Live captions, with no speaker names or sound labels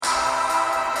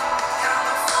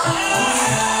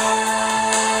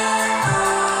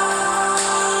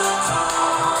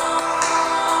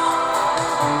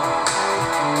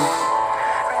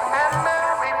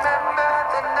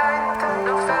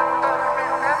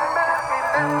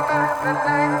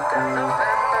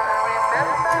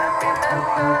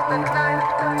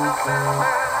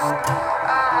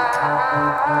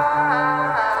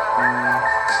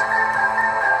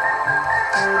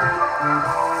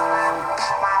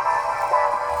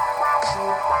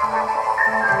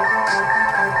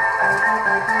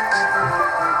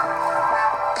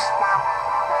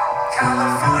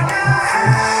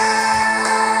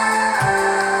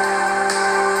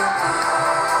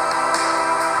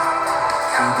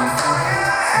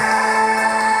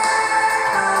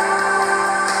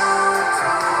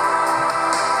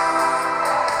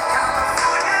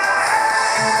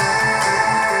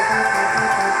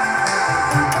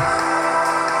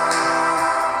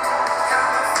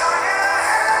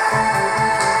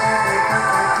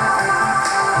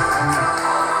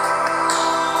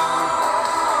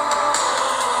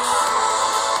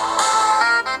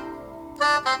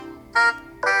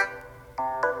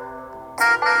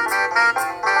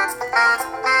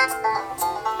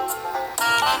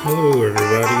Hello,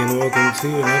 everybody, and welcome to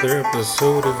another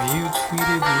episode of You Tweeted,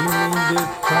 You Memed It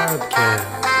podcast.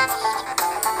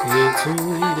 You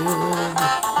tweeted,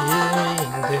 you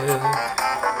memed it.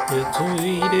 You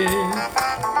tweeted,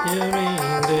 you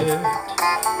memed it.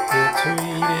 You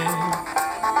tweeted,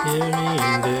 you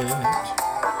memed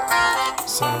it.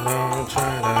 So don't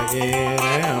try to get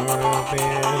out of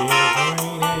here. You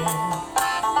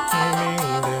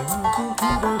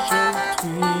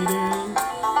tweeted,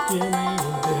 you memed it.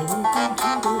 Welcome to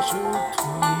the show,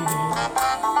 tweeted,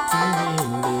 you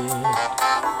memed it.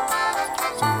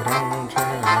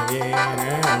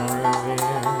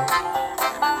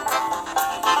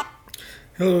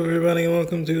 Hello, everybody, and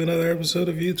welcome to another episode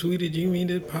of You Tweeted, You Memed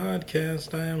It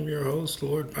podcast. I am your host,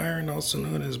 Lord Byron, also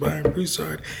known as Byron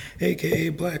Broussard, aka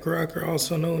Black Rocker,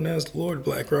 also known as Lord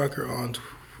Black Rocker on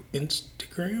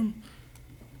Instagram.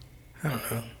 I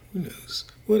don't know. Who knows?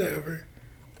 Whatever.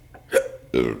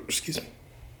 Excuse me.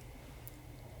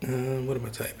 What am I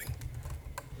typing?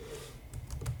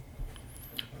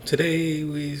 Today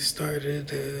we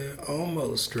started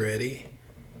almost ready.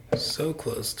 So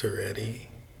close to ready.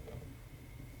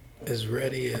 As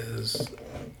ready as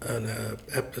an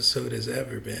episode has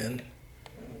ever been.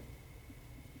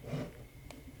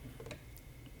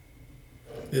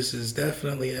 This is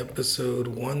definitely episode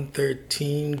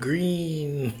 113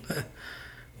 green.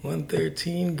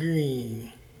 113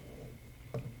 green.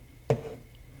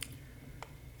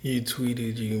 You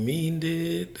tweeted, you memed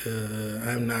it.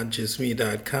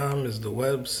 I'mNotJustMe.com is the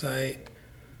website.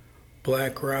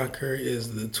 Black Rocker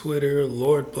is the Twitter.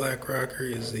 Lord Black Rocker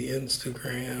is the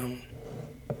Instagram.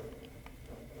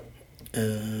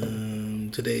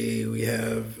 Today we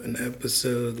have an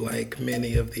episode like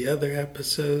many of the other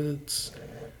episodes.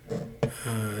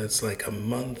 It's like a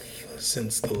month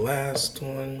since the last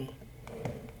one.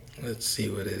 Let's see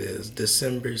what it is.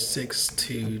 December 6th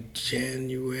to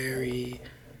January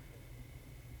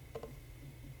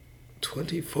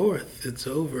 24th. It's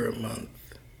over a month.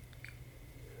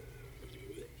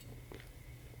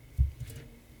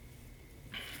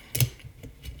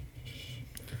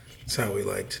 That's how we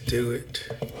like to do it.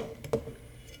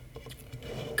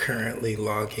 Currently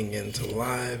logging into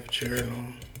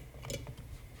LiveJournal.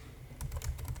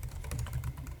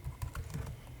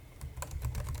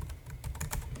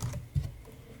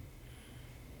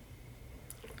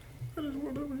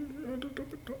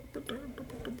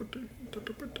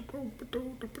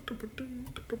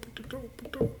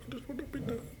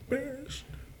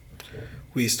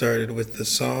 We started with the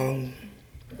song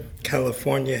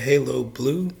California Halo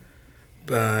Blue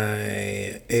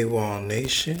by AWOL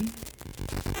Nation.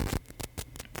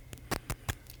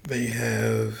 They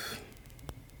have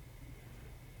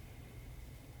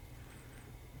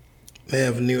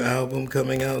a new album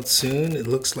coming out soon. It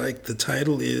looks like the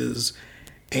title is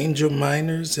Angel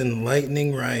Miners and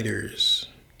Lightning Riders.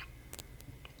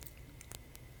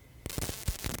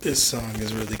 This song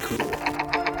is really cool.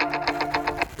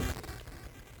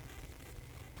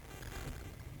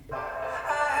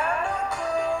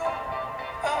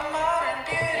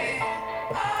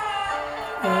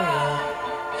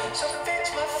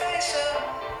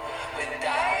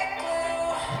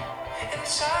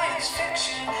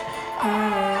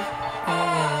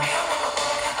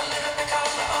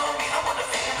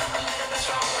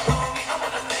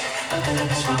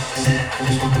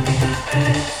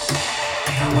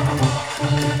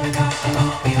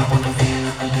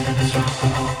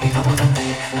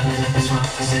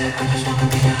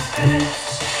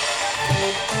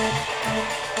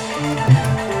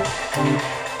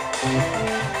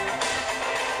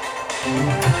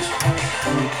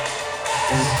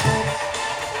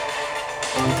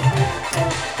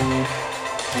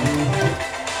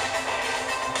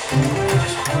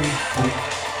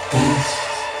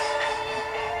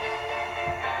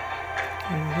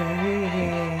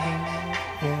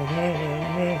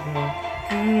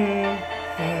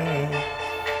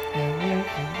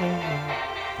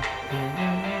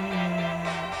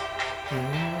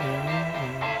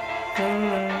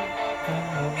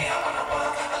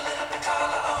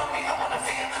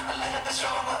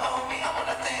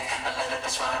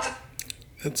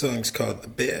 That song's called The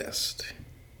Best.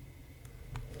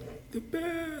 The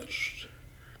Best.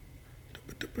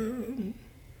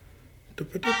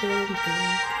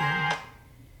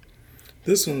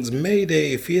 This one's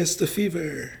Mayday, Fiesta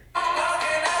Fever.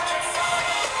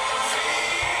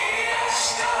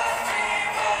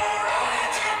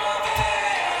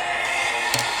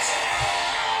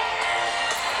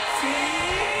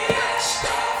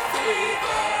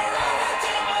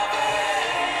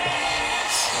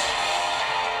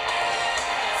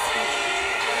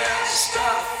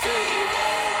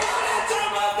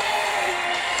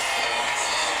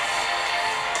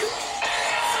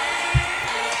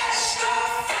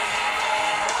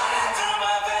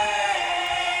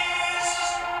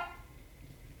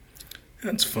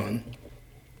 That's fun.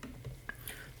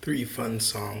 3 fun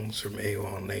songs from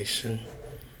AWOL Nation.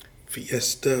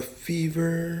 Fiesta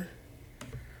Fever.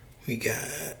 We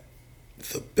got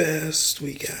The Best.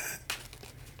 We got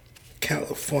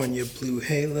California Blue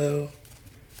Halo.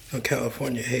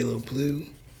 California Halo Blue.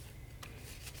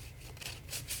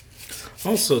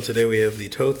 Also today we have the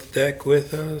Toth Deck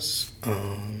with us.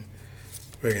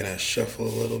 We're going to shuffle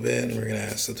a little bit and we're going to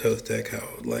ask the Toth Deck how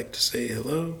it would like to say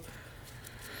hello.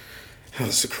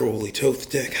 How's the Crowley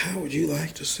Toth Deck? How would you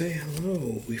like to say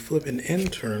hello? We flip an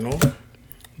internal.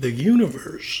 The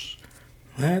Universe.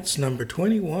 That's number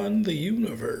 21, The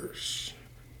Universe.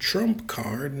 Trump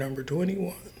card number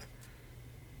 21.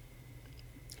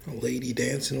 A lady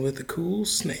dancing with a cool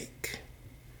snake.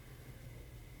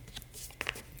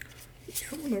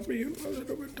 I wanna be a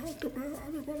little bit talked about.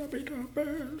 I wanna be the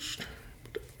best.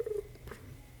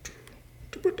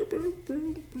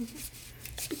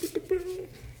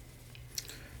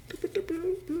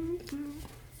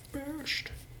 Bashed.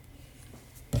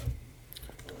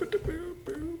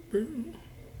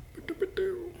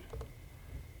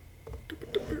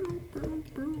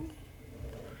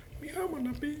 I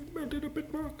wanna be a little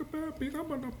bit more about me. I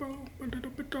wanna be a little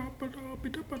bit up, but I'll be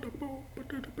the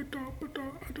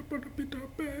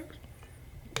best.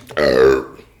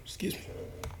 Excuse me.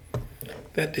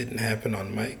 That didn't happen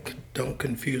on mic. Don't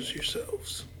confuse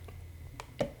yourselves.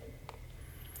 You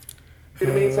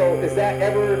know what I mean? So is that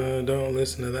ever? Don't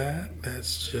listen to that.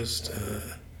 That's just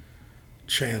a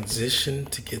transition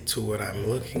to get to what I'm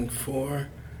looking for.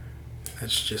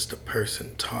 That's just a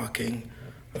person talking.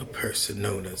 A person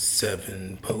known as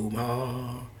Seven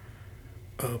Pomar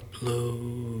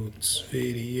uploads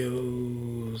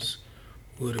videos.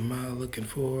 What am I looking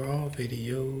for? All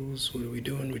videos. What are we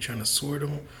doing? We're trying to sort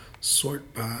them.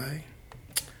 Sort by.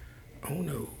 Oh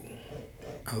no.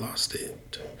 I lost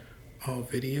it. All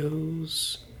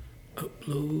videos.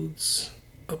 Uploads.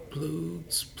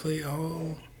 Play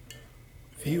all.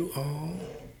 View all.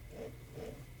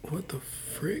 What the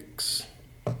fricks?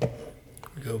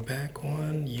 We go back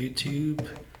one, YouTube,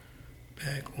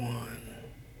 back one.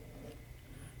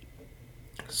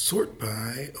 Sort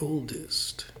by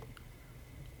oldest.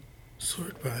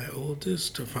 Sort by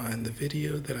oldest to find the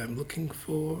video that I'm looking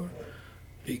for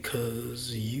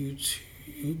because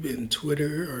YouTube and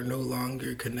Twitter are no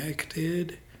longer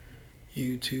connected.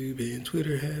 YouTube and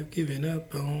Twitter have given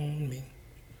up on me.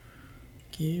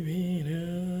 Giving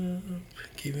up.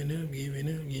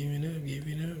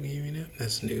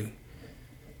 That's new.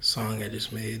 Song I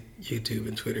just made. YouTube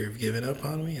and Twitter have given up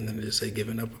on me, and then I just say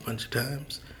given up a bunch of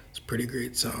times. It's a pretty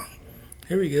great song.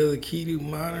 Here we go. The key to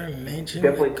modern and ancient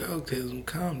occultism.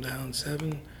 Calm down,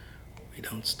 Seven. We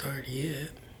don't start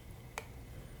yet.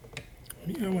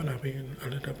 I wanna be a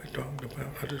little bit talked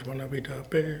about. I just wanna be the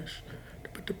best.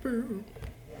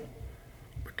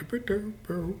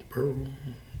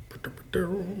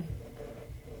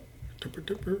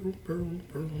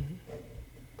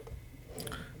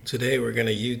 Today we're going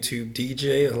to YouTube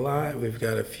DJ a lot. We've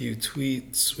got a few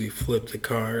tweets. We flipped a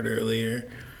card earlier.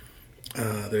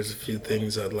 There's a few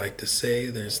things I'd like to say.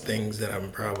 There's things that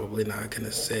I'm probably not going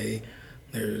to say.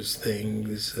 There's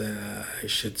things that I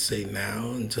should say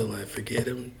now until I forget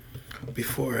them.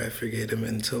 Before I forget him,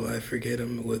 until I forget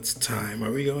him, what's time?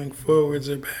 Are we going forwards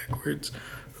or backwards?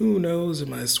 Who knows?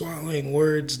 Am I swallowing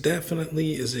words?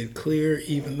 Definitely. Is it clear?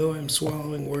 Even though I'm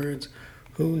swallowing words,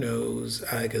 who knows?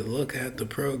 I could look at the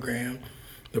program.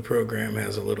 The program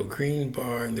has a little green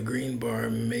bar, and the green bar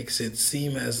makes it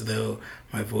seem as though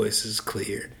my voice is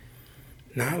clear.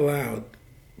 Not loud,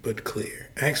 but clear.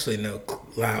 Actually, no,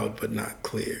 loud, but not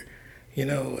clear. You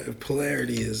know,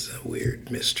 polarity is a weird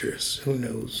mistress. Who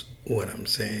knows what I'm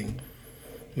saying,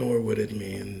 nor what it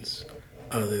means,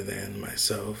 other than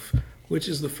myself, which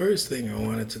is the first thing I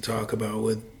wanted to talk about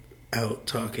without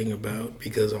talking about,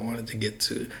 because I wanted to get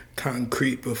to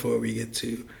concrete before we get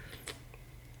to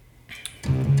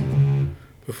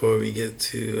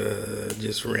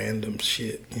just random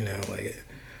shit. You know, like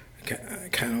I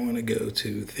kind of want to go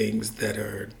to things that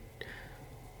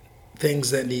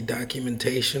need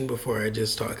documentation before I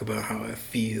just talk about how I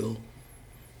feel.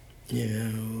 You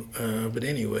know, but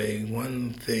anyway,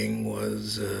 one thing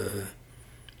was,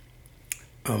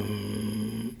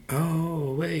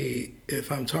 oh wait,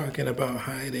 if I'm talking about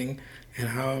hiding, and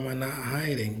how am I not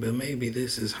hiding? But maybe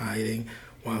this is hiding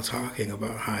while talking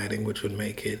about hiding, which would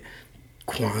make it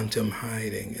quantum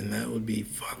hiding, and that would be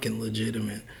fucking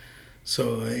legitimate.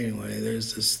 So anyway,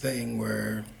 there's this thing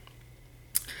where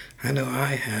I know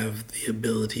I have the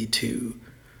ability to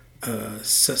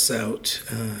suss out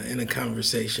in a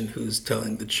conversation who's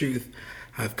telling the truth.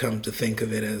 I've come to think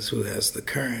of it as who has the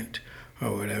current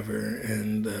or whatever,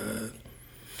 and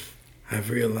I've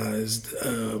realized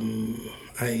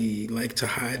I like to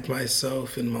hide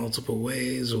myself in multiple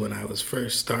ways. When I was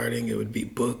first starting, it would be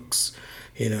books.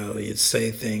 You know, you'd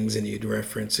say things and you'd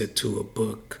reference it to a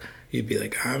book. You'd be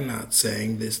like, I'm not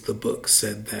saying this, the book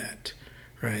said that.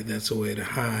 Right, that's a way to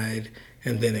hide.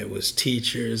 And then it was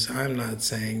teachers. I'm not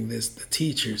saying this, the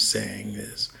teacher's saying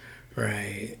this,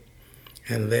 right?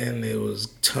 And then it was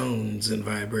tones and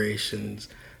vibrations,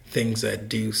 things I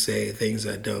do say, things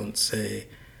I don't say,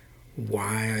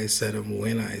 why I said them,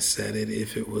 when I said it,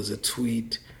 if it was a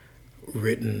tweet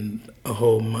written a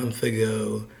whole month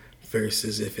ago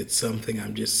versus if it's something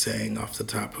I'm just saying off the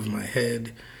top of my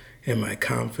head. Am I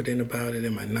confident about it?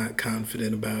 Am I not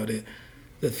confident about it?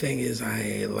 The thing is,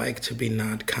 I like to be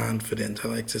not confident. I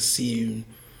like to seem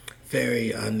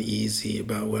very uneasy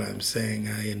about what I'm saying.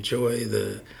 I enjoy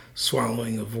the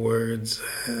swallowing of words.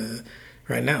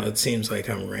 Right now, it seems like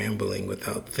I'm rambling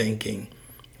without thinking,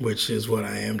 which is what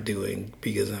I am doing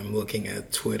because I'm looking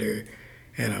at Twitter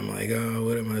and I'm like, oh,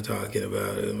 what am I talking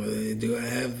about? Do I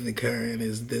have the current?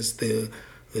 Is this the...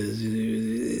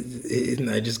 And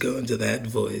I just go into that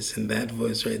voice, and that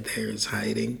voice right there is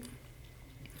hiding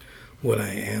what I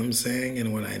am saying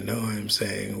and what I know I'm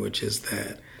saying, which is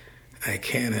that I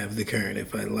can have the current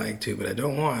if I like to, but I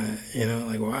don't want it. You know,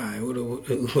 like, why? What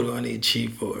do I need chi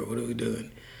for? What are we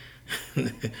doing?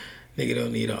 Nigga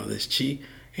don't need all this chi.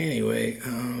 Anyway,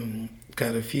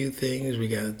 got a few things. We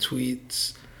got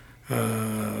tweets.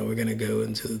 We're going to go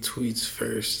into the tweets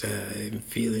first. I'm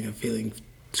feeling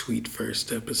tweet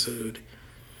first episode.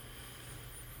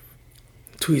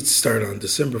 Tweets start on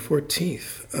December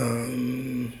 14th.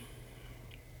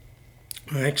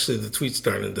 Actually, the tweets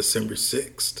start on December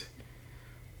 6th.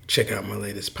 Check out my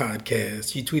latest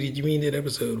podcast. You tweeted, you mean it,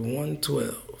 episode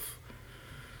 112.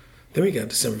 Then we got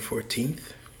December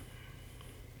 14th.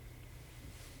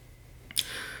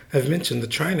 I've mentioned the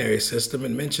trinary system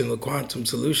and mentioned the quantum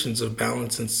solutions of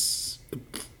balance and...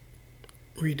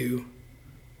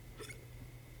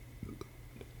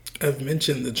 I've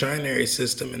mentioned the trinary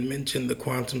system and mentioned the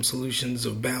quantum solutions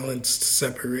of balanced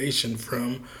separation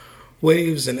from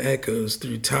waves and echoes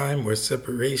through time or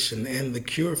separation, and the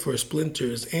cure for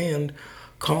splinters, and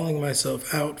calling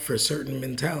myself out for certain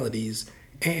mentalities,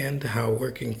 and how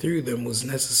working through them was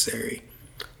necessary.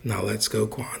 Now let's go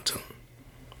quantum.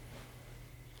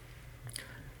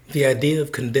 The idea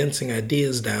of condensing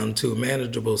ideas down to a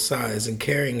manageable size and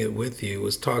carrying it with you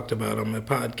was talked about on my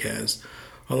podcast,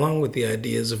 along with the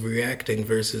ideas of reacting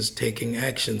versus taking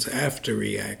actions after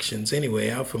reactions. Anyway,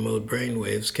 alpha mode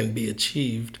brainwaves can be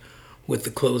achieved with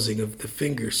the closing of the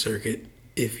finger circuit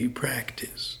if you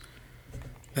practice.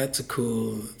 That's a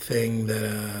cool thing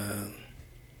that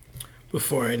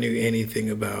before I knew anything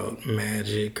about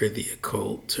magic or the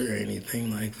occult or anything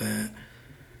like that,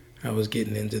 I was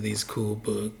getting into these cool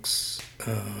books.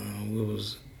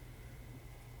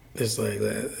 It's like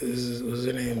that. Was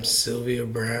her name Sylvia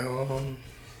Brown?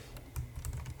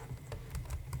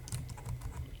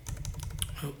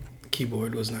 Oh, the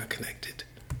keyboard was not connected.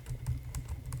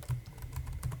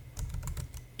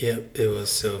 Yep, it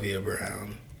was Sylvia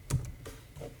Brown.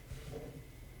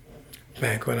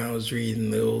 back when I was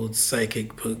reading the old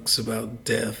psychic books about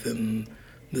death and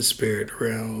the spirit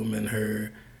realm and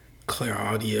her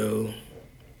clairaudio.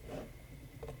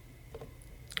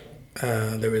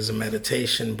 There was a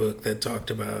meditation book that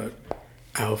talked about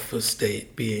alpha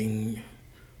state being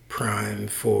prime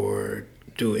for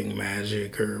doing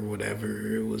magic or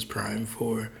whatever it was prime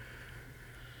for.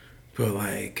 But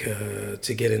like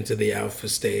to get into the alpha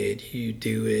state, you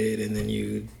do it and then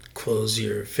you close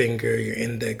your finger, your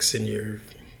index and your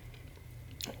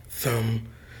thumb.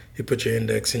 You put your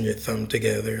index and your thumb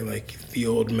together like the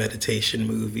old meditation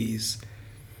movies.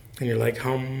 And you're like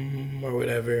hum or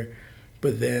whatever.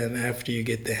 But then after you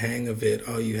get the hang of it,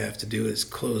 all you have to do is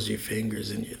close your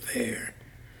fingers and you're there.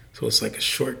 So it's like a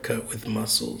shortcut with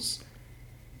muscles.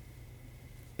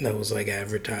 That was like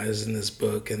advertised in this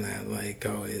book, and that like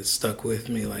always stuck with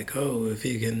me. Like, oh, if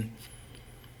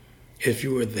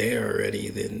you were there already,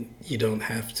 then you don't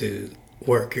have to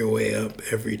work your way up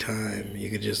every time. You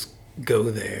could just go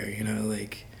there,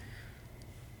 like,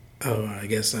 oh, I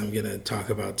guess I'm going to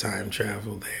talk about time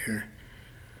travel there.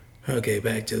 Okay,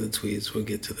 back to the tweets. We'll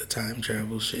get to the time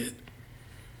travel shit.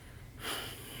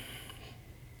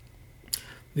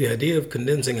 The idea of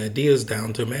condensing ideas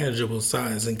down to manageable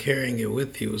size and carrying it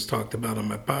with you was talked about on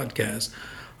my podcast,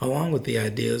 along with the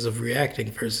ideas of reacting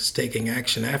versus taking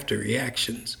action after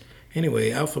reactions.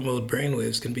 Anyway, alpha mode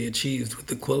brainwaves can be achieved with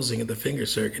the closing of the finger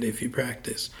circuit if you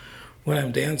practice. What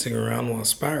I'm dancing around while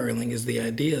spiraling is the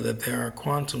idea that there are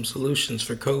quantum solutions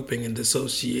for coping and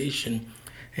dissociation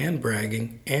and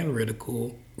bragging and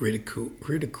ridicule.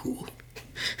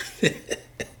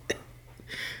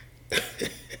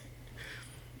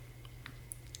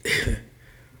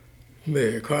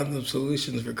 There are quantum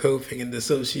solutions for coping and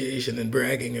dissociation and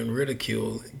bragging and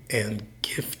ridicule and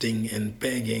gifting and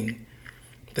begging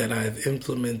that I've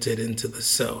implemented into the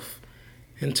self.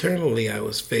 Internally, I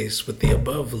was faced with the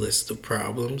above list of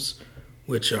problems,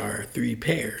 which are 3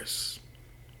 pairs.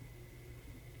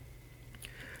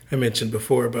 I mentioned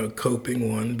before about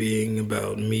coping, one being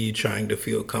about me trying to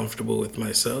feel comfortable with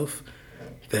myself.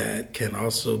 That can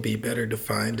also be better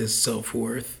defined as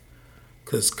self-worth,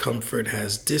 because comfort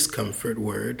has discomfort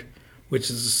word, which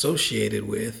is associated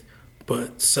with,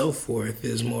 but self-worth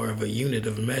is more of a unit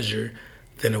of measure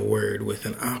than a word with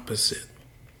an opposite.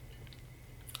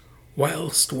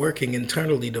 Whilst working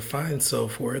internally to find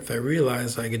self-worth, I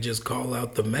realized I could just call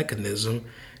out the mechanism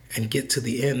and get to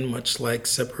the end, much like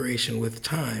separation with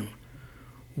time.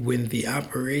 When the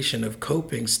operation of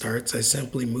coping starts, I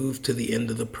simply move to the end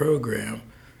of the program.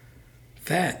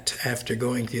 That after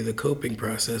going through the coping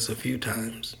process a few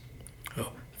times.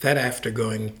 After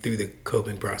going through the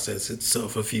coping process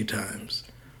itself a few times.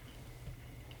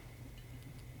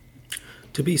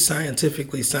 To be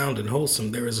scientifically sound and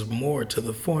wholesome, there is more to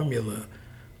the formula.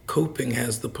 Coping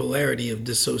has the polarity of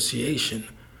dissociation,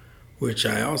 which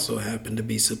I also happen to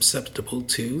be susceptible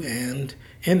to, and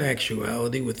in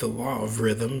actuality, with the law of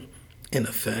rhythm in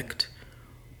effect,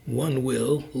 one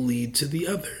will lead to the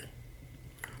other.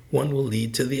 One will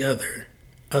lead to the other.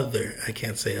 Other, I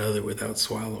can't say other without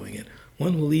swallowing it.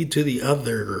 One will lead to the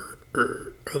other.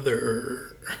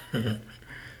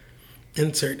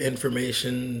 Insert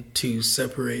information to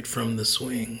separate from the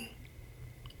swing.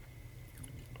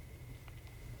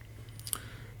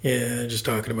 Yeah, just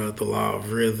talking about the law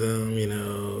of rhythm,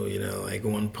 like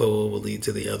one pole will lead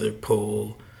to the other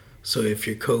pole. So if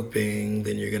you're coping,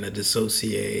 then you're going to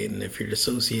dissociate. And if you're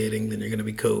dissociating, then you're going to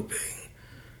be coping.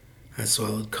 I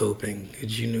swallowed coping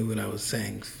because you knew what I was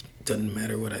saying. Doesn't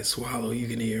matter what I swallow, you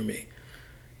can hear me.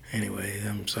 Anyway,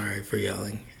 I'm sorry for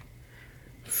yelling.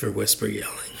 For whisper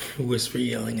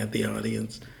yelling at the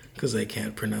audience because I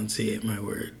can't pronunciate my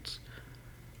words.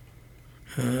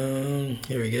 Here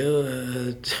we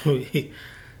go.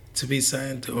 To be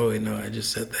scientific. Oh, wait, no, I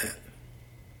just said that.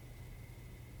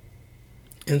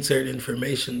 Insert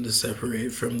information to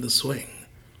separate from the swing.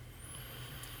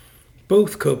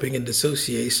 Both coping and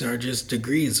dissociation are just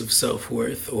degrees of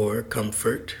self-worth or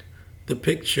comfort. The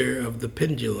picture of the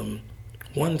pendulum.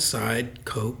 One side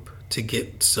cope to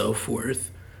get self-worth.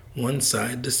 One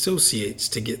side dissociates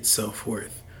to get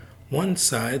self-worth. One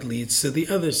side leads to the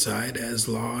other side as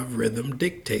law of rhythm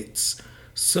dictates.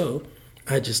 So,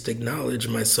 I just acknowledge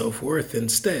my self-worth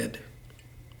instead.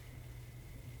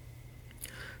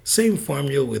 Same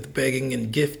formula with begging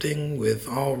and gifting with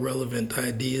all relevant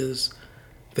ideas.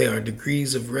 They are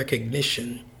degrees of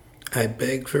recognition. I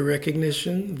beg for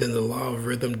recognition, then the law of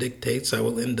rhythm dictates I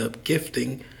will end up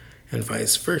gifting, and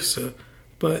vice versa.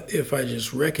 But if I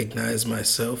just recognize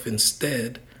myself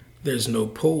instead, there's no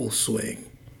pole swing.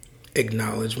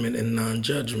 Acknowledgement and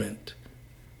non-judgment.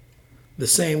 The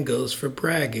same goes for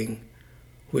bragging.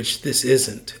 which this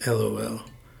isn't, lol.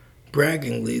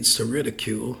 Bragging leads to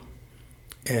ridicule,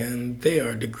 and they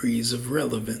are degrees of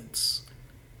relevance.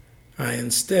 I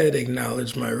instead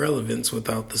acknowledge my relevance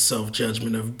without the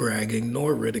self-judgment of bragging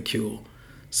nor ridicule.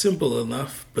 Simple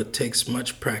enough, but takes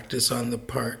much practice on my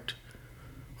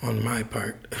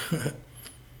part.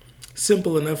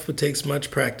 Simple enough, but takes much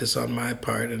practice on my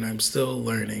part, and I'm still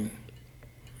learning.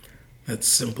 That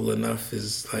simple enough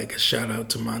is like a shout out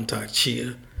to Montauk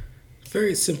Chia.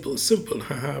 Very simple,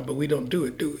 haha, but we don't do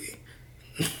it, do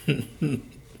we?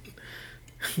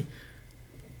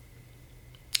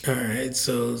 Alright,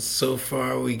 so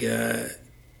far we got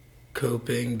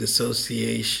coping,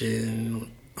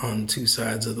 dissociation on two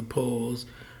sides of the poles.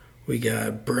 We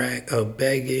got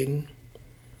begging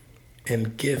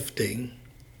and gifting.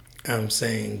 I'm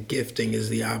saying gifting is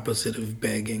the opposite of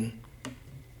begging.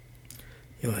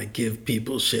 You like give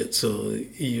people shit so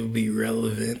you'll be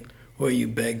relevant, or you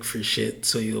beg for shit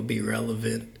so you'll be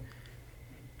relevant.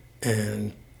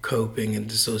 And coping and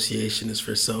dissociation is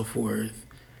for self-worth.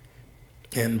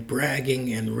 And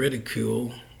bragging and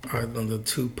ridicule are the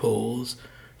two poles,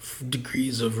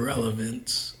 degrees of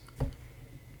relevance.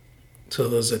 So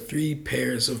those are three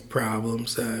pairs of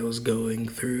problems that I was going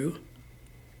through.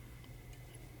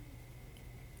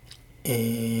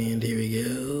 And here we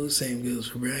go. Same goes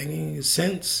for bragging.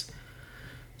 Since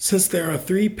there are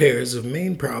three pairs of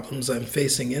main problems I'm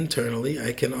facing internally,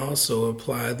 I can also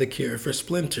apply the cure for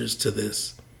splinters to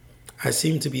this. I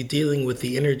seem to be dealing with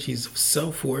the energies of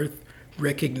self-worth,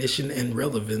 recognition, and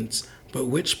relevance, but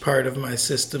which part of my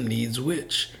system needs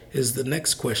which is the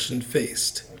next question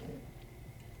faced.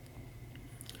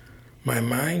 My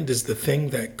mind is the thing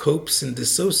that copes and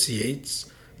dissociates,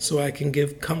 so I can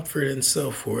give comfort and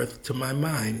self-worth to my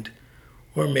mind,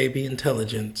 or maybe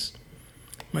intelligence.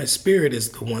 My spirit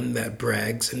is the one that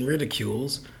brags and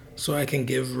ridicules, so I can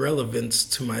give relevance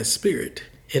to my spirit.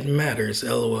 It matters,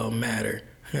 lol, matter.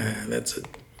 It's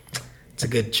a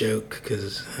good joke,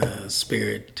 because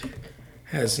spirit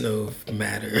has no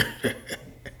matter.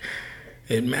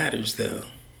 It matters, though.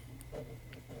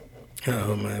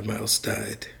 Oh, my mouse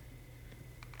died.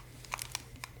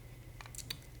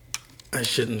 I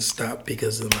shouldn't stop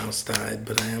because the mouse died,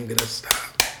 but I am going to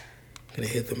stop. I'm going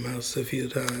to hit the mouse a few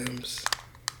times.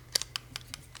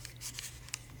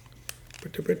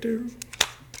 And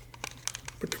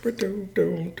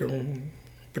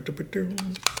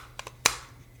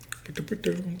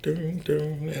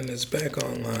it's back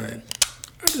online.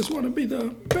 I just want to be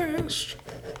the best.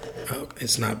 Oh,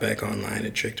 it's not back online.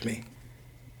 It tricked me.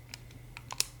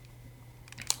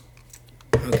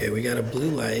 Okay, we got a blue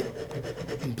light.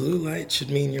 Blue light should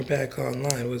mean you're back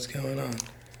online. What's going on?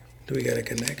 Do we got to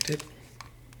connect it?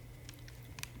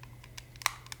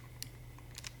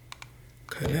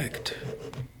 Connect.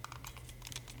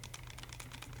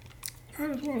 I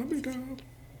just want to be the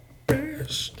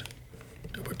best.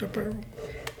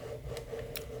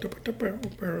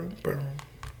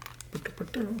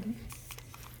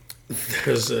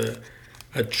 There's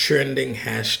a trending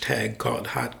hashtag called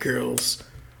Hot Girls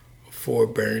for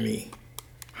Bernie.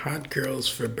 Hot Girls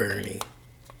for Bernie.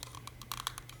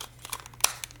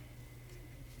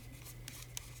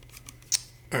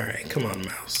 Alright, come on,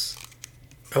 mouse.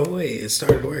 Oh wait, it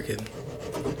started working.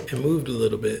 It moved a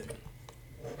little bit.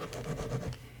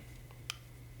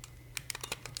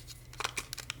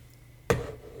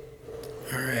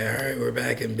 Alright, we're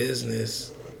back in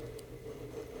business.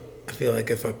 I feel like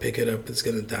if I pick it up, it's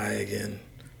gonna die again.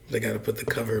 I gotta put the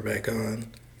cover back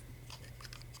on.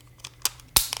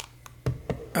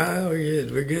 Oh,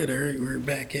 we're good. All right, we're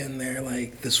back in there,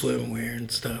 like the swimwear and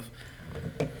stuff.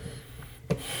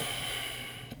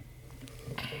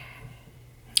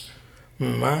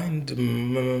 My mind.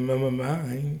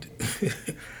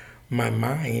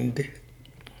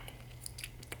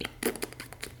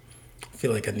 I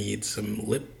feel like I need some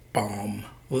lip balm.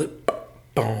 Lip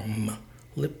balm.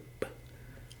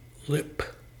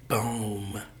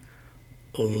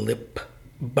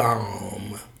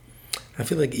 I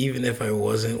feel like even if I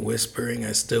wasn't whispering,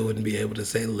 I still wouldn't be able to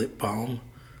say lip balm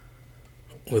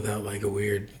without like a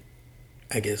weird,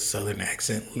 I guess, southern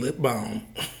accent. Lip balm.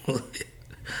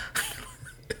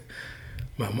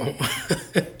 My mom.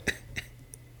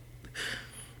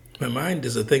 My mind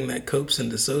is a thing that copes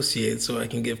and dissociates so I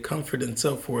can give comfort and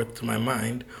self-worth to my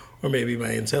mind, or maybe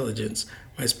my intelligence.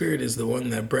 My spirit is the one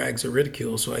that brags or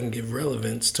ridicules so I can give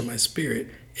relevance to my spirit.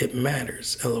 It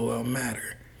matters, lol,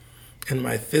 matter. And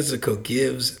my physical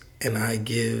gives and I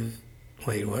give,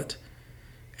 wait, what?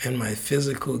 And my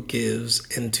physical gives,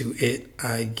 and to it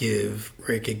I give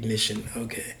recognition.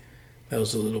 Okay, that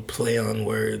was a little play on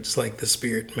words, like the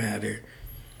spirit matter.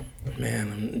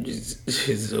 Man, I'm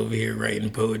just over here writing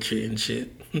poetry and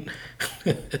shit. It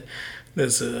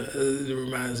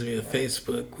reminds me of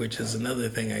Facebook, which is another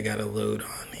thing I gotta load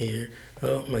on here.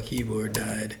 Oh, my keyboard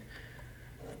died.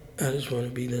 I just want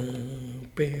to be the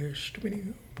best.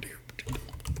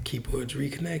 Keyboard's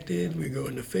reconnected. We're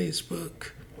going to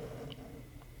Facebook.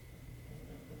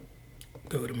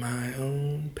 Go to my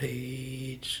own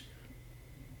page.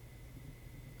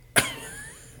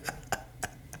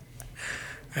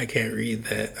 I can't read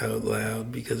that out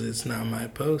loud because it's not my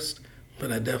post,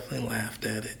 but I definitely laughed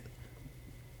at it.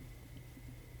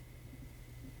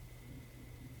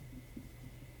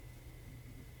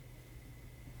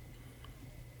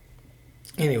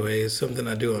 Anyways, something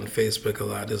I do on Facebook a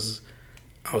lot is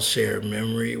I'll share a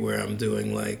memory where I'm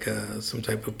doing like some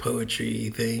type of poetry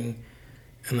thing,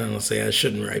 and then I'll say I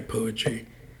shouldn't write poetry.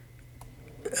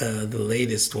 The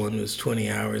latest one was 20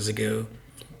 hours ago,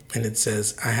 and it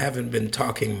says, I haven't been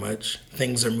talking much.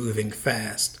 Things are moving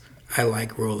fast. I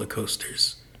like roller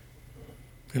coasters.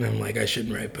 And I'm like, I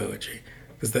shouldn't write poetry,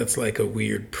 because that's like a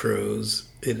weird prose.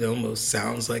 It almost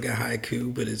sounds like a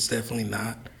haiku, but it's definitely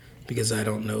not, because I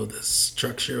don't know the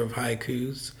structure of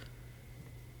haikus.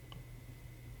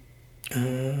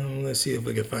 Let's see if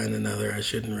we can find another I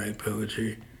shouldn't write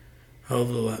poetry.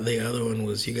 Although the other one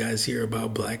was, you guys hear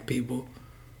about black people?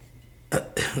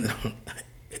 The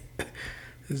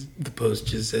post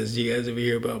just says, you guys ever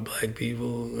hear about black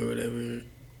people or whatever?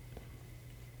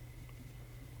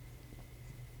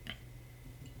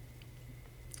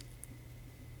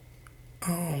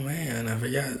 Oh man, I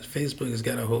forgot. Facebook has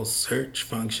got a whole search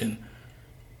function.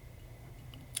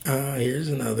 Here's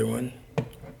another one.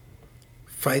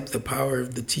 Fight the power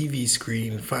of the TV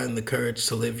screen. Find the courage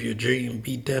to live your dream.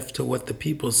 Be deaf to what the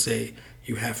people say.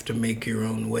 You have to make your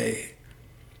own way.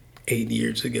 8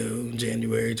 years ago,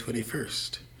 January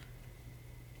 21st.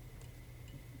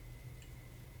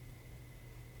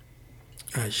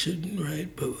 I shouldn't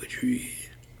write poetry.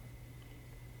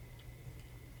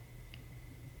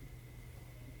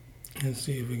 Let's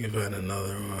see if we can find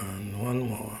another one. One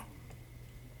more.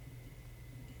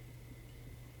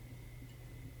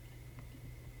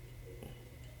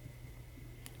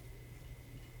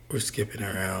 We're skipping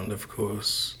around, of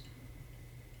course.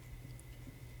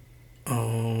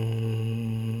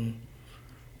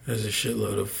 There's a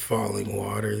shitload of falling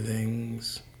water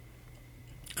things.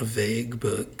 A vague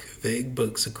book. Vague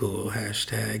book's a cool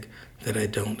hashtag that I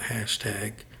don't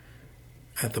hashtag.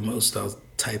 At the most, I'll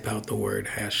type out the word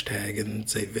hashtag and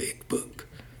say vague book.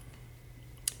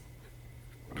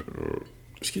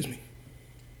 Excuse me.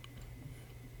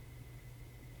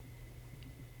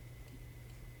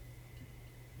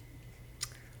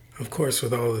 Of course,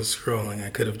 with all this scrolling, I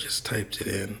could have just typed it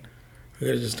in. I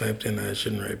could have just typed in I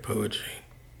shouldn't write poetry.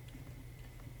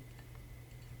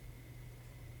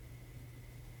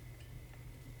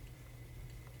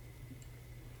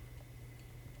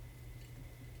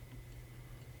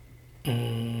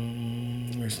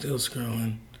 We're still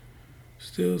scrolling.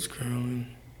 Still scrolling.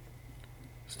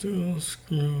 Still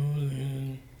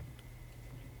scrolling.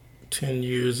 10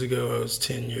 years ago, I was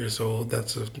 10 years old.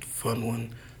 That's a fun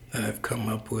one that I've come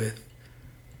up with.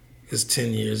 Because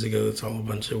 10 years ago, it's all a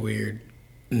bunch of weird,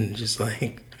 just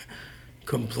like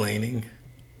complaining.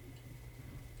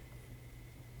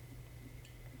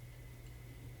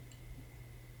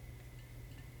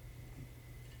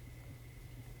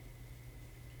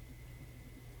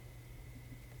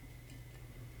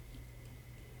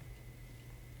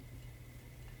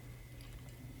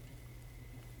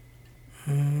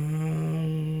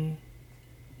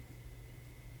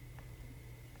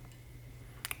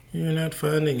 You're not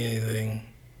finding anything.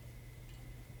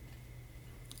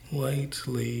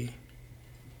 Lightly.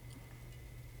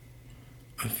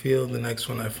 I feel the next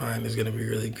one I find is going to be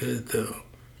really good, though.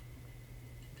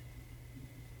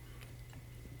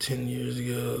 10 years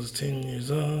ago, I was 10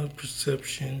 years old.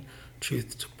 Perception,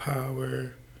 truth to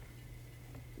power.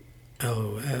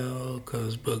 LOL,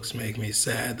 because books make me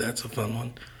sad. That's a fun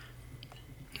one.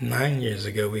 9 years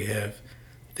ago, we have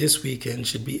this weekend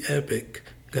should be epic.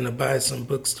 Gonna buy some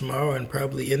books tomorrow and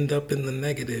probably end up in the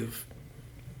negative.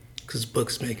 Because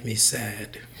books make me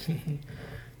sad.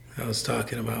 I was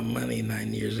talking about money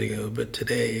 9 years ago, but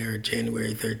today, or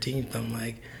January 13th, I'm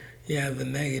like, yeah, the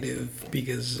negative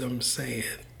because I'm sad,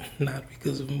 not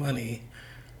because of money.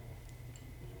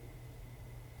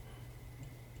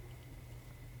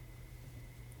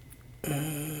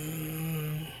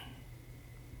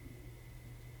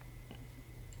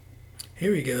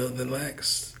 Here we go, the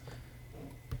next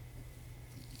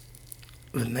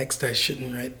I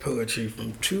shouldn't write poetry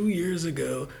from 2 years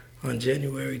ago on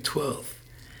January 12th.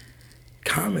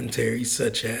 Commentaries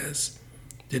such as,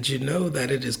 Did you know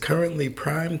that it is currently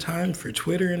prime time for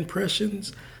Twitter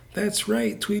impressions? That's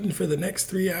right, tweeting for the next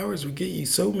 3 hours will get you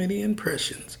so many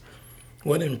impressions.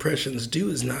 What impressions do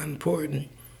is not important.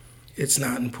 It's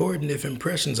not important if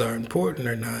impressions are important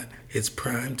or not. It's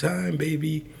prime time,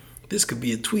 baby. This could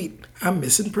be a tweet. I'm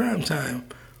missing prime time.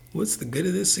 What's the good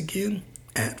of this again?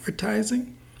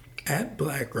 Advertising? At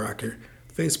BlackRocker.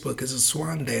 Facebook is a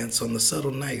swan dance on the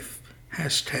subtle knife.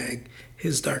 Hashtag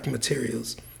his dark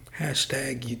materials.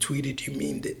 Hashtag you tweeted, you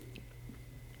meaned it.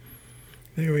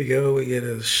 There we go. We get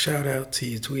a shout out to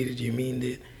you tweeted, you meaned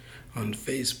it on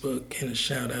Facebook, and a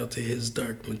shout out to his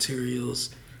dark materials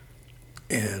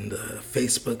and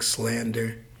Facebook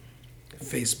slander.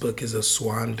 Facebook is a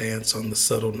swan dance on the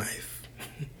subtle knife.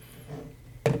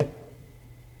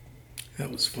 That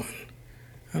was fun.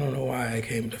 I don't know why I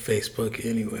came to Facebook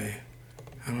anyway.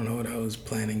 I don't know what I was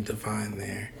planning to find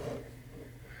there.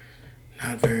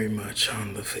 Not very much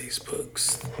on the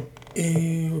Facebooks.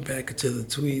 And we're back into the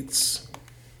tweets.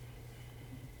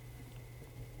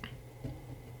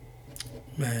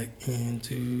 Back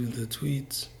into the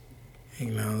tweets.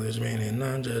 Acknowledgement and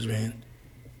non-judgment.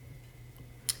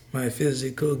 My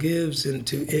physical gives,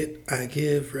 into it I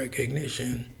give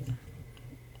recognition.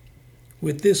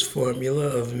 With this formula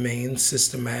of main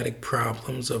systematic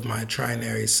problems of my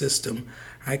trinary system,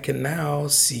 I can now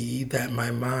see that my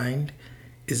mind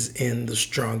is in the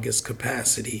strongest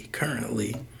capacity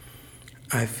currently.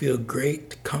 I feel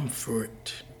great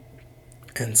comfort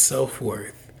and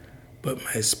self-worth, but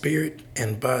my spirit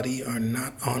and body are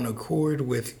not on accord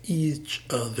with each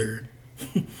other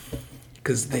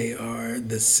because they are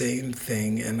the same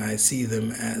thing and I see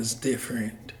them as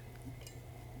different.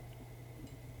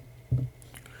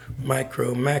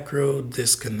 Micro-macro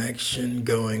disconnection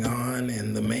going on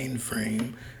in the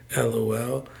mainframe,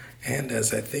 LOL, and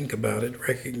as I think about it,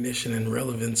 recognition and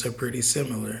relevance are pretty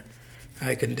similar.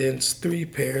 I condensed 3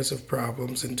 pairs of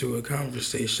problems into a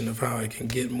conversation of how I can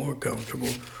get more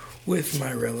comfortable with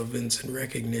my relevance and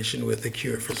recognition with a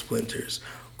cure for splinters.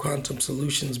 Quantum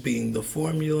solutions being the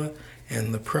formula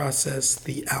and the process,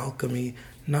 the alchemy,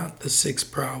 not the 6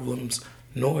 problems,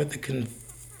 nor the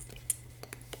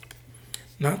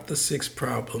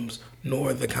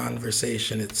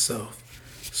conversation itself.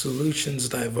 Solutions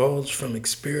divulged from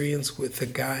experience with a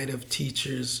guide of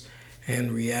teachers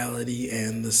and reality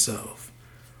and the self,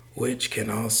 which can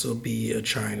also be a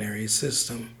trinary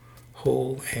system,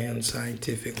 whole and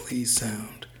scientifically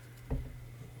sound.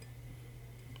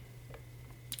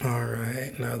 All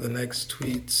right, now the next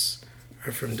tweets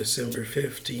are from December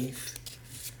 15th.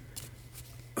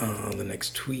 The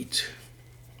next tweet,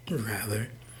 rather.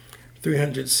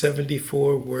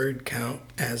 374 word count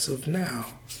as of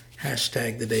now.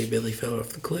 Hashtag the day Billy fell off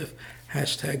the cliff.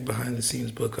 Hashtag behind the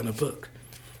scenes book on a book.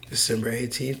 December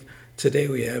 18th. Today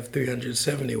we have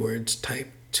 370 words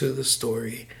typed to the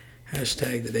story.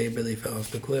 Hashtag the day Billy fell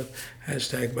off the cliff.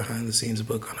 Hashtag behind the scenes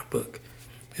book on a book.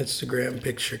 Instagram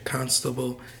picture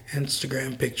constable.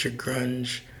 Instagram picture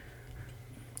grunge.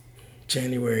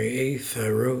 January 8th, I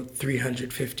wrote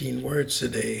 315 words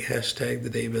today. Hashtag the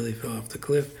day Billy fell off the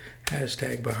cliff.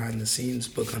 Hashtag behind the scenes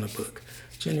book on a book.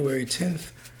 January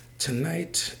 10th,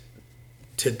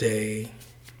 today,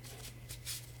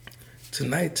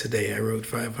 I wrote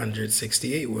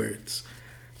 568 words.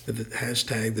 With the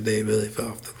hashtag the day Billy fell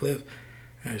off the cliff.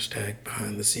 Hashtag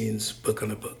behind the scenes book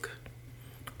on a book.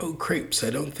 Oh crepes, I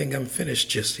don't think I'm finished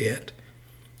just yet.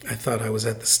 I thought I was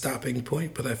at the stopping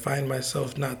point, but I find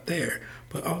myself not there.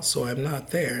 But also I'm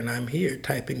not there, and I'm here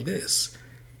typing this.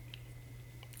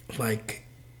 I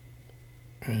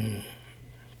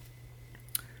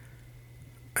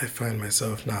find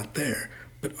myself not there.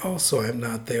 But also I'm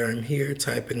not there. I'm here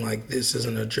typing like this is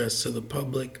an address to the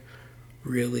public.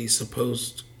 Really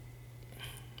supposed...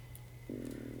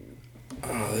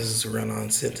 this is a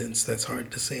run-on sentence that's hard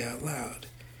to say out loud.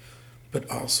 But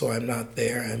also I'm not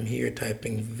there. I'm here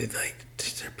typing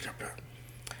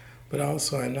But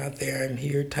also I'm not there. I'm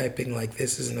here typing like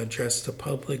this is an address to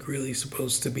public. Really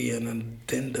supposed to be an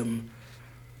addendum.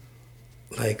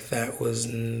 Like that was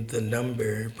the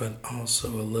number, but also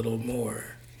a little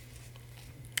more.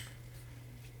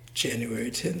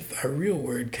 January 10th, our real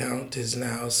word count is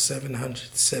now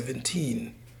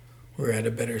 717. We're at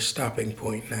a better stopping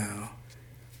point now.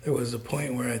 There was a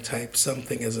point where I typed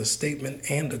something as a statement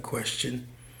and a question,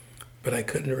 but I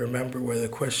couldn't remember where the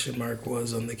question mark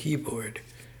was on the keyboard.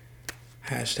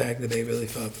 Hashtag the day Billy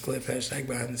fell off the cliff. Hashtag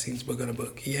behind the scenes book on a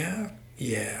book. Yeah.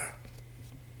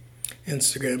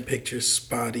 Instagram picture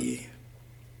spotty.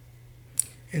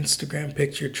 Instagram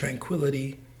picture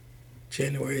tranquility.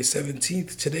 January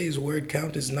 17th. Today's word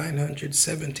count is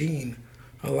 917.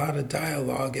 a lot of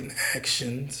dialogue and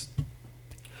actions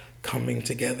coming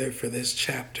together for this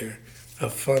chapter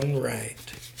of Fun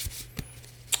Write.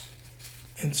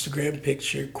 Instagram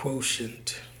picture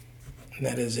quotient. And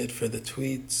that is it for the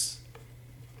tweets.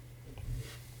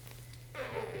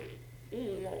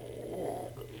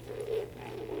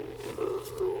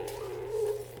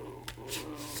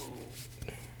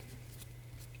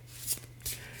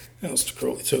 Now, Mr.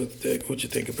 Crowley told the deck what you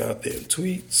think about them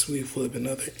tweets. We flip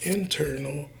another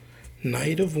internal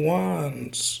Knight of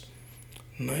Wands.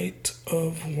 Knight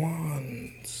of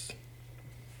Wands.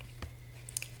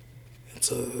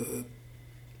 It's a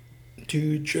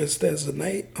dude dressed as a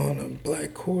knight on a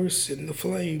black horse in the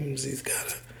flames. He's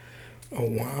got a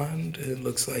wand. It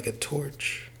looks like a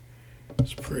torch.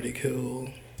 It's pretty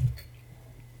cool.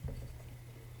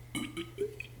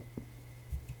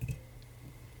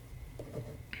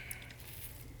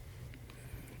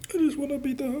 I just want to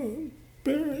be done.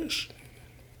 Bearish.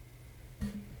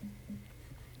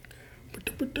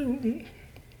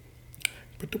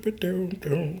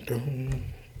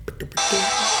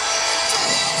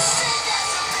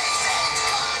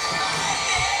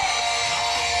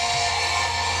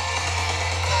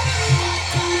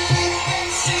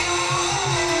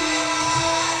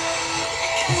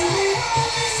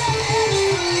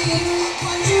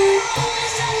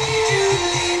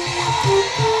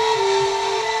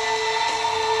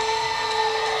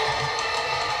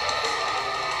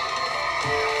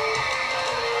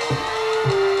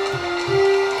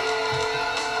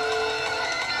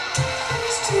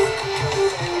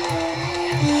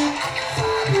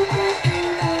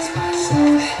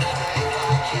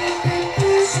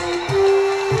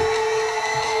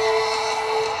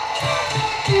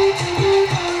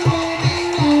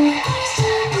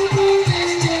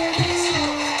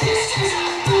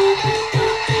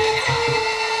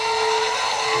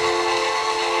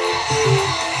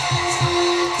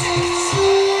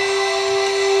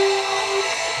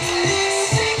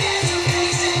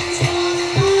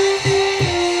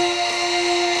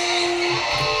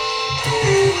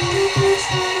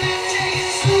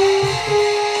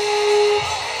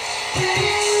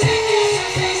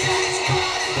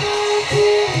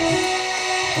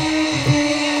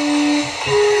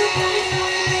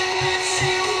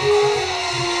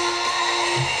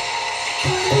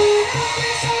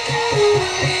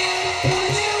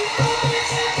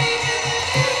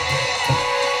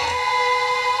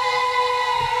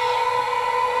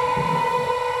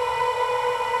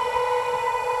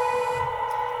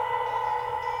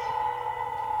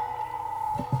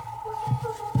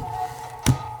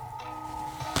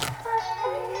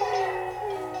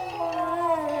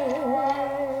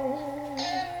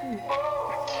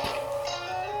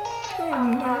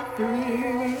 I'm not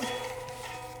breathing.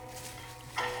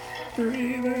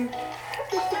 Breathing.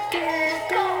 If the can't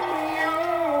call me on.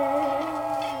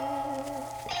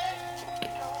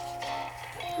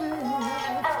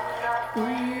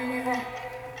 Breathing.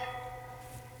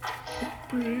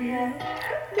 Breathing.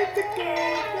 If the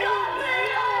can't call me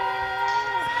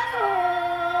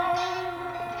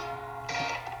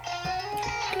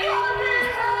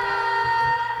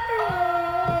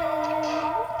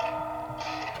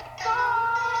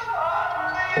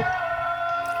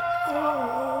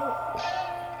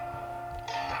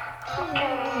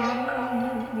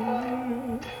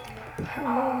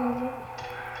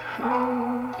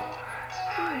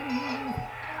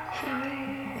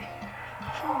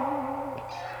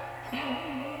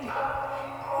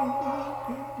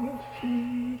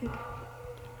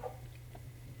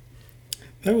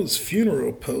That was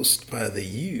Funeral Post by The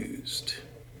Used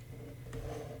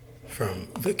from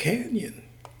The Canyon.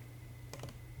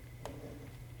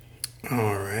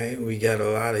 All right, we got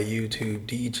a lot of YouTube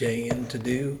DJing to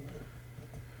do.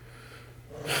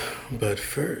 But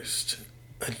first,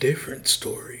 a different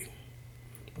story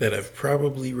that I've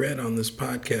probably read on this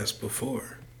podcast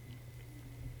before.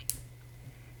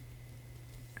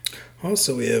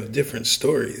 Also, we have different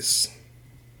stories.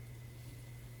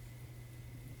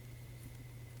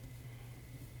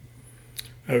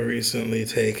 I've recently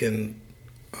taken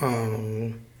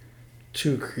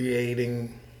to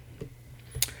creating,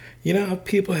 you know how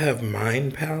people have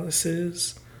mind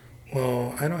palaces?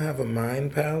 Well, I don't have a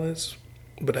mind palace,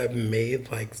 but I've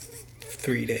made like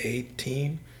 3 to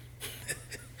 18.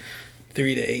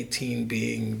 3 to 18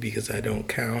 being because I don't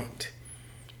count.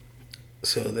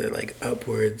 So they're like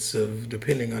upwards of,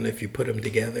 depending on if you put them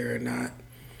together or not.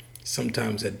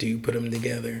 Sometimes I do put them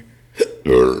together.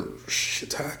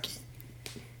 Shiitake.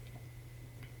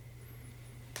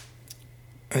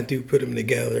 I do put them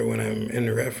together when I'm in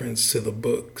reference to the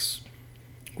books,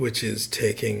 which is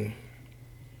taking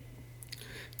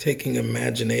taking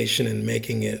imagination and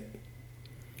making it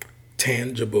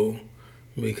tangible,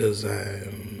 because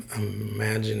I'm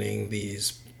imagining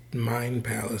these mind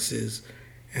palaces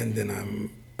and then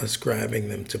I'm ascribing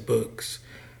them to books.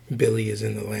 Billy is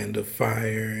in the Land of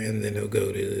Fire, and then he'll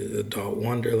go to Adult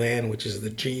Wonderland, which is the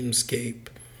dreamscape,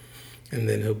 and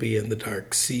then he'll be in the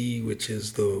Dark Sea, which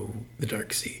is the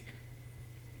Dark Sea.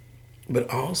 But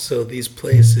also, these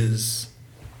places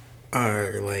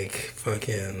are like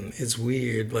fucking, it's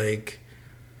weird. Like,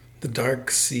 the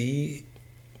Dark Sea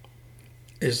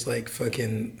is like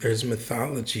fucking, there's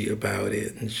mythology about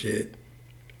it and shit.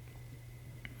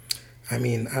 I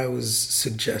mean, I was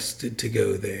suggested to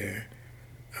go there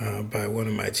by one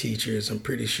of my teachers. I'm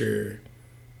pretty sure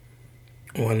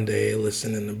one day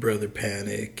listening to Brother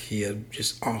Panic, he had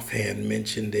just offhand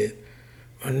mentioned it.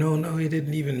 Or no, he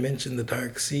didn't even mention the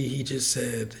Dark Sea. He just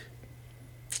said,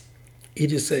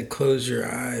 close your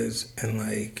eyes and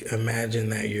like imagine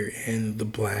that you're in the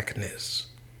blackness.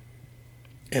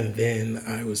 And then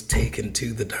I was taken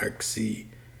to the Dark Sea,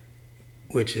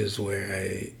 which is where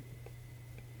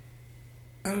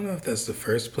I don't know if that's the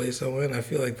first place I went. I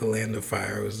feel like the Land of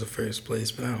Fire was the first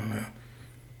place, but I don't know.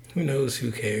 Who knows?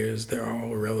 Who cares? They're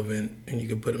all relevant, and you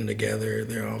can put them together.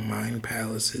 They're all mind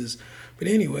palaces. But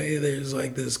anyway, there's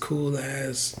like this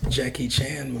cool-ass Jackie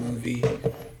Chan movie.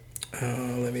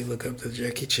 Let me look up the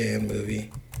Jackie Chan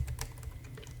movie.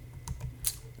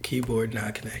 Keyboard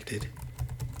not connected.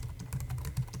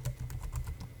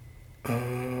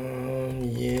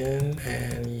 Yin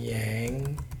and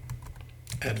Yang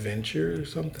Adventure or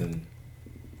something.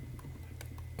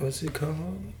 What's it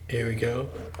called? Here we go.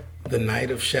 The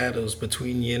Night of Shadows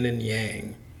Between Yin and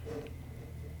Yang.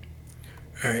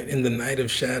 All right, in the Night of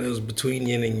Shadows Between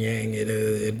Yin and Yang,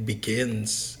 it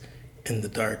begins in the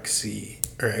Dark Sea,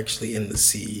 or actually in the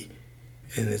sea,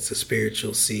 and it's a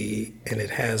spiritual sea, and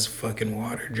it has fucking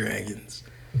water dragons.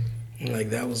 And like,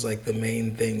 that was like the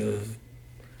main thing of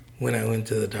when I went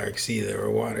to the Dark Sea. There were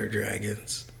water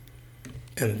dragons.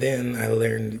 And then I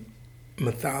learned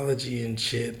mythology and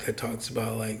shit that talks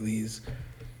about like these,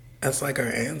 that's like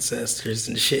our ancestors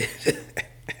and shit.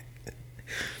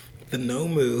 The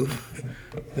Nomu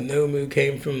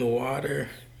came from the water.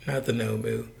 Not the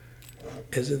Nomu.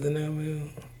 Is it the Nomu?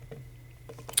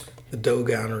 The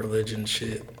Dogon religion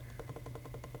shit.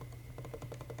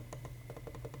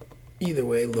 Either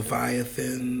way,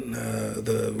 Leviathan,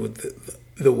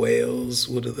 the whales,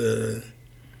 what are the...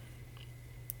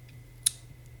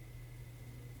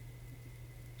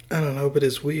 I don't know, but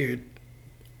it's weird.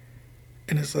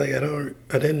 And it's like, I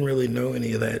didn't really know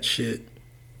any of that shit.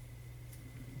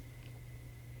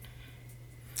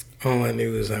 All I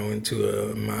knew is I went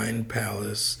to a mind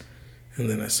palace, and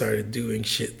then I started doing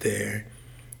shit there.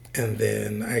 And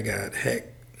then I got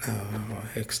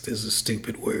hexed is a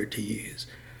stupid word to use.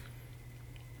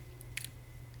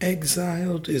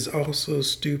 Exiled is also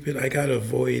stupid. I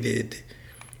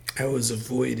was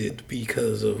avoided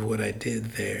because of what I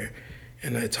did there.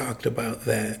 And I talked about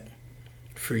that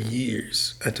for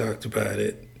years. I talked about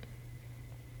it.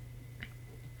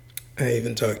 I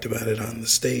even talked about it on the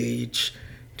stage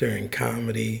during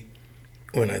comedy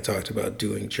when I talked about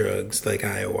doing drugs like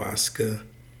ayahuasca,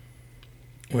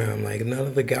 where I'm like, none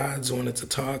of the gods wanted to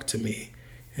talk to me.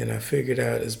 And I figured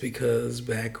out it's because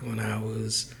back when I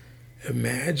was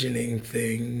imagining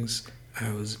things,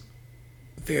 I was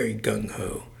very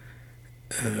gung-ho.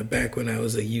 Back when I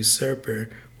was a usurper,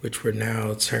 which we're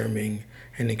now terming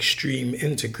an extreme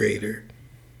integrator,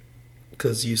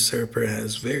 because usurper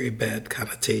has very bad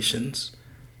connotations.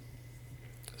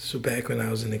 So back when I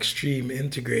was an extreme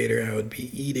integrator, I would be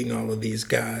eating all of these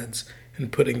gods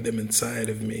and putting them inside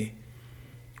of me,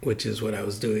 which is what I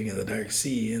was doing in the Dark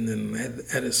Sea. And then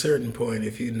at a certain point,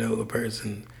 if you know a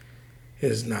person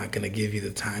is not going to give you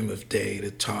the time of day to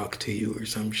talk to you or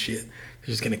some shit, they're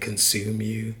just going to consume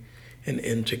you and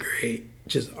integrate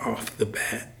just off the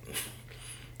bat.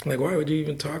 Like, why would you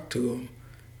even talk to them?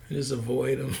 Just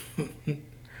avoid them.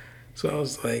 So I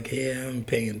was like, yeah, I'm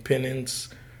paying penance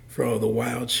for all the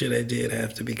wild shit I did. I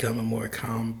have to become a more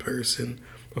calm person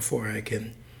before I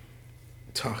can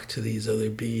talk to these other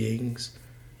beings,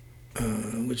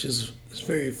 which is a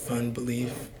very fun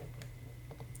belief.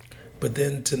 But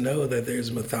then to know that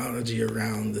there's mythology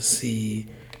around the sea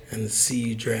and the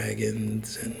sea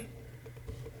dragons, and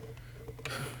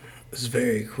it's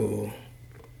very cool.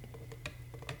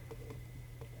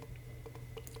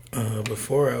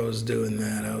 Before I was doing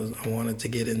that, I wanted to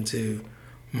get into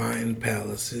mind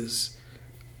palaces.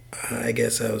 I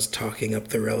guess I was talking up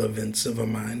the relevance of a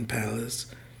mind palace.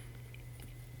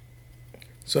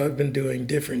 So I've been doing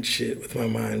different shit with my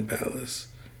mind palace.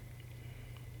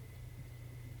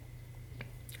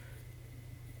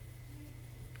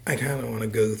 I kind of want to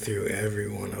go through every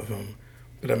one of them,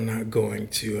 but I'm not going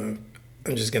to.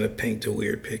 I'm just going to paint a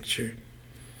weird picture.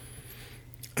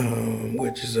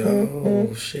 Which is,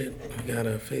 oh shit, I got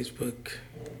a Facebook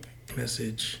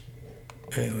message.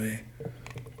 Anyway,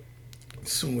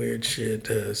 some weird shit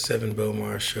Seven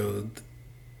Bomar showed.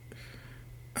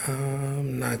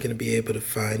 I'm not going to be able to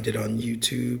find it on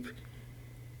YouTube.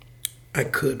 I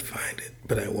could find it,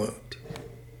 but I won't.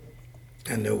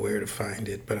 I know where to find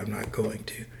it, but I'm not going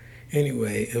to.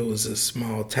 Anyway, it was a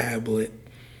small tablet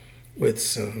with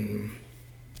some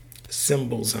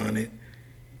symbols on it,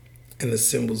 and the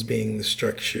symbols being the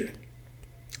structure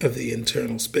of the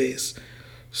internal space,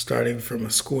 starting from a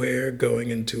square,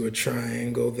 going into a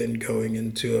triangle, then going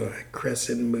into a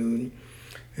crescent moon,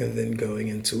 and then going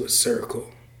into a circle.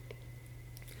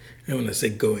 And when I say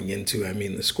going into, I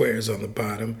mean the square's on the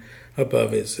bottom,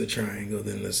 above it's the triangle,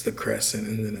 then there's the crescent,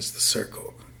 and then it's the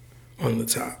circle on the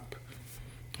top.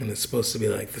 And it's supposed to be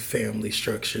like the family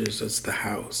structures. It's the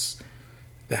house,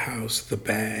 the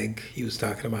bag. He was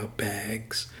talking about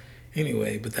bags.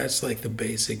 Anyway, but that's like the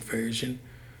basic version.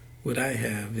 What I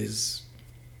have is,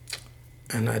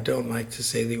 and I don't like to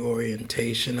say the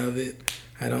orientation of it.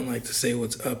 I don't like to say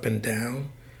what's up and down,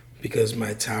 because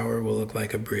my tower will look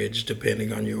like a bridge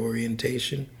depending on your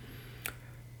orientation,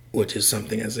 which is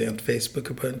something I say on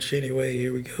Facebook a bunch. Anyway,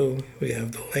 here we go. We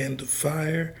have the Land of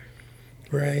Fire,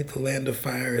 right? The Land of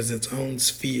Fire is its own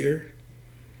sphere.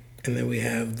 And then we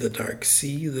have the Dark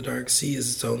Sea. The Dark Sea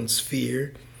is its own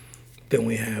sphere. Then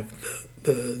we have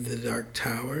the Dark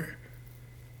Tower.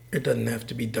 It doesn't have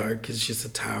to be dark, it's just a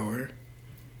tower,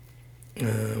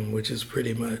 which is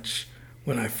pretty much,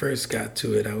 when I first got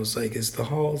to it, I was like, it's the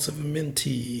halls of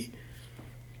Amenti.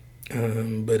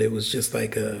 But it was just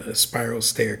like a spiral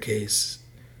staircase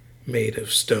made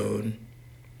of stone.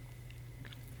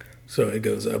 So it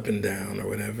goes up and down or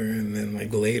whatever. And then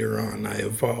like later on, I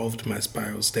evolved my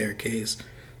spiral staircase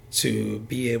to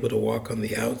be able to walk on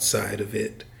the outside of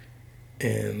it.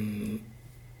 And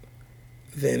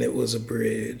then it was a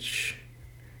bridge,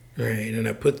 right? And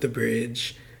I put the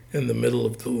bridge in the middle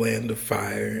of the Land of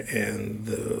Fire and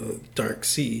the Dark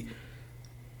Sea.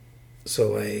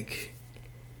 So like,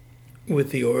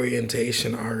 with the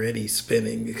orientation already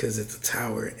spinning, because it's a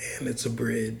tower and it's a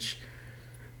bridge,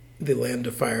 the Land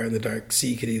of Fire and the Dark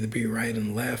Sea could either be right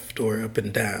and left or up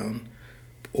and down,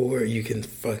 or you can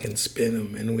fucking spin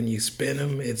them. And when you spin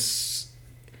them, it's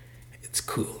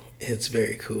cool. It's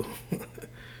very cool.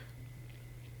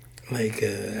 Like,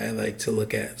 I like to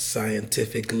look at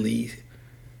scientifically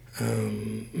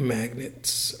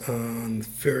magnets on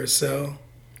Ferrocell.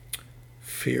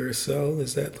 Ferrocell,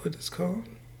 is that what it's called?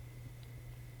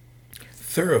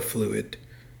 Ferrofluid.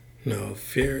 No,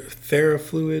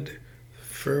 Ferrofluid.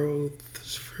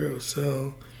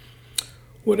 Ferrocell.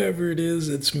 Whatever it is,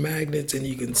 it's magnets, and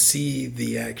you can see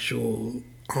the actual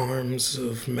arms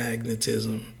of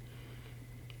magnetism.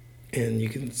 And you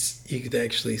could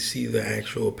actually see the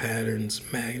actual patterns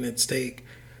magnets take,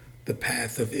 the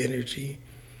path of energy.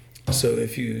 So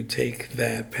if you take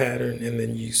that pattern and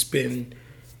then you spin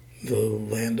the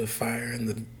Land of Fire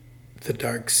and the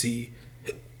Dark Sea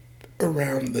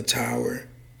around the tower,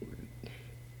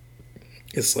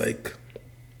 it's like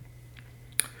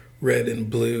red and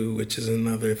blue, which is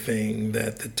another thing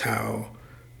that the Tao,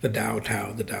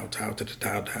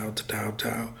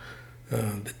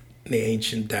 the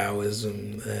ancient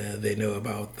Taoism, they know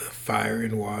about the fire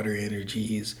and water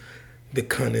energies, the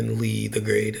Kunan Li, the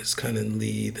greatest Kunan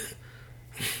Li,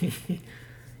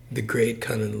 the great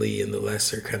Kunan Li and the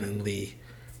lesser Kunan Li,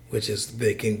 which is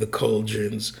making the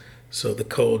cauldrons. So the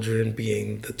cauldron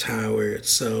being the tower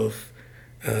itself,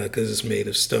 because it's made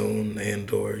of stone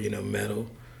and or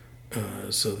metal.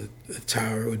 So the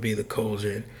tower would be the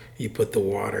cauldron. You put the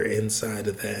water inside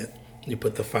of that. You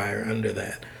put the fire under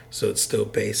that. So it's still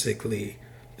basically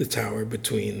the tower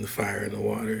between the fire and the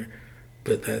water.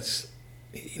 But that's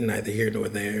neither here nor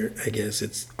there. I guess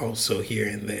it's also here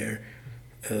and there,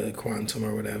 quantum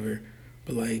or whatever.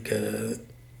 But like,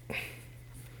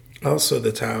 also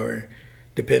the tower,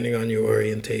 depending on your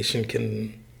orientation,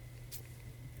 can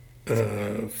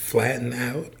flatten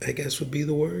out, I guess would be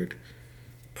the word.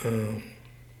 And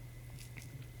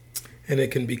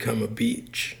it can become a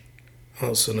beach,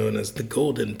 also known as the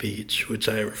Golden Beach, which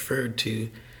I referred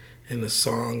to in a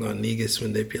song on Negus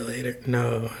Manipulator.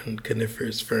 No, on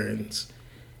Coniferous Ferns.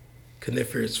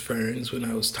 Coniferous Ferns, when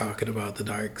I was talking about the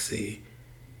Dark Sea.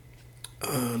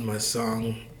 On my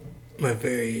song, my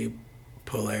very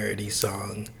polarity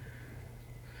song,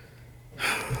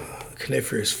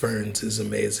 Coniferous Ferns is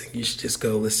amazing. You should just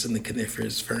go listen to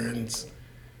Coniferous Ferns.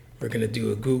 We're going to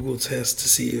do a Google test to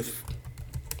see if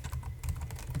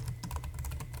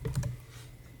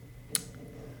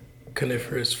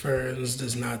Coniferous Ferns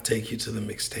does not take you to the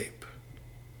mixtape.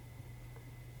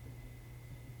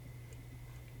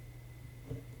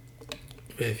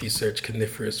 If you search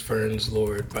Coniferous Ferns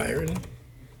Lord Byron,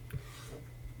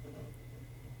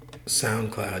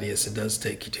 SoundCloud, yes, it does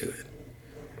take you to it.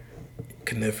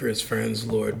 Coniferous Ferns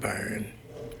Lord Byron.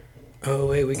 Oh,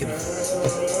 wait, we can...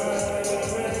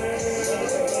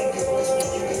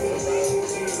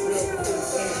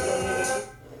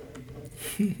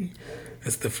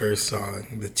 That's the first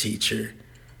song, The Teacher.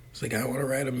 It's like, I want to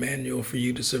write a manual for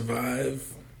you to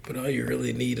survive, but all you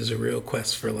really need is a real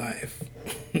quest for life.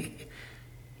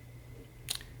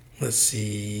 Let's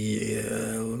see,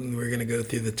 we're going to go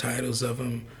through the titles of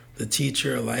them. The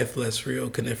Teacher, A Life Less Real,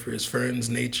 Coniferous Ferns,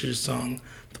 Nature's Song,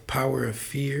 The Power of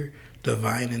Fear,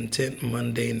 Divine Intent,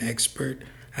 Mundane Expert,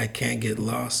 I Can't Get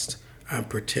Lost, I'm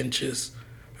Pretentious,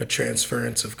 A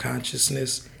Transference of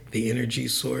Consciousness, The Energy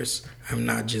Source, I'm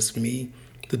Not Just Me,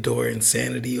 The Door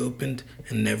Insanity Opened,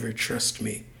 and Never Trust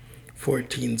Me.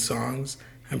 14 songs.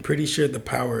 I'm pretty sure The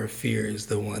Power of Fear is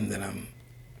the one that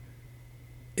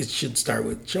it should start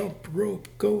with jump rope,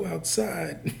 go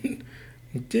outside.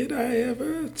 Did I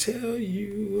ever tell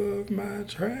you of my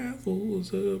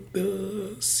travels of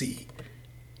the sea?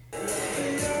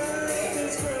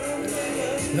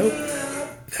 Nope,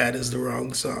 that is the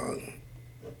wrong song.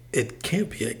 It can't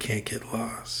be I Can't Get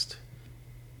Lost.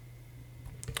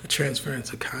 A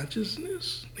Transference of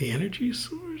Consciousness? The Energy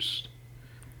Source?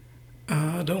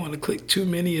 I don't want to click too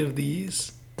many of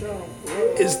these.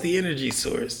 It's The Energy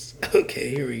Source. Okay,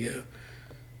 here we go.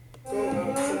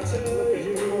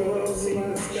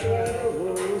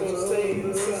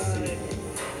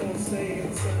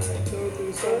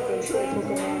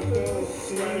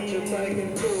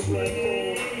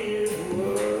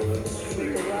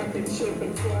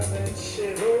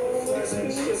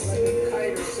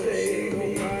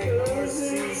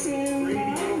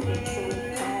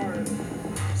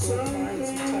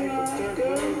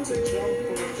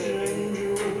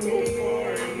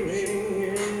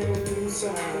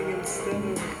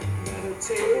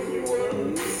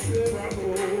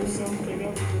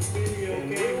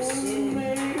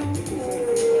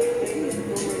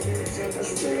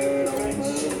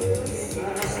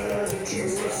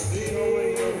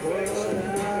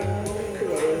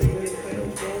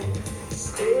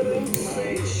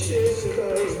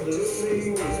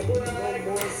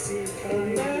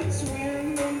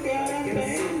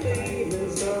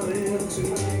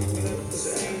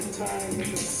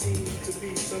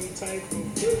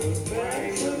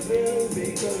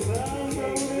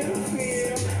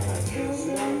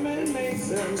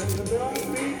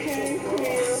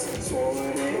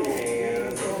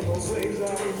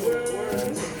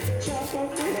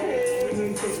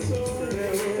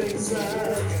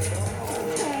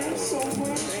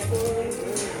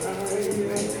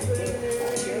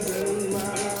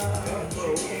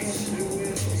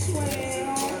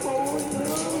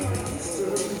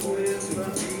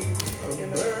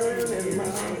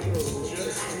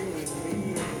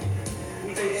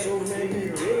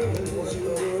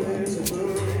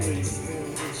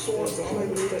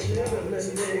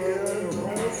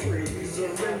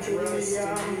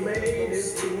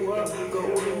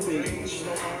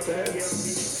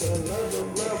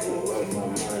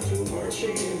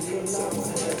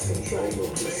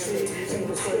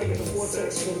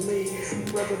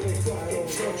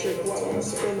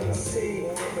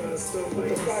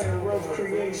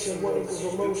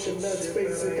 That's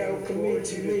basic alchemy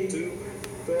to me.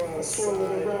 I swirl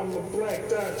it around the black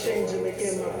dot, changing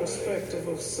again my perspective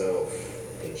of self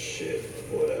and shit,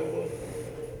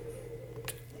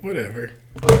 Whatever.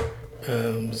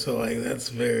 So like that's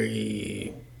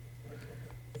very,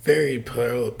 very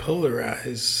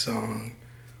polarized song,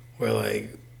 where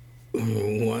like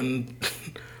one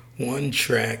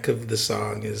track of the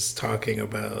song is talking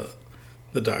about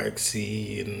the dark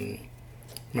sea and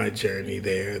my journey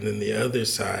there, and then the other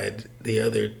side, the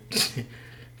other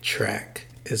track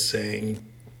is saying,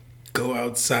 go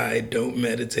outside, don't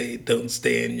meditate, don't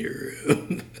stay in your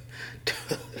room,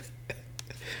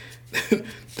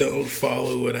 don't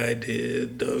follow what I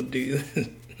did, don't do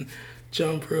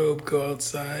jump rope, go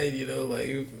outside,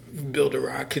 like build a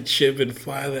rocket ship and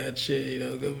fly that shit,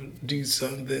 go do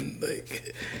something,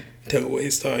 like don't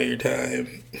waste all your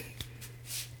time.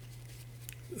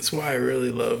 That's why I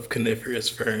really love Coniferous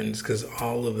Ferns, because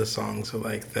all of the songs are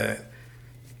like that,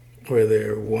 where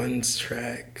they're one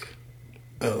track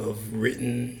of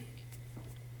written,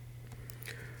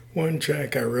 one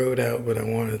track I wrote out what I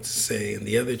wanted to say, and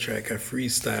the other track I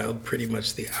freestyled pretty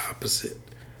much the opposite,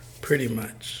 pretty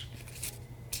much.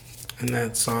 And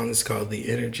that song is called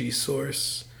The Energy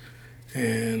Source,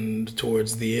 And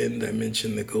towards the end, I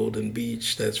mentioned the Golden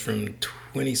Beach. That's from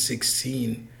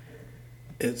 2016.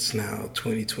 It's now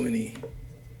 2020.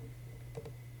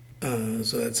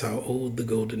 So that's how old the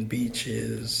Golden Beach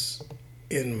is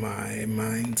in my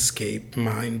mindscape,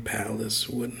 mind palace,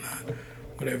 whatnot,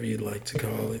 whatever you'd like to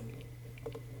call it.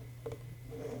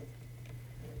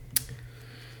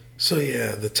 So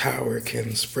yeah, the tower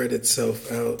can spread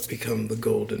itself out, become the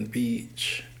Golden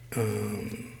Beach.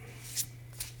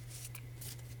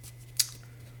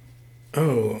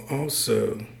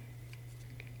 Also,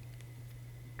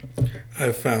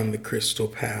 I found the Crystal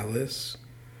Palace.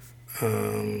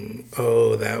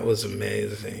 That was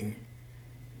amazing.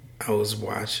 I was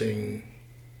watching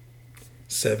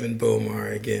Seven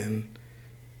Bomar again.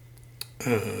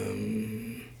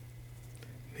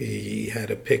 He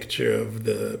had a picture of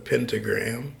the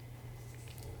pentagram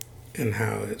and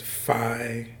how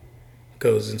phi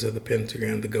goes into the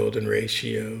pentagram, the golden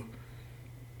ratio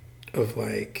of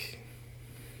like,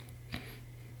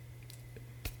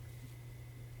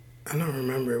 I don't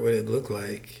remember what it looked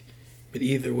like, but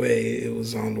either way, it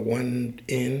was on one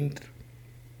end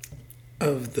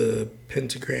of the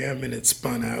pentagram and it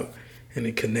spun out and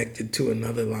it connected to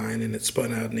another line and it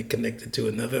spun out and it connected to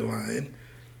another line.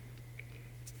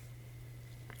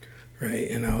 Right,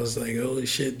 and I was like, holy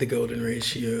shit, the golden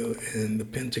ratio and the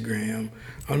pentagram.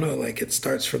 Oh no, like it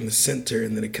starts from the center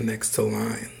and then it connects to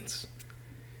lines.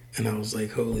 And I was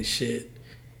like, holy shit.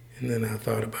 And then I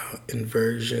thought about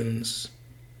inversions.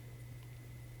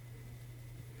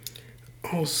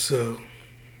 Also,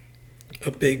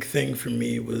 a big thing for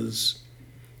me was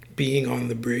being on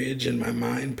the bridge in my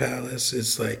mind palace.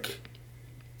 It's like,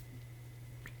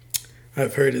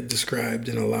 I've heard it described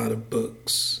in a lot of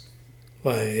books.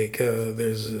 Like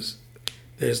there's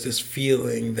this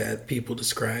feeling that people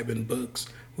describe in books,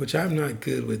 which I'm not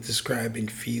good with describing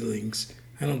feelings.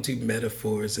 I don't do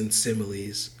metaphors and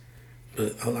similes,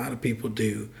 but a lot of people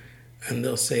do. And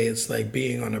they'll say it's like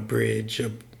being on a bridge,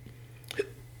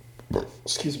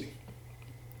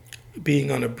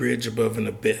 being on a bridge above an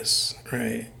abyss,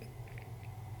 right?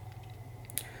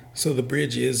 So the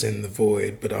bridge is in the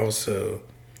void, but also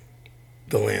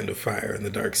the land of fire and the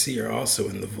dark sea are also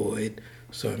in the void.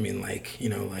 So I mean, like, you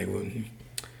know, like when,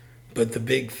 but the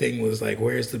big thing was like,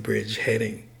 where's the bridge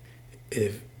heading?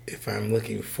 If I'm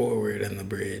looking forward on the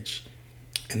bridge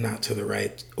and not to the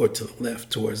right or to the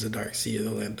left towards the dark sea or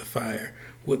the land of fire,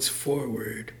 what's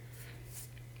forward?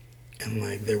 And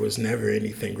like, there was never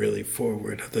anything really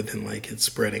forward other than like it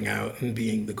spreading out and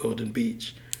being the Golden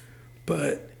Beach.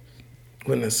 But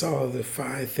when I saw the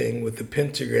phi thing with the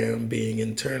pentagram being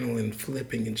internal and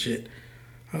flipping and shit,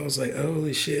 I was like,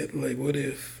 holy shit, like what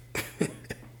if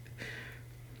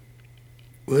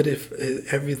what if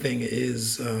everything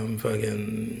is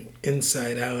fucking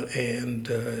inside out and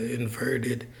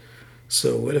inverted?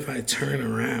 So what if I turn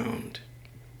around?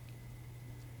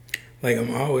 Like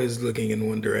I'm always looking in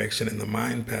one direction in the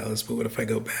mind palace, but what if I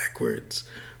go backwards?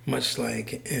 Much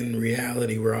like in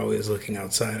reality, we're always looking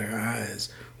outside our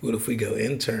eyes. What if we go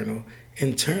internal?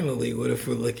 Internally, what if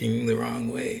we're looking the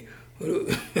wrong way?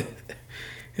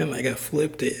 And like I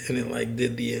flipped it and it like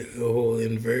did the whole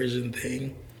inversion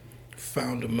thing.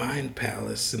 Found a mind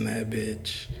palace in that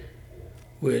bitch.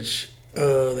 Which,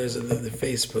 there's another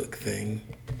Facebook thing.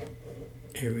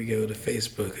 Here we go to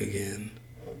Facebook again.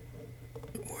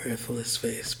 Worthless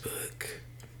Facebook.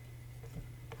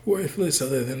 Worthless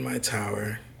other than my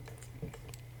tower.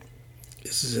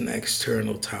 This is an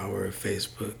external tower of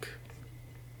Facebook.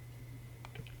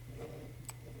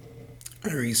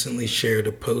 I recently shared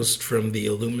a post from the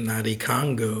Illuminati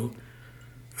Congo.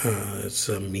 It's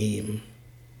a meme.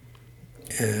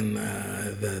 And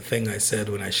the thing I said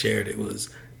when I shared it was,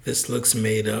 this looks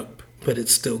made up, but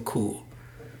it's still cool.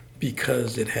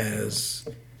 Because it has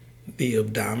the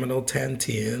abdominal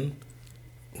Tantian,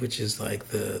 which is like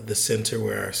the center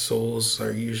where our souls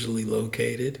are usually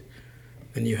located.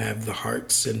 Then you have the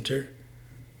heart center,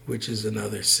 which is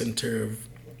another center of,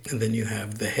 and then you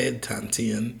have the head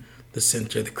Tantian, the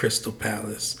center, the Crystal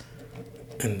Palace.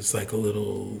 And it's like a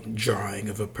little drawing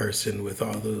of a person with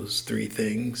all those three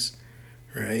things,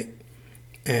 right?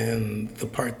 And the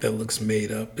part that looks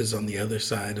made up is on the other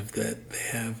side of that.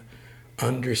 They have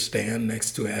understand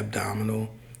next to abdominal,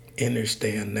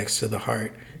 innerstand next to the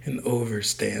heart, and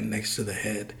overstand next to the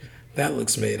head. That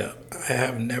looks made up. I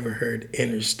have never heard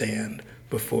innerstand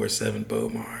before Seven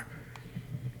Bomar.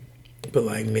 But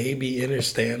like maybe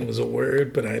innerstand was a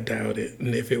word, but I doubt it.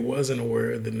 And if it wasn't a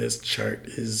word, then this chart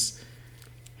is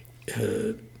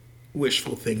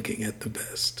wishful thinking at the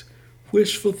best.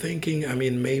 Wishful thinking, I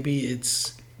mean, maybe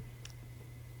it's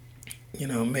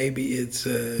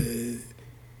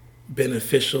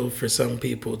beneficial for some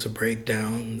people to break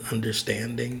down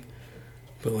understanding,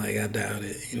 but like I doubt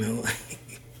it, you know.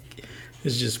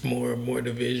 It's just more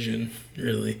division,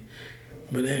 really.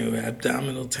 But anyway,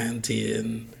 abdominal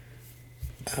dantian.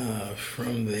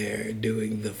 From there,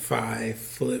 doing the 5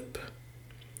 flip,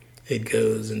 it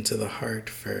goes into the heart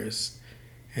first,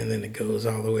 and then it goes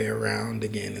all the way around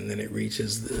again, and then it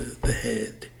reaches the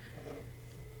head.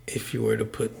 If you were to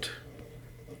put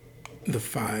the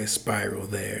 5 spiral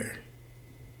there.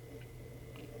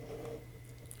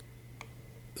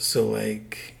 So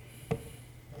like,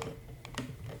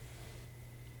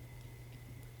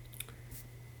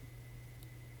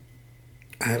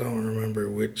 I don't remember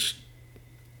which.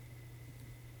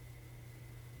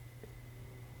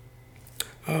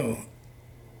 Oh,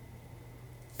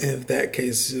 in that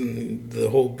case, the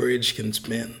whole bridge can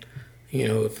spin. You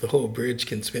know, if the whole bridge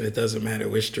can spin, it doesn't matter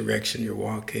which direction you're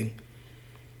walking.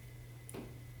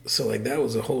 So, like, that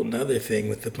was a whole nother thing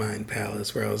with the Mind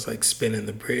Palace, where I was, like, spinning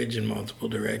the bridge in multiple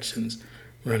directions,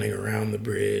 running around the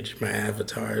bridge, my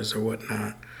avatars or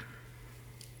whatnot.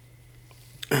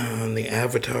 The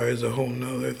avatar is a whole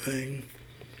nother thing.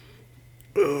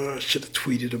 I should have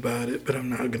tweeted about it, but I'm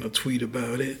not going to tweet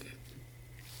about it.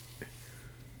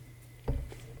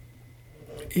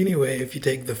 Anyway, if you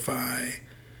take the phi,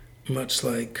 much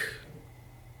like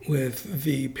with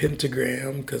the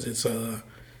pentagram, because it's a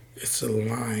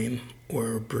line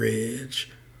or a bridge,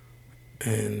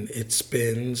 and it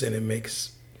spins and it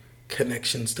makes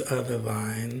connections to other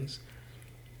lines.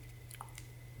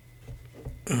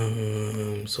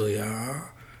 So yeah,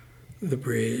 the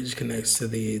bridge connects to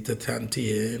the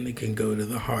dantian. It can go to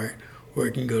the heart, or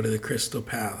it can go to the Crystal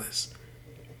Palace.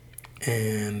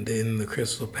 And in the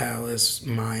Crystal Palace,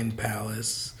 Mind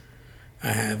Palace,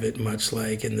 I have it much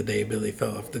like in The Day Billy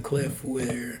Fell Off the Cliff,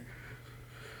 where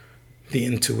the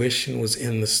intuition was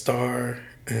in the star,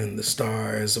 and the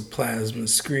star is a plasma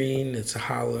screen. It's a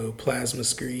hollow plasma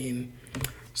screen.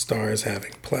 Star is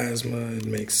having plasma. It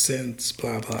makes sense.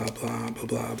 Blah, blah, blah, blah,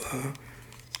 blah, blah.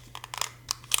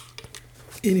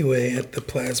 Anyway, at the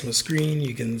plasma screen,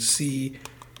 you can see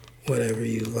whatever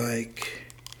you like.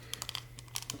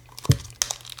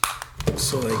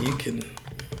 So like you can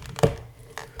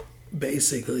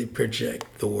basically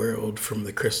project the world from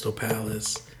the Crystal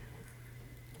Palace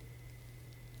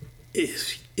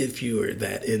if you were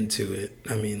that into it.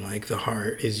 I mean, like, the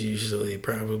heart is usually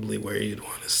probably where you'd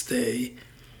want to stay.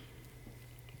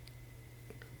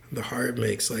 The heart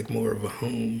makes like more of a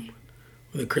home.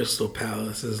 The Crystal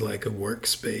Palace is like a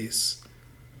workspace.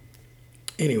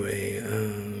 Anyway,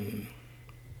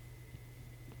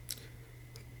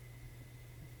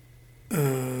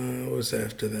 what was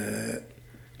after that?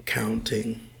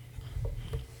 Counting.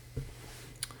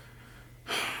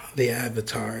 The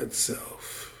avatar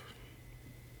itself.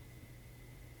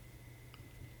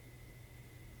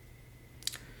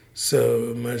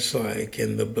 So much like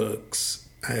in the books,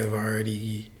 I have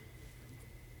already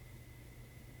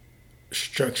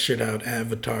structured out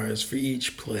avatars for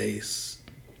each place.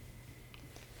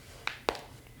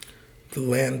 The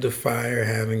Land of Fire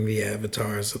having the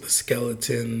avatars of the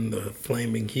skeleton, the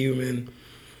flaming human,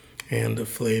 and the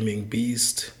flaming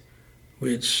beast,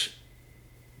 which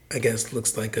I guess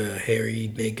looks like a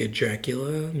hairy, naked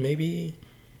Dracula, maybe?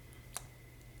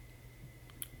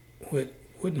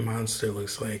 What monster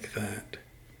looks like that?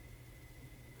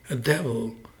 A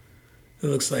devil. It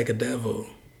looks like a devil.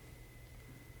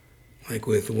 Like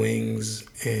with wings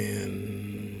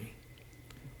and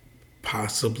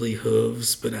possibly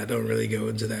hooves, but I don't really go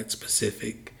into that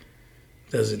specific.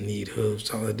 Doesn't need hooves.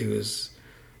 All I do is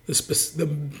the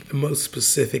most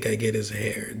specific I get is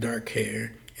hair, dark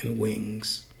hair, and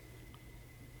wings.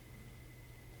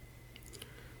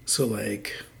 So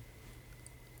like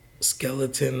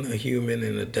skeleton, a human,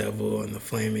 and a devil, and the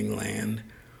flaming land,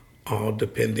 all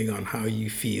depending on how you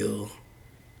feel.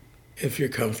 If you're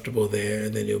comfortable there,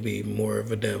 then you'll be more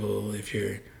of a devil. If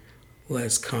you're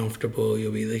less comfortable,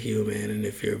 you'll be the human. And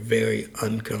if you're very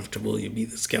uncomfortable, you'll be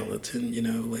the skeleton, you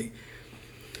know, like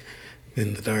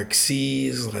in the dark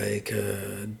seas, like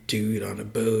a dude on a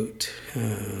boat,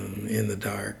 in the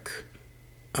dark,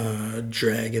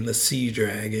 dragon, the sea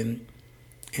dragon,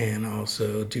 and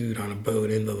also dude on a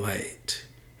boat in the light.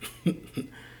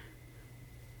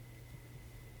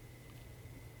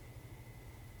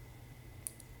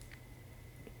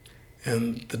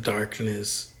 And the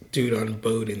darkness, dude on a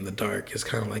boat in the dark is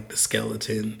kind of like the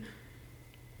skeleton.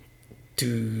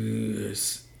 Dude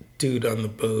on the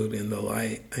boat in the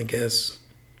light, I guess.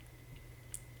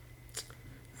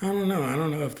 I don't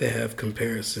know if they have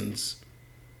comparisons.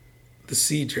 The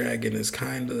sea dragon is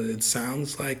it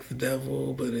sounds like the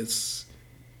devil, but it's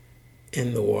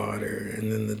in the water,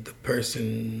 and then the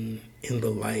person in the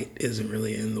light isn't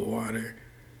really in the water.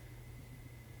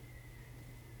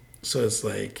 So it's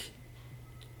like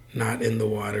not in the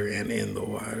water and in the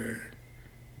water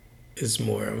is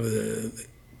more of the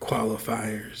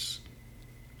qualifiers.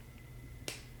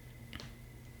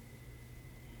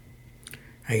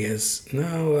 I guess,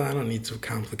 no, I don't need to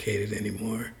complicate it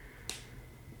anymore.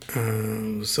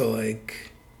 So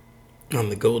like on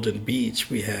the Golden Beach,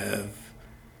 we have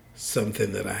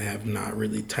something that I have not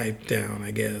really typed down,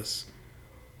 I guess,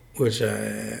 which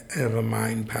I have a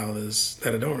mind palace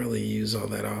that I don't really use all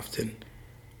that often,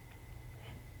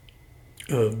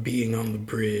 of being on the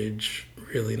bridge,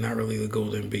 really not really the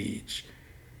Golden Beach,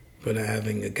 but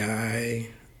having a guy,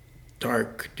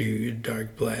 dark dude,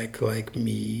 dark black like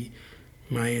me,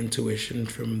 my intuition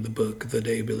from the book The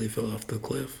Day Billy Fell Off the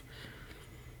Cliff.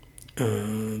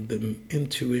 The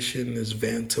intuition is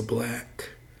Vanta Black.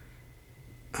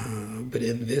 But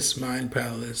in this mind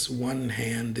palace, one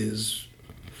hand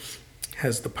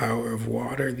has the power of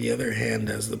water, the other hand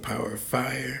has the power of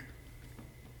fire.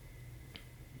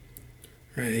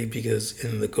 Right? Because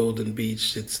in the Golden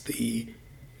Beach, it's the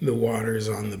water's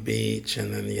on the beach,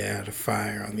 and then you have the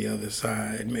fire on the other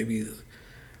side. Maybe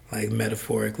like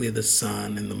metaphorically the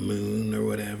sun and the moon or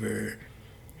whatever.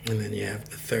 And then you have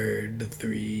the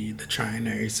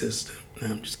trinary system. No,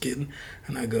 I'm just kidding.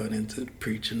 I'm not going into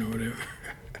preaching or whatever.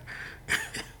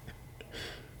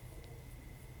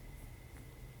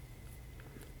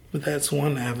 But that's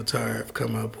one avatar I've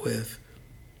come up with.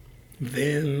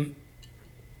 Then,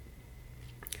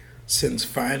 since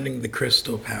finding the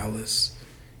Crystal Palace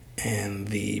and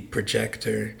the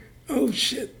projector, oh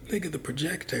shit, look at the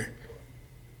projector.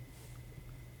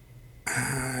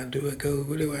 I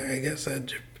guess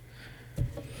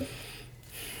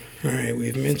alright,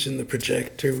 we've mentioned the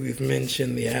projector, we've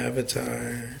mentioned the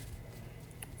avatar.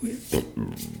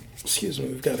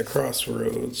 We've got a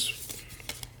crossroads.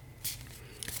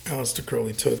 Aleister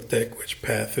Crowley took deck, which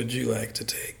path would you like to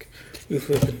take? We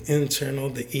flip an internal,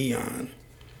 the Eon.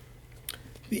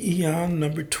 The Eon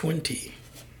number 20.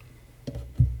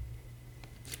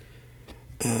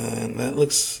 That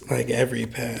looks like every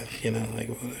path, like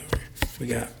whatever. We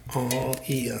got all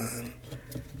Eon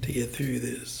to get through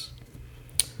this.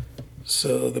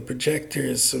 So the projector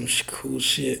is some cool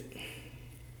shit.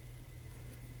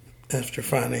 After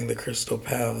finding the Crystal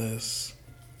Palace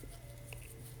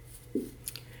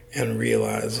and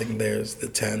realizing there's the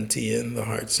Tantian, the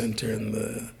heart center, and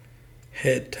the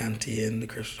head Tantian, the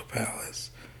Crystal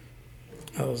Palace,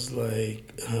 I was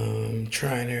like,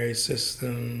 trinary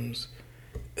systems,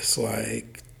 it's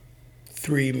like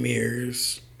 3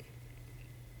 mirrors.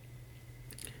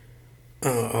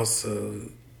 Also,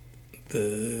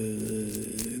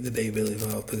 the Day Billy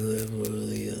Fell Off the Cliff,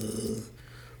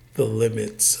 the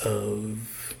limits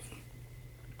of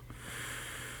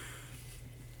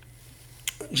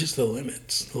just the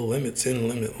limits in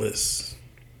Limitless,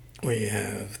 where you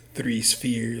have 3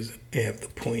 spheres, you have the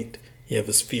point, you have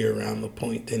a sphere around the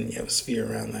point, then you have a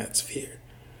sphere around that sphere,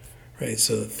 right?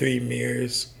 So the 3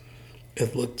 mirrors,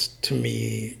 it looked to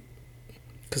me,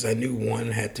 because I knew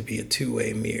one had to be a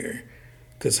 2-way mirror,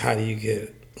 because how do you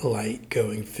get light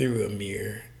going through a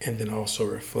mirror and then also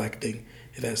reflecting?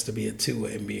 It has to be a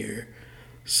 2-way mirror.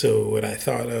 So what I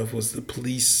thought of was the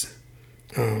police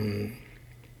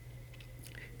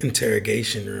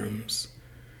interrogation rooms,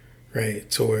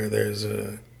 right? So where there's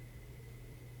the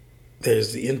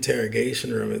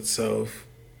interrogation room itself,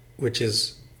 which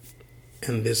is,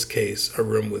 in this case, a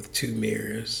room with 2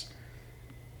 mirrors.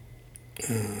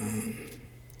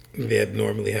 They'd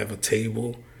normally have a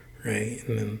table, right?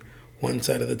 And then one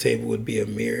side of the table would be a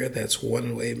mirror, that's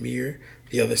 1-way mirror.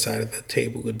 The other side of the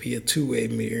table would be a 2-way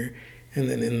mirror. And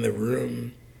then in the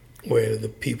room where the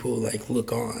people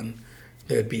look on,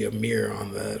 there'd be a mirror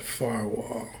on that far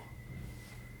wall.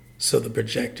 So the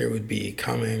projector would be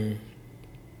coming.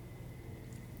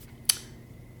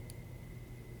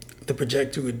 The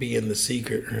projector would be in the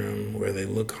secret room where they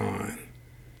look on.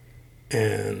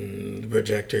 And the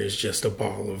projector is just a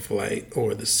ball of light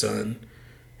or the sun.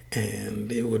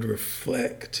 And it would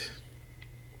reflect.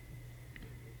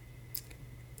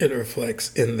 It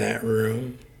reflects in that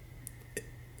room.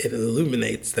 It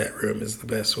illuminates that room is the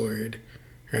best word,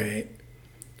 right?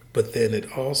 But then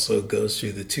it also goes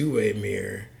through the 2-way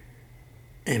mirror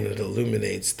and it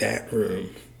illuminates that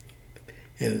room.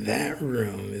 And that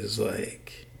room is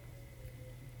like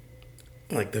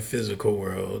the physical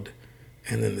world.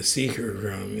 And then the secret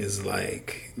room is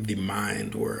like the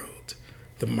mind world,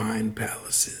 the mind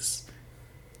palaces.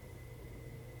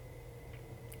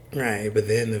 Right, but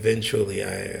then eventually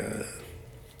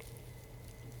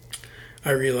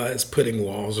I realized putting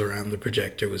walls around the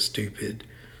projector was stupid.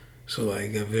 So,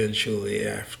 like, eventually,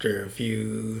 after a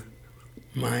few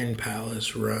Mind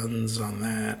Palace runs on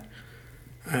that,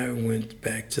 I went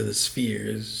back to the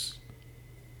spheres,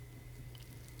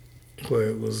 where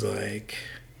it was like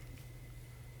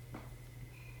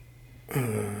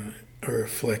a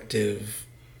reflective,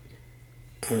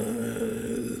 what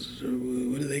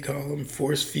do they call them?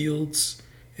 Force fields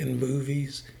in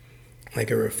movies?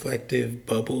 Like a reflective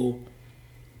bubble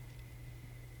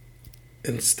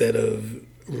instead of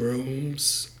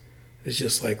rooms. It's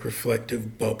just like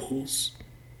reflective bubbles.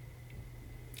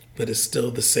 But it's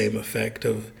still the same effect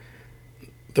of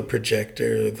the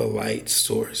projector, the light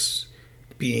source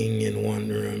being in one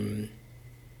room,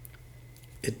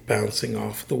 it bouncing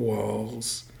off the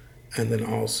walls, and then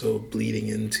also bleeding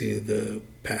into the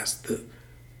past the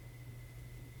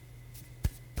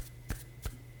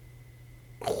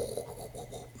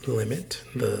limit,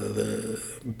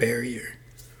 the barrier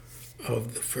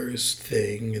of the first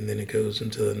thing, and then it goes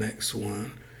into the next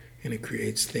one, and it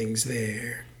creates things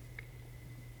there.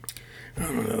 I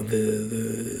don't know,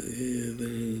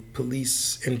 the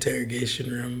police interrogation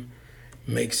room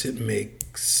makes it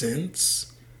make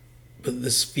sense, but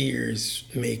the spheres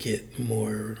make it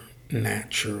more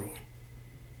natural.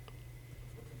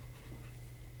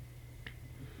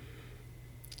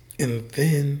 And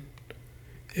then,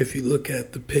 if you look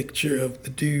at the picture of the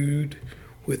dude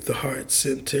with the heart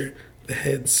center, the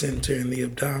head center, and the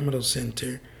abdominal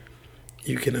center,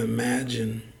 you can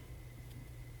imagine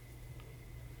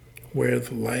where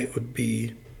the light would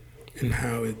be and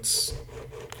how it's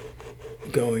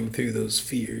going through those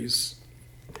spheres,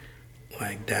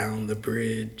 like down the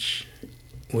bridge,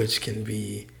 which can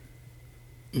be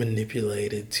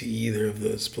manipulated to either of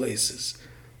those places.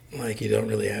 Like, you don't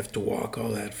really have to walk all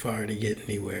that far to get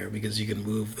anywhere because you can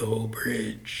move the whole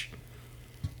bridge.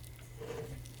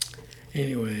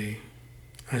 Anyway,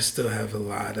 I still have a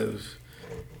lot of,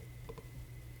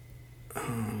 oh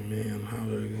man, how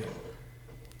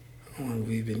long have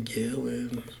we been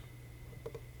going?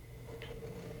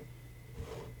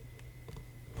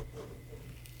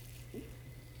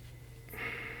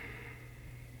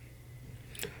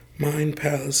 Mind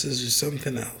palaces are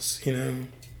something else, you know?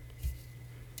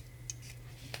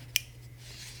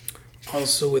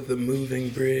 Also with the moving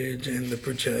bridge and the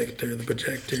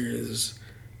projector is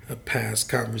a past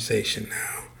conversation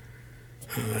now.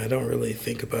 I don't really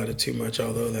think about it too much,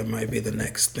 although that might be the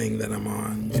next thing that I'm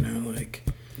on, you know, like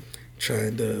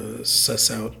trying to suss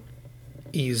out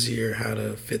easier how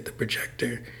to fit the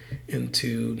projector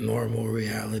into normal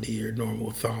reality or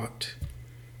normal thought.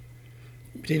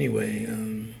 But anyway,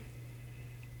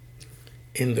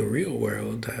 in the real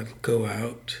world, I'll go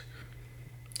out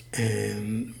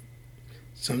and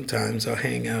sometimes I'll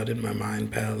hang out in my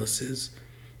mind palaces.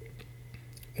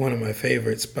 One of my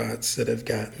favorite spots that I've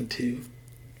gotten to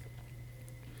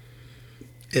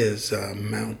is a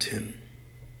mountain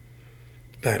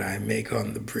that I make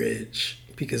on the bridge,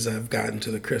 because I've gotten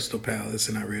to the Crystal Palace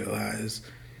and I realize,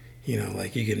 you know,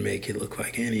 like you can make it look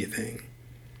like anything.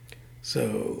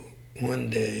 So one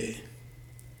day,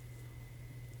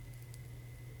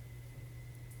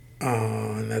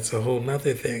 and that's a whole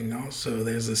nother thing also,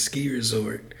 there's a ski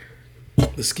resort.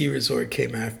 The ski resort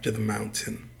came after the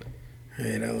mountain.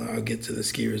 Right, I'll get to the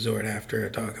ski resort after I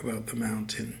talk about the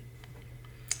mountain.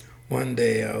 One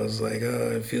day I was like,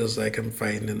 oh, it feels like I'm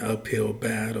fighting an uphill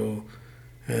battle,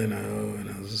 you know, and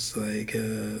I was just like,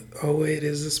 oh wait,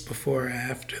 is this before or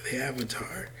after the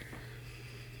Avatar?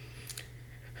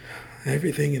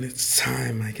 Everything in its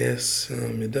time, I guess.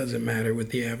 It doesn't matter what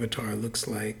the Avatar looks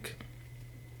like.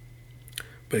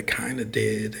 But it kind of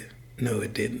did. No,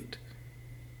 it didn't.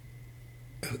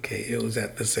 Okay, it was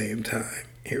at the same time.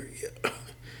 Here we go.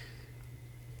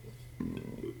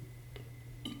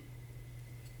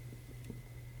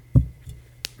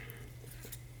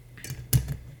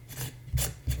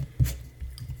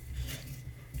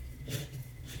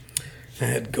 I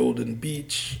had Golden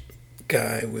Beach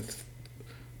guy with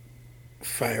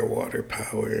firewater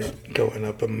power going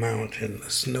up a mountain, a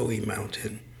snowy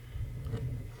mountain.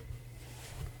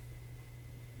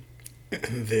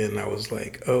 And then I was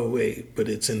like, oh wait, but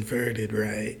it's inverted,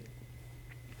 right?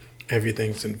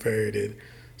 Everything's inverted.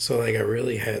 So like I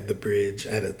really had the bridge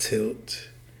at a tilt.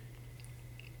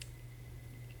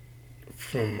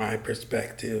 From my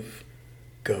perspective,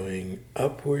 going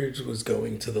upwards was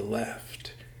going to the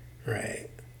left, right?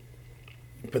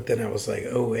 But then I was like,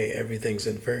 oh wait, everything's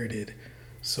inverted.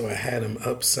 So I had them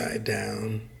upside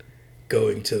down,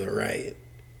 going to the right,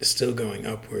 still going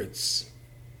upwards.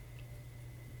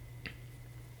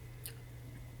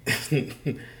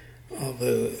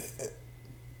 Although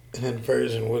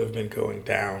inversion would have been going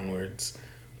downwards,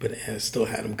 but it still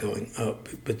had him going up,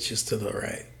 but just to the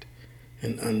right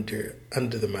and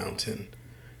under the mountain.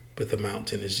 But the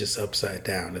mountain is just upside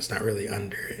down. It's not really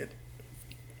under it,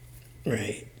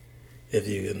 right? If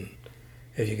you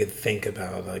could think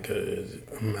about like a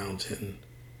mountain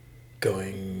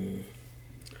on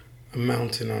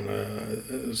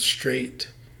a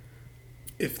straight.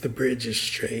 If the bridge is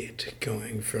straight,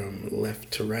 going from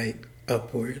left to right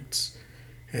upwards,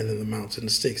 and then the mountain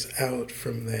sticks out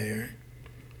from there,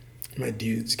 my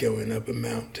dude's going up a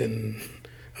mountain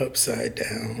upside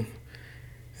down.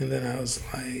 And then I was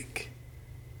like,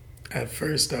 at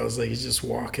first I was like, he's just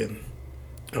walking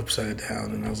upside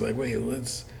down. And I was like, wait,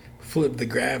 let's flip the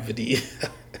gravity.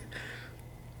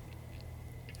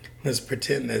 Let's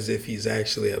pretend as if he's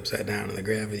actually upside down and the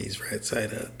gravity's right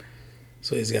side up.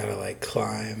 So he's got to like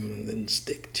climb and then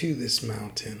stick to this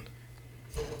mountain.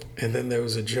 And then there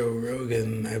was a Joe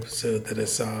Rogan episode that I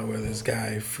saw where this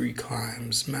guy free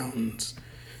climbs mountains.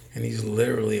 And he's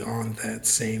literally on that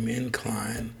same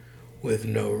incline with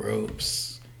no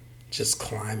ropes, just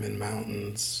climbing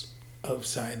mountains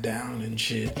upside down and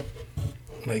shit.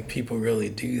 Like, people really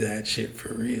do that shit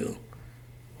for real.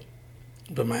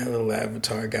 But my little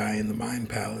avatar guy in the Mind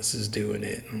Palace is doing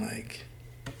it, and like,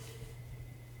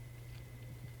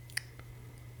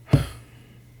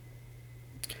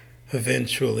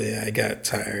 eventually I got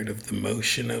tired of the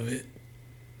motion of it,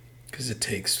 because it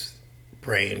takes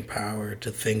brain power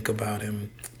to think about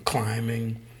him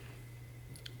climbing.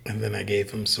 And then I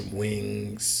gave him some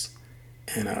wings,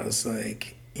 and I was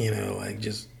like, like,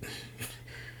 just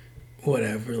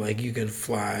whatever, like, you can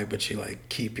fly, but you like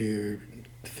keep your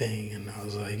thing. And I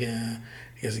was like, yeah,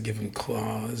 I guess I give him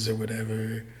claws or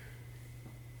whatever,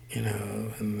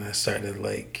 and I started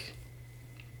like,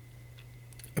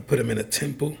 I put him in a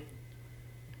temple,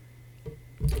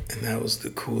 and that was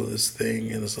the coolest thing.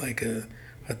 It was like a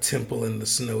temple in the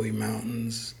snowy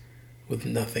mountains with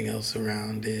nothing else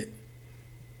around it.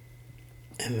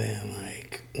 And then,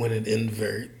 like, when it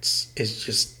inverts, it's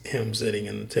just him sitting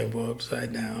in the temple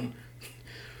upside down.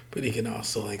 But he can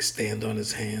also, like, stand on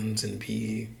his hands and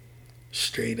be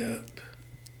straight up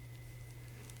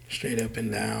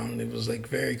and down. It was, like,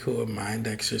 very cool mind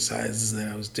exercises that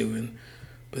I was doing.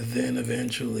 But then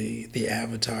eventually, the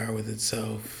avatar with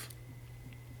itself,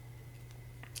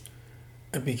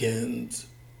 I began...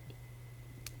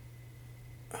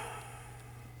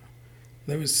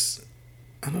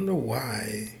 I don't know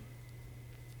why.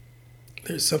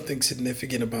 There's something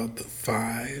significant about the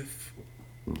 5,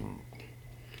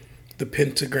 the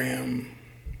pentagram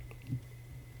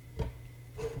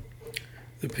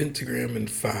and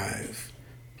 5,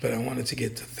 but I wanted to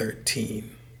get to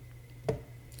 13.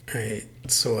 Right?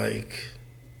 So like,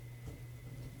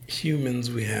 humans,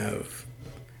 we have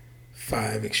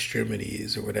 5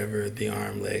 extremities or whatever, the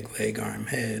arm, leg, arm,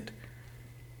 head.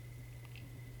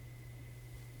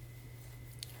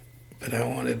 But I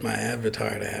wanted my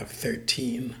avatar to have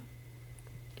 13.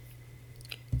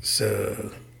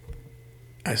 So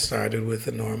I started with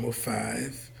a normal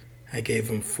 5. I gave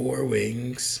him 4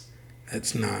 wings.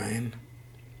 That's 9.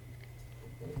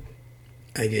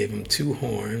 I gave him 2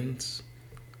 horns.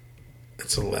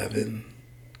 That's 11.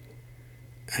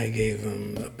 I gave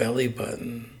him a belly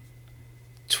button.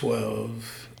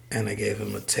 12. And I gave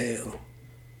him a tail.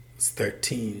 It's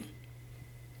 13.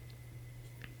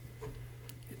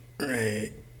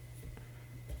 Right.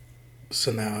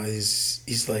 So now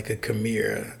he's like a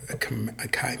chimera, a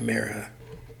chimera.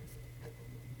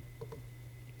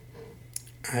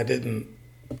 I didn't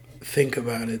think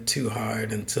about it too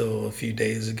hard until a few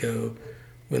days ago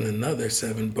when another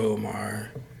Seven Bomar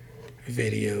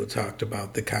video talked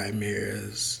about the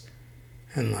chimeras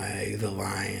and like the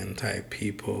lion type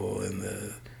people and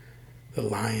the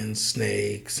lion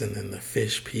snakes and then the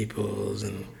fish peoples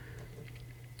and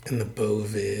the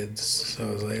bovids. So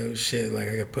I was like, oh shit, like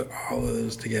I could put all of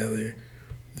those together.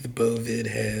 The bovid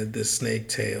head, the snake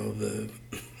tail, the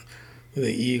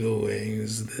eagle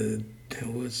wings,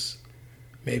 was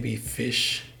maybe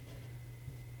fish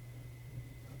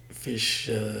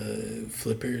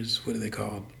flippers, what are they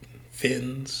called?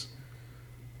 Fins.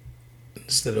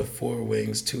 Instead of 4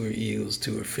 wings, 2 are eagles,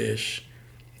 2 are fish.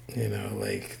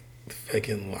 Like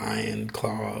fucking lion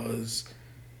claws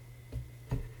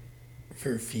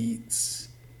for feet.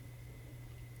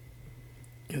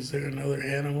 Is there another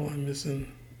animal I'm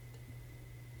missing?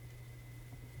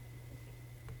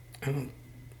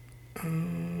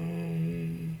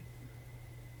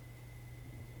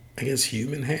 I guess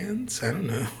human hands? I don't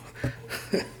know.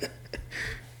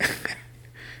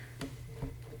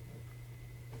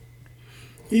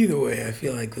 Either way, I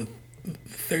feel like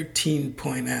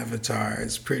 13-point avatar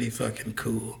is pretty fucking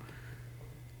cool.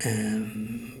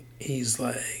 And he's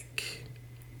like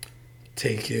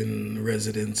taking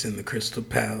residence in the Crystal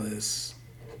Palace.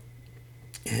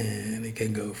 And it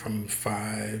can go from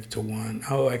 5 to 1.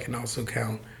 Oh, I can also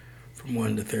count from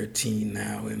 1 to 13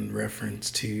 now in reference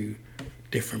to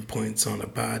different points on a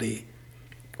body,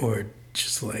 or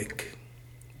just like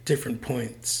different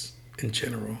points in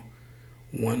general.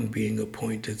 1 being a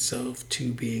point itself,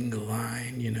 2 being a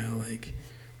line, like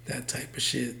that type of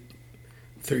shit.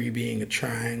 3 being a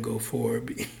triangle, 4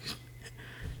 being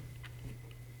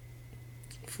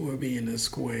 4 being the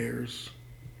squares.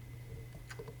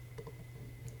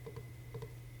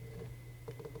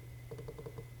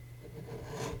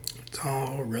 It's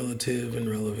all relative and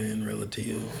relevant,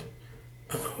 relative.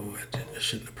 Oh, I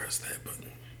shouldn't have pressed that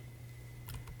button.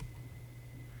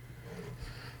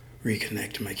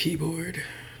 Reconnect my keyboard.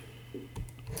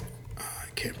 I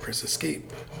can't press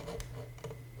escape.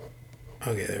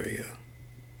 Okay, there we go.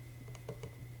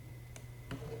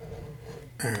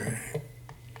 Alright.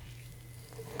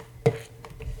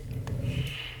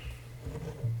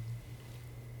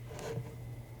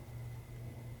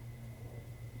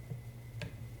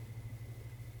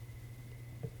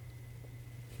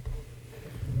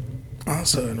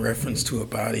 Also, in reference to a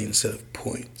body instead of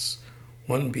points,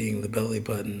 1 being the belly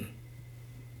button.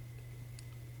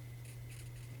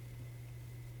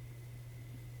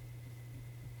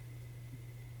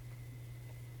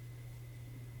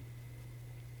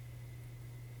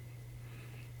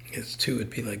 I guess 2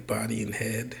 would be like body and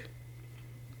head.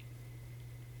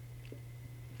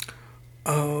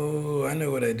 Oh, I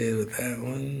know what I did with that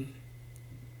one.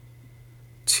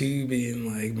 2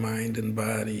 being like mind and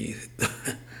body.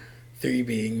 3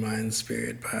 being mind,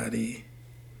 spirit, body.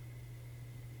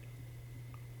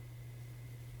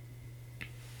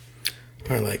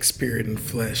 Or like spirit and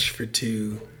flesh for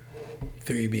 2.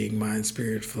 3 being mind,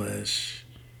 spirit, flesh.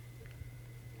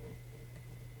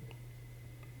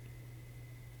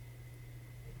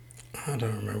 I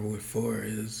don't remember what 4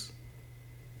 is.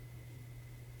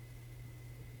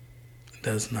 It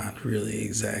does not really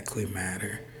exactly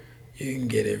matter. You can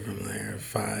get it from there.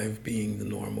 5 being the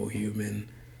normal human.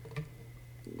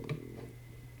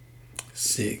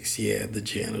 6, yeah, the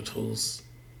genitals.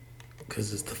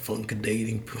 Because it's the funk of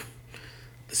dating.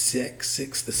 The sex,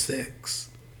 6, the sex.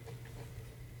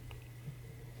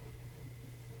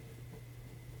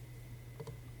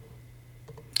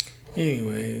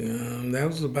 Anyway, that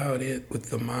was about it with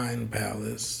the Mind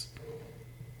Palace.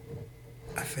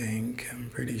 I think. I'm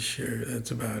pretty sure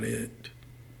that's about it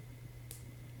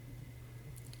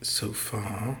so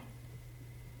far.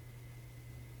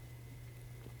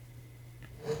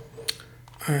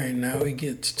 Alright, now we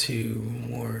get to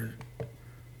more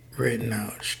written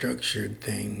out, structured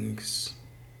things.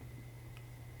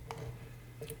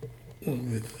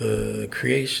 With the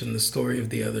creation, the story of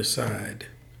the other side.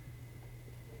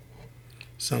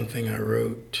 Something I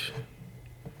wrote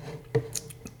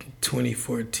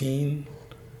 2014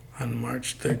 on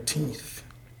March 13th.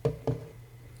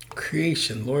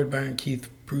 Creation, Lord Byron Keith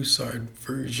Broussard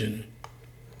version.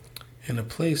 In a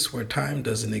place where time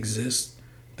doesn't exist,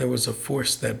 there was a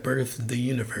force that birthed the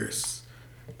universe.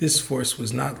 This force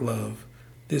was not love.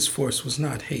 This force was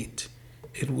not hate.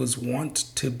 It was want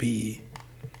to be.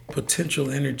 Potential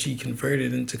energy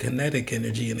converted into kinetic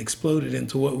energy and exploded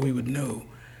into what we would know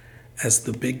as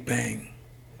the Big Bang.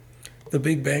 The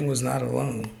Big Bang was not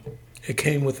alone. It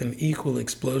came with an equal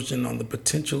explosion on the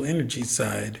potential energy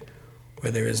side,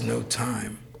 where there is no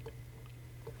time.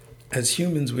 As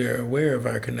humans, we are aware of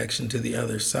our connection to the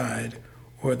other side,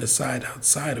 or the side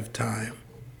outside of time.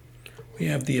 We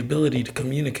have the ability to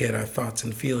communicate our thoughts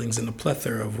and feelings in a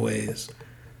plethora of ways.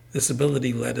 This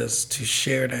ability led us to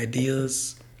shared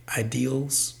ideals.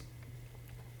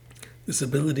 This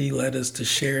ability led us to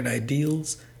shared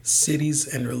ideals, cities,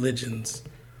 and religions.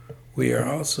 We are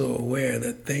also aware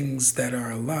that things that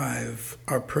are alive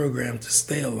are programmed to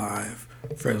stay alive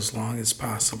for as long as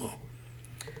possible.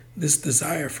 This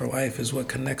desire for life is what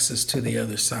connects us to the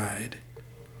other side.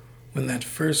 When that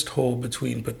first hole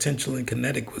between potential and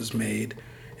kinetic was made,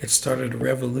 it started a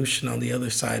revolution on the other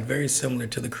side very similar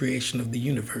to the creation of the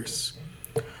universe.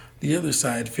 The other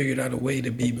side figured out a way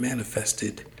to be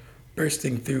manifested,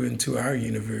 bursting through into our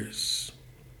universe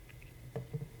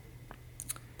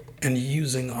and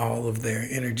using all of their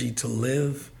energy to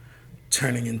live,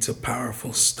 turning into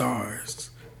powerful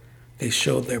stars. They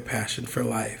showed their passion for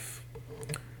life.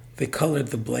 They colored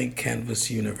the blank canvas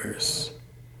universe.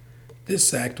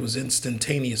 This act was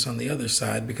instantaneous on the other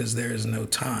side because there is no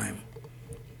time.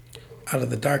 Out of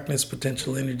the darkness,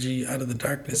 potential energy, out of the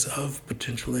darkness of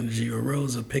potential energy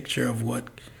arose a picture of what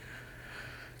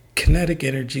kinetic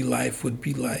energy life would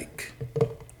be like.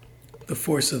 The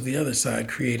force of the other side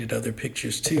created other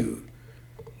pictures too.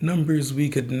 Numbers we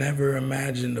could never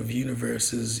imagine of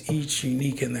universes, each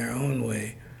unique in their own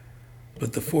way.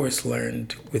 But the force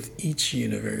learned with each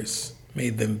universe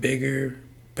made them bigger,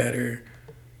 better,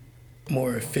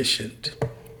 more efficient.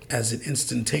 As it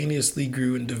instantaneously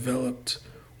grew and developed,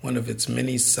 one of its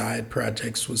many side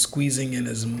projects was squeezing in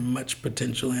as much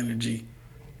potential energy.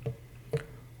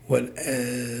 What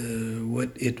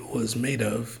it was made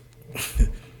of.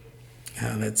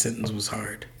 That sentence was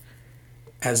hard.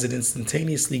 As it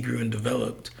instantaneously grew and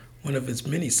developed, one of its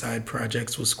many side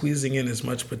projects was squeezing in as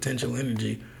much potential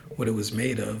energy, what it was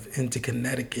made of, into the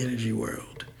kinetic energy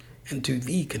world.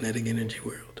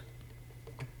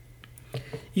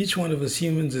 Each one of us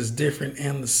humans is different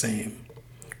and the same.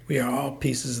 We are all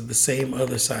pieces of the same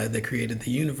other side that created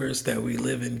the universe that we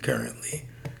live in currently.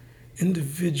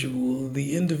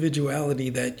 The individuality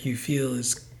that you feel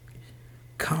is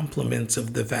complements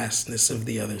of the vastness of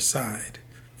the other side.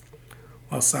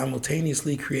 While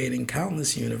simultaneously creating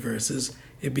countless universes,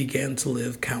 it began to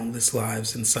live countless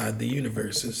lives inside the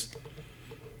universes.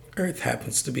 Earth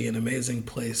happens to be an amazing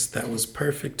place that was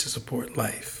perfect to support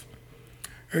life.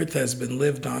 Earth has been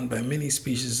lived on by many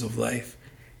species of life,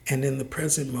 and in the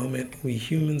present moment, we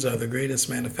humans are the greatest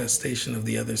manifestation of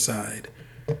the other side,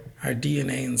 our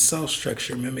DNA and cell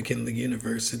structure mimicking the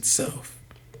universe itself.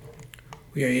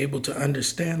 We are able to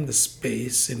understand the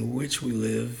space in which we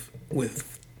live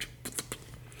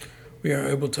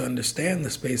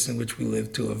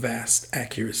to a vast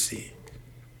accuracy.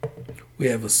 We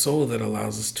have a soul that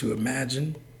allows us to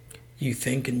imagine. You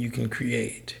think and you can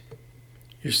create.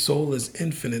 Your soul is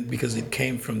infinite because it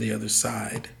came from the other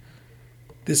side.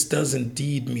 This does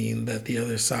indeed mean that the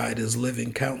other side is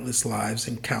living countless lives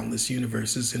in countless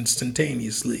universes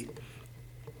instantaneously.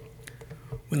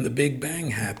 When the Big Bang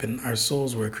happened, our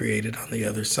souls were created on the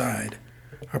other side.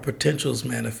 Our potentials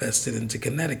manifested into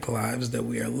kinetic lives that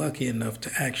we are lucky enough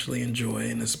to actually enjoy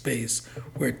in a space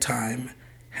where time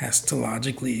has to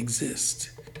logically exist.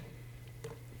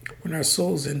 When our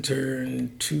souls enter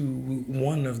into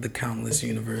one of the countless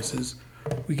universes,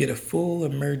 we get a full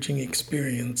emerging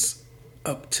experience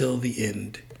up till the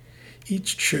end.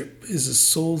 Each trip is a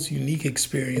soul's unique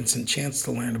experience and chance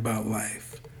to learn about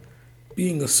life.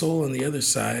 Being a soul on the other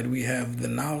side, we have the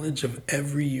knowledge of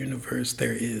every universe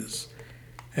there is,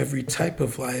 every type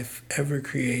of life ever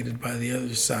created by the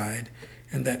other side,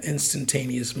 and that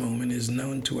instantaneous moment is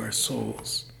known to our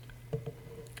souls.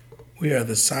 We are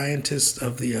the scientists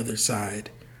of the other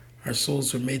side. Our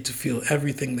souls were made to feel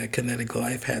everything that kinetic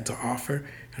life had to offer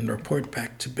and report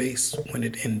back to base when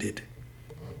it ended.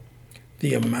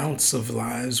 The amounts of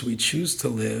lives we choose to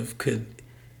live could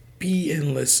be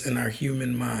endless in our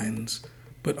human minds,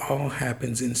 but all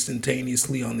happens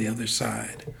instantaneously on the other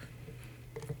side.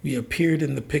 We appeared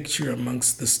in the picture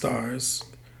amongst the stars.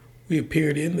 We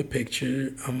appeared in the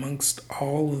picture amongst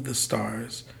all of the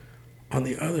stars. On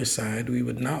the other side, we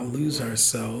would not lose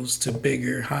ourselves to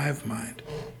bigger hive mind.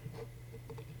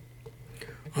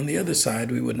 On the other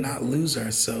side, we would not lose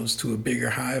ourselves to a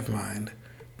bigger hive mind.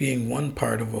 Being one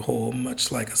part of a whole,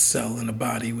 much like a cell in a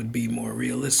body, would be more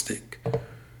realistic.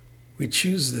 We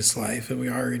choose this life and we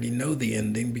already know the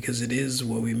ending because it is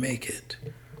what we make it.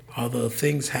 Although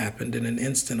things happened in an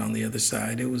instant on the other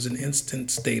side, it was an instant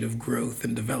state of growth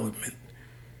and development.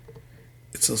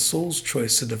 It's a soul's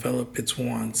choice to develop its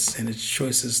wants and its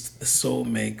choices the soul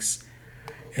makes.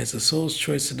 It's a soul's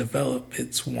choice to develop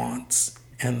its wants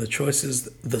and the choices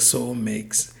the soul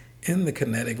makes in the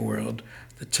kinetic world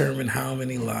determine how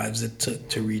many lives it took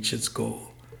to reach its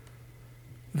goal.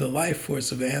 The life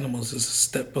force of animals is a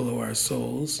step below our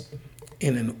souls.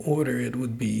 In an order, it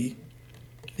would be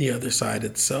the other side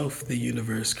itself, the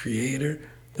universe creator,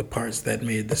 the parts that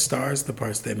made the stars, the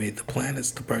parts that made the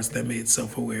planets, the parts that made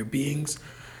self-aware beings,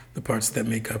 the parts that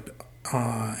make up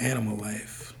animal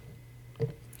life,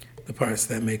 the parts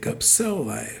that make up cell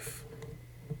life,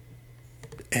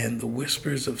 and the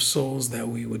whispers of souls that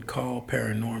we would call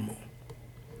paranormal.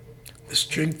 The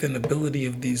strength and ability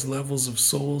of these levels of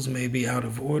souls may be out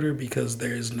of order because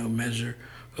there is no measure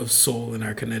of soul in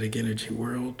our kinetic energy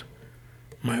world.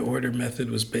 My order method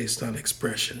was based on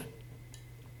expression.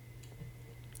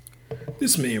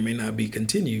 This may or may not be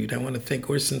continued. I want to thank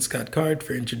Orson Scott Card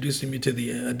for introducing me to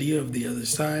the idea of the other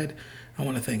side. I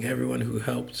want to thank everyone who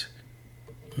helped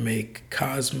make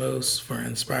Cosmos for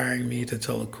inspiring me to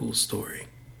tell a cool story.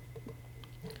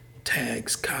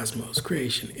 Tags, Cosmos,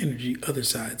 Creation, Energy, Other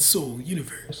Side, Soul,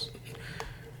 Universe.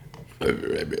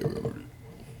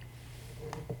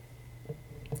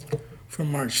 from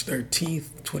March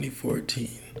 13th, 2014.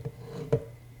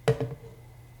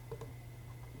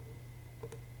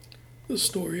 The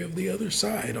story of the other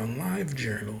side on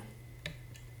LiveJournal.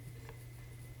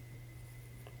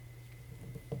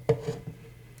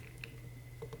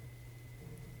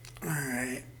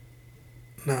 Alright,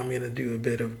 now I'm going to do a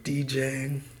bit of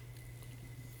DJing.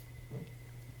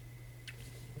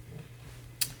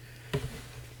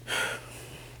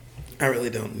 I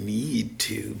really don't need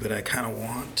to, but I kind of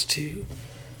want to.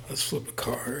 Let's flip a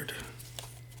card.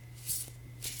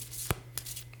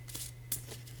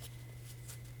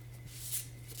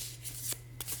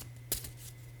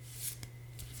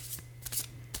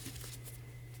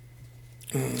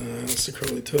 Mr.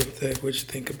 Crowley Toptech, what you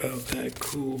think about that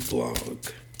cool blog?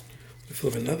 We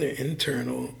flip another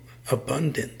internal.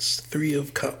 Abundance, 3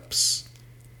 of Cups.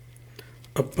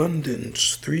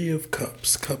 Abundance, 3 of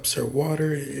Cups. Cups are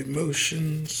water,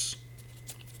 emotions.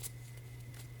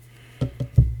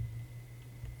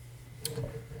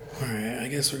 Alright, I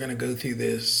guess we're going to go through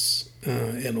this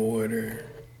in order.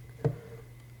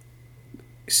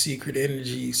 Secret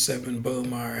Energy 7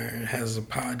 Bomar has a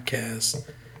podcast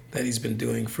that he's been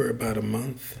doing for about a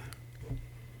month.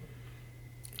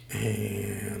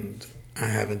 And I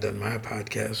haven't done my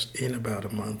podcast in about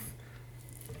a month.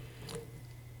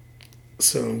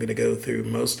 So I'm going to go through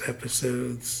most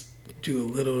episodes, do a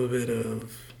little bit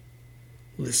of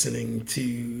listening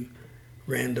to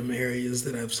random areas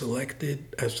that I've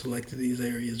selected. I've selected these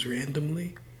areas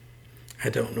randomly. I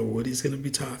don't know what he's going to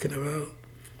be talking about,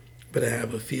 but I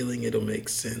have a feeling it'll make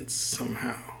sense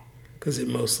somehow, because it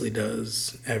mostly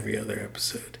does every other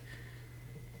episode.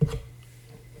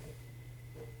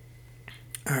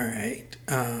 All right.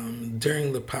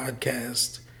 During the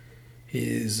podcast,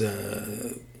 he's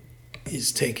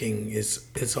taking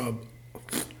it's all.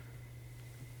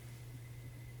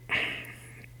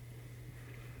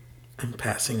 I'm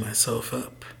passing myself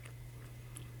up.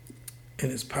 In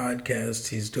his podcast,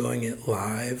 he's doing it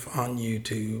live on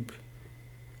YouTube,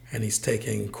 and he's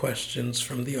taking questions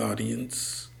from the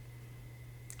audience,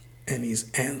 and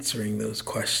he's answering those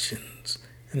questions.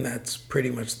 And that's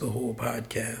pretty much the whole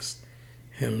podcast,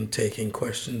 him taking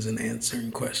questions and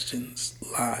answering questions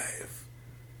live.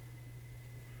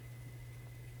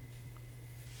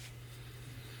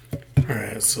 All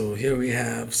right, so here we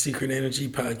have Secret Energy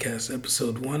Podcast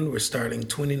Episode 1. We're starting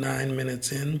 29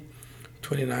 minutes in,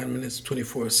 29 minutes,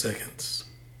 24 seconds.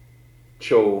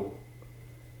 Show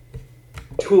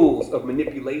tools of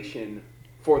manipulation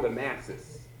for the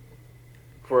masses,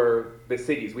 for the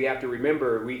cities. We have to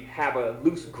remember we have a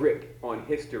loose grip on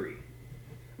history.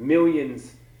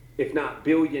 Millions, if not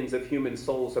billions, of human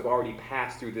souls have already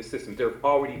passed through this system. There have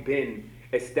already been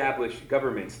established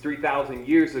governments. 3,000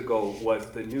 years ago was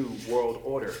the New World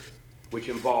Order, which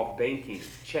involved banking,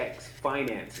 checks,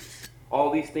 finances.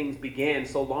 All these things began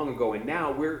so long ago, and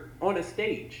now we're on a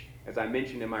stage. As I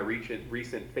mentioned in my recent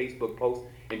Facebook post,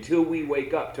 until we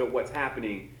wake up to what's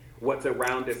happening, what's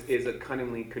around us is a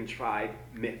cunningly contrived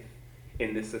myth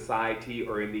in this society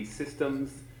or in these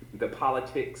systems. The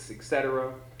politics,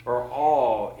 etc., are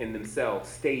all in themselves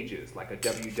stages, like a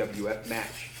WWF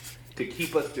match, to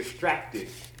keep us distracted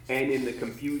and in the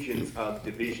confusions of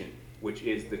division, which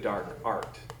is the dark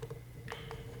art,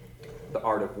 the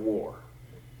art of war.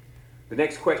 The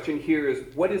next question here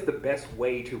is, what is the best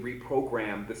way to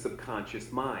reprogram the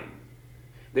subconscious mind?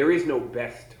 There is no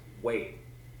best way.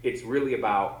 It's really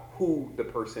about who the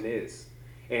person is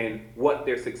and what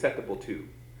they're susceptible to.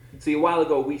 See, a while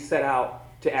ago, we set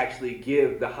out to actually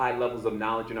give the high levels of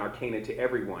knowledge and arcana to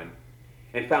everyone,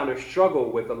 and found a struggle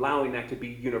with allowing that to be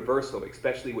universal,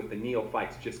 especially with the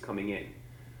neophytes just coming in.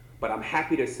 But I'm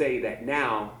happy to say that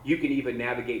now you can even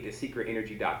navigate to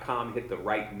secretenergy.com, hit the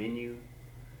right menu.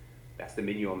 That's the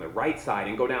menu on the right side,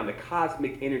 and go down to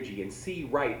Cosmic Energy and see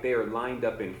right there lined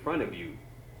up in front of you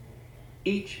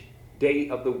each day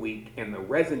of the week and the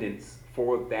resonance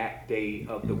for that day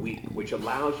of the week, which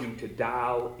allows you to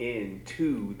dial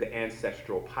into the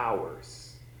ancestral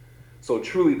powers. So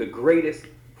truly the greatest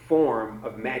form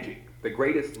of magic, the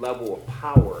greatest level of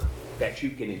power that you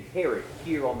can inherit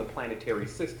here on the planetary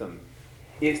system,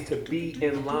 is to be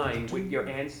in line with your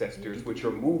ancestors, which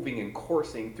are moving and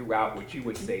coursing throughout what you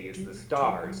would say is the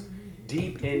stars,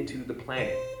 deep into the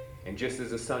planet. And just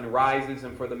as the sun rises,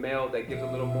 and for the male that gives a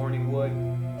little morning wood,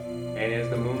 and as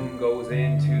the moon goes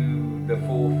into the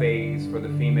full phase for the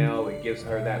female, it gives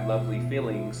her that lovely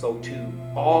feeling, so too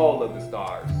all of the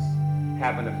stars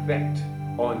have an effect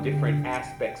on different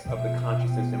aspects of the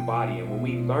consciousness and body. And when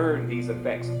we learn these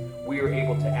effects, we are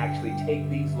able to actually take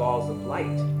these laws of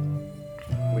light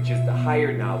which is the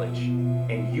higher knowledge,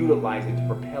 and utilize it to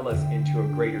propel us into a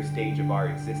greater stage of our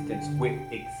existence with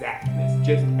exactness,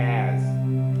 just as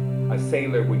a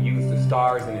sailor would use the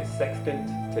stars in his sextant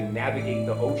to navigate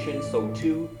the ocean, so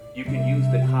too you can use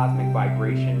the cosmic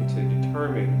vibration to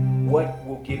determine what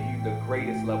will give you the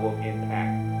greatest level of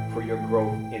impact for your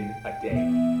growth in a day.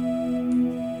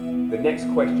 The next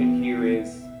question here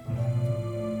is,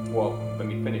 well, let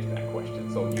me finish that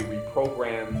question. So you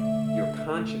reprogram your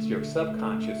conscious, your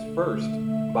subconscious first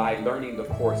by learning the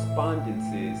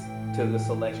correspondences to the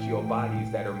celestial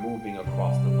bodies that are moving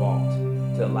across the vault,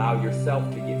 to allow yourself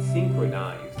to get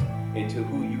synchronized into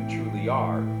who you truly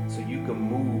are so you can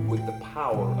move with the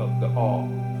power of the all.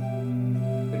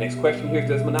 The next question here is,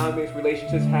 does monogamous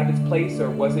relationships have its place, or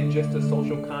was it just a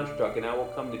social construct? And I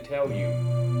will come to tell you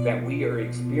that we are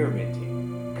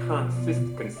experimenting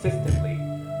consistently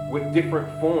with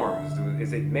different forms.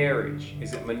 Is it marriage?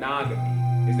 Is it monogamy?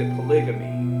 Is it polygamy?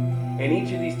 And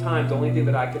each of these times, the only thing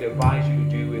that I could advise you to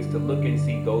do is to look and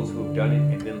see those who've done it,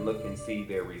 and then look and see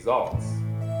their results.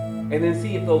 And then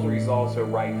see if those results are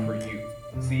right for you.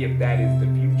 See if that is the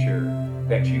future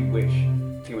that you wish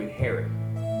to inherit.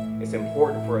 It's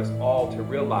important for us all to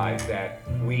realize that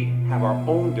we have our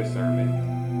own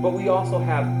discernment, but we also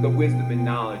have the wisdom and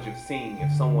knowledge of seeing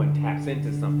if someone taps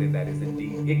into something that is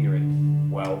indeed ignorant.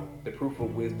 Well, the proof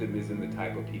of wisdom is in the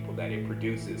type of people that it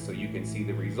produces, so you can see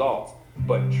the results.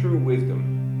 But true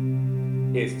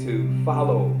wisdom is to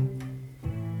follow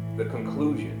the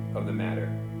conclusion of the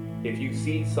matter. If you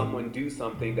see someone do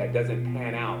something that doesn't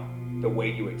pan out the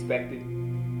way you expected,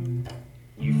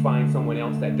 you find someone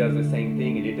else that does the same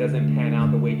thing and it doesn't pan out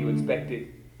the way you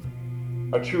expected,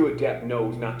 a true adept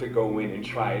knows not to go in and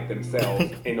try it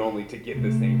themselves and only to get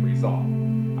the same result.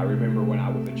 I remember when I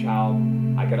was a child,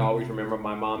 I could always remember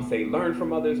my mom say, learn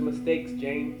from others' mistakes,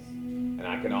 James. And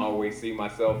I can always see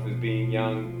myself as being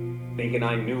young, thinking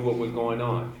I knew what was going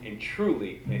on. And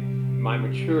truly, my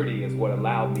maturity is what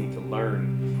allowed me to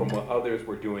learn from what others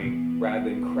were doing rather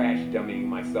than crash dummying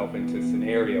myself into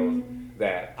scenarios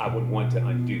that I would want to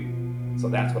undo. So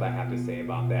that's what I have to say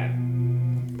about that.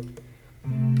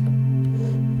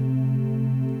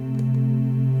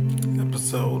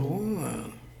 Episode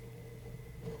 1.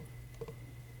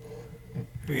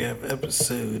 We have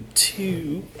episode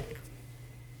 2.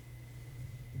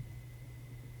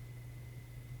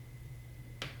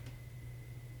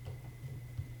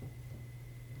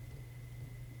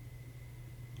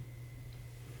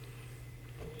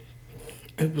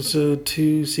 Episode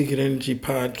 2, Secret Energy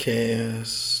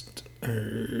Podcast,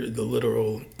 or the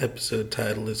literal episode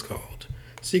title is called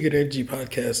Secret Energy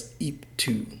Podcast EP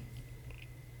 2.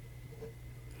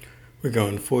 We're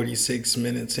going 46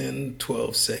 minutes and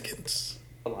 12 seconds.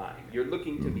 You're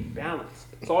looking to be balanced.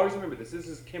 So always remember this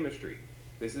is chemistry.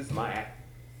 This is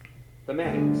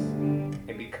mathematics.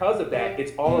 And because of that,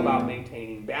 it's all about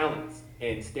maintaining balance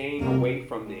and staying away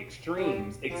from the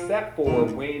extremes, except for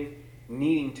when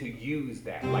needing to use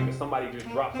that. Like if somebody just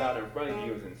drops out in front of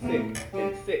you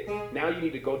and sick. Now you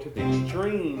need to go to the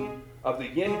extreme of the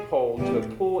yin pole to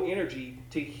pull energy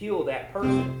to heal that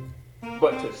person.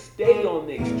 But to stay on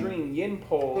the extreme yin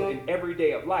pole in every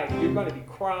day of life, you're going to be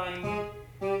crying.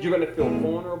 You're going to feel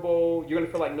vulnerable. You're going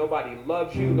to feel like nobody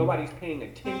loves you. Nobody's paying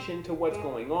attention to what's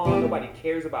going on. Nobody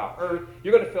cares about Earth.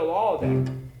 You're going to feel all of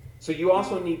that. So you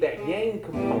also need that yang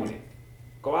component.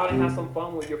 Go out and have some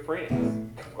fun with your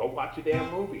friends. Go watch a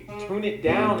damn movie. Tune it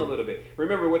down a little bit.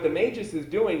 Remember, what the Magus is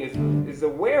doing is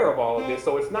aware of all of this.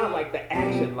 So it's not like the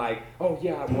action like, oh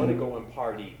yeah, I want to go and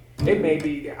party. It may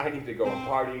be, I need to go and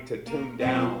party to tune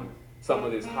down some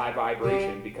of this high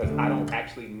vibration because I don't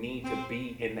actually need to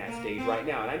be in that stage right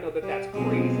now. And I know that that's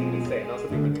crazy to say. I know some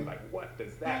people are like, what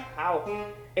does that,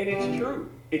 how? And it's true.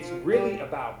 It's really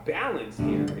about balance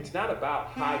here. It's not about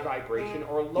high vibration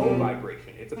or low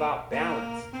vibration. It's about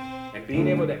balance and being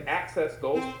able to access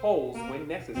those poles when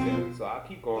necessary. So I'll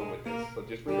keep going with this. So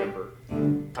just remember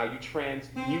how you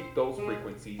transmute those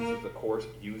frequencies is, of course,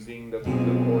 using the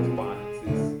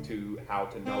correspondences to how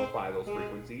to nullify those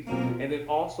frequencies. And then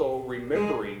also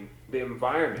remembering the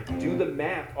environment. Do the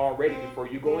math already before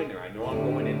you go in there. I know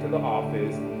I'm going into the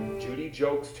office. Judy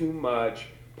jokes too much.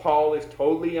 Paul is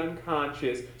totally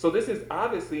unconscious. So this is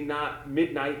obviously not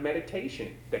midnight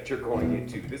meditation that you're going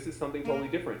into. This is something totally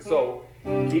different. So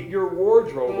get your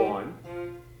wardrobe on.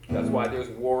 That's why there's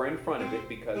war in front of it,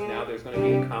 because now there's going to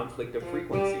be a conflict of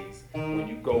frequencies when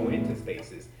you go into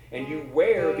spaces. And you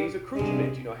wear these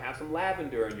accoutrements, have some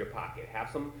lavender in your pocket,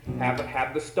 have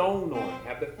the stone on,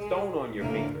 have the stone on your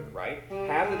finger, right?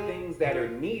 Have the things that are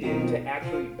needed to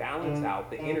actually balance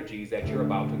out the energies that you're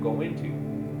about to go into.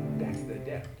 That's the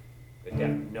adept. The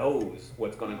deaf knows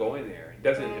what's going to go in there. It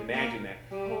doesn't imagine that,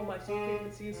 oh, my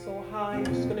frequency is so high, it's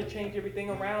just going to change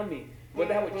everything around me. Well,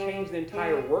 that would change the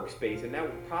entire workspace, and that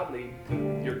would probably,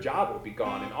 your job would be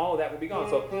gone, and all of that would be gone.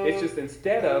 So it's just,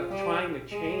 instead of trying to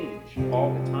change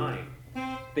all the time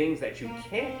things that you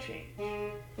can't change,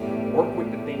 work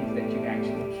with the things that you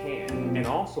actually can, and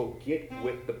also get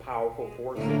with the powerful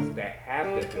forces that have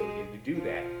the ability to do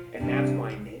that. And that's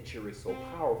why nature is so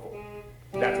powerful.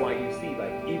 That's why you see,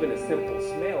 like, even a simple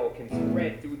smell can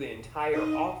spread through the entire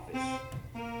office.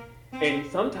 And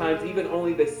sometimes even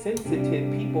only the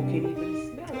sensitive people can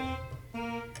even smell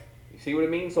it. You see what I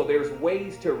mean? So there's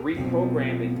ways to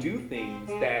reprogram and do things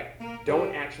that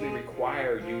don't actually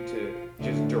require you to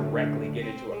just directly get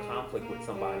into a conflict with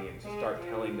somebody and to start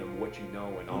telling them what you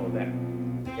know and all of that.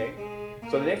 Okay?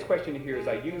 So the next question here is,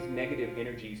 I use negative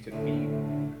energies to feed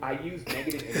a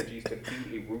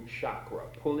root chakra,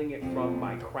 pulling it from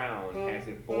my crown as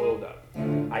it boiled up.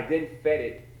 I then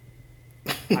fed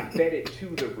it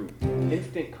to the root,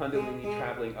 instant kundalini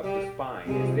traveling up the spine.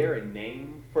 Is there a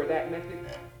name for that method?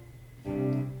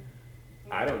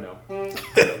 I don't know. I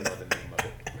don't know the name of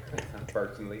it,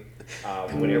 personally.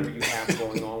 Whatever you have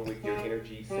going on with your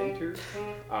energy centers.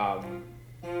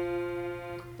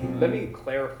 Let me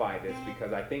clarify this,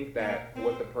 because I think that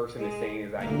what the person is saying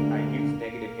is I use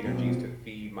negative energies to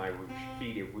feed a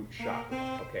root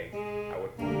chakra. Okay, I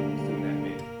would assume that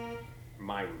meant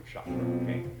my root chakra.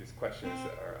 Okay, these questions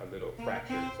are a little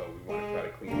fractured, so we want to try to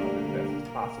clean them up as best as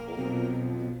possible.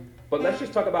 But let's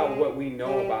just talk about what we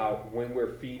know about when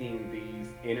we're feeding these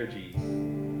energies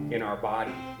in our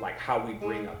body, like how we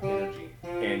bring up energy.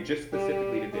 And just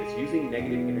specifically to this, using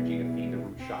negative energy to feed the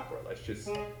root chakra. Let's just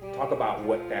talk about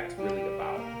what that's really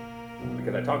about.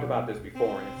 Because I talked about this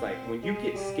before, and it's like when you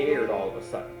get scared all of a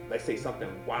sudden, let's say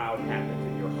something wild happens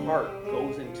and your heart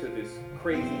goes into this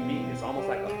crazy beat. It's almost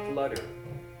like a flutter.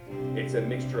 It's a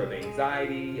mixture of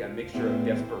anxiety, a mixture of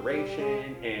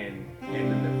desperation, and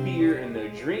then the fear and the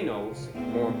adrenals,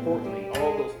 more importantly,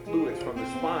 all those fluids from the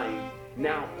spine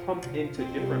now pump into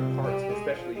different parts,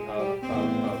 especially of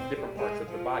different parts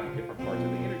of the body, different parts of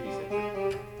the energy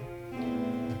center.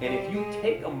 And if you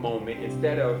take a moment,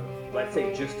 instead of, let's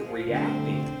say, just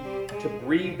reacting, to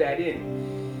breathe that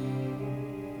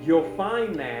in, you'll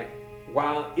find that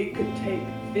while it could take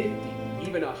 50,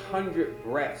 even 100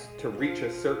 breaths to reach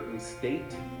a certain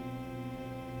state,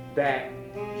 that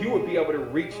you would be able to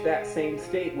reach that same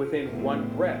state within one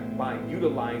breath by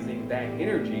utilizing that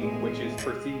energy, which is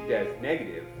perceived as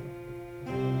negative,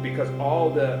 because all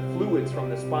the fluids from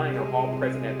the spine are all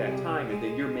present at that time, and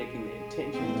then you're making the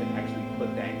intention to actually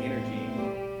put that energy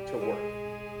to work.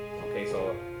 Okay,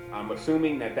 so I'm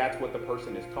assuming that that's what the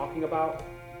person is talking about.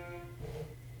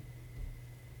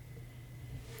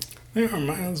 That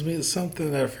reminds me of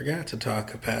something that I forgot to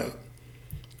talk about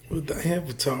with the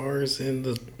avatars and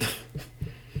the.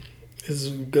 This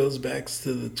goes back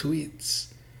to the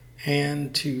tweets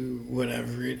and to what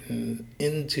I've written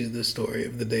into the story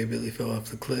of the day Billy fell off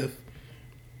the cliff,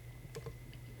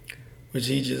 which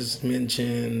he just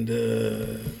mentioned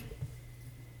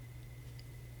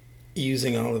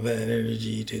using all of that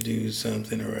energy to do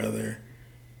something or other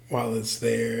while it's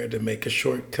there to make a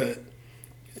shortcut.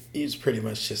 He's pretty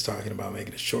much just talking about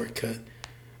making a shortcut.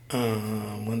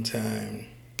 One time,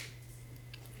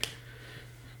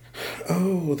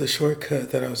 the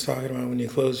shortcut that I was talking about when you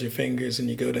close your fingers and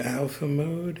you go to alpha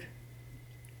mode.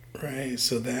 Right,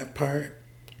 so that part.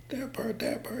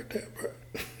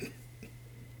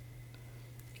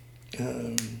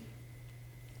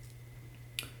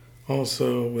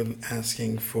 Also, with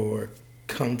asking for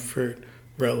comfort,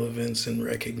 relevance, and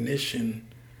recognition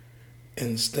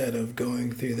instead of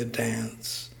going through the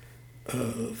dance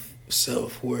of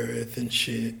self-worth and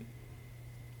shit.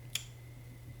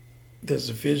 There's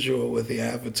a visual with the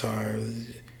avatar,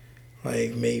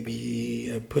 like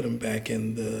maybe put him back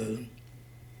in the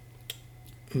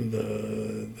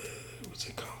what's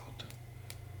it called?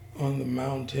 On the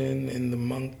mountain in the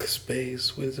monk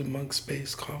space. What is the monk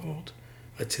space called?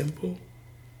 A temple?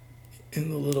 In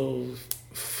the little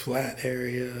flat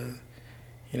area,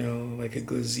 you know, like a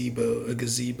gazebo,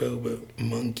 but a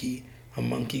monkey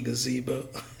gazebo.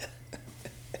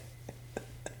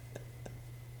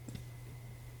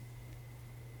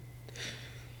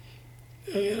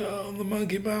 You know, the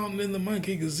monkey mountain and the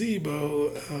monkey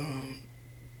gazebo.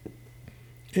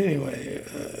 Anyway,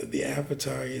 the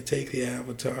avatar, you take the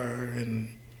avatar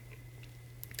and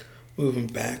move him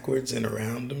backwards and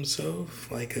around himself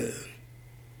like an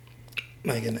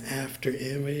after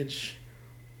image,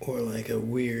 or like a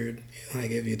weird,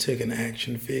 like if you took an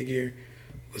action figure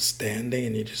was standing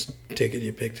and you just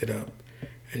you picked it up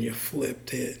and you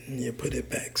flipped it and you put it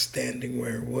back standing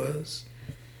where it was.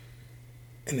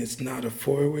 And it's not a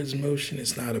forwards motion,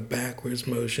 it's not a backwards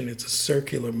motion, it's a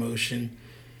circular motion,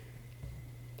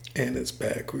 and it's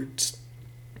backwards.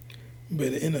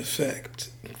 But in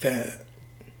effect, that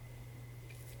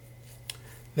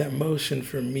motion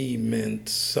for me meant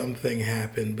something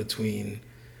happened between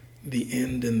the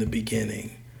end and the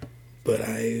beginning, but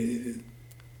I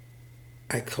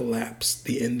collapsed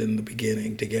the end and the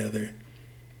beginning together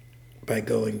by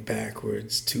going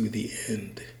backwards to the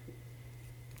end.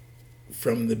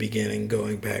 From the beginning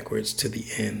going backwards to the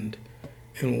end.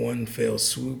 In one fell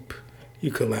swoop,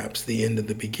 you collapse the end of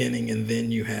the beginning, and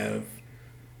then you have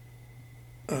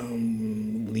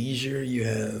leisure, you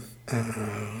have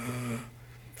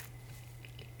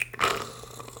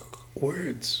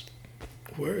words,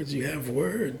 you have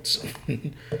words.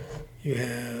 You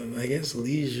have, I guess,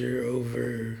 leisure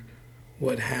over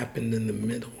what happened in the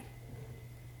middle.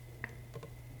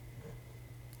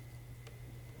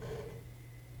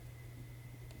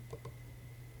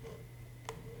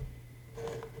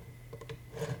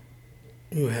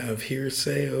 You have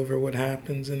hearsay over what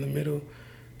happens in the middle.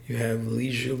 You have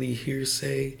leisurely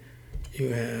hearsay. You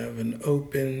have an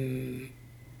open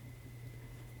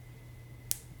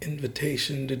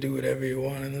invitation to do whatever you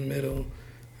want in the middle.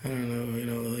 I don't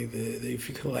know, like if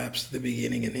you collapse the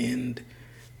beginning and end,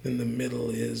 then the middle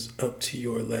is up to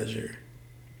your leisure.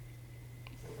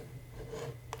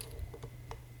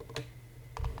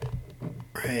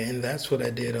 Right, and that's what I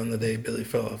did on the day Billy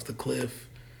fell off the cliff.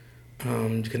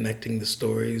 Connecting the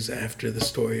stories after the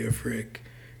story of Rick.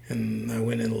 And I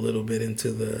went in a little bit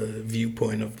into the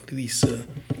viewpoint of Lisa,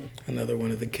 another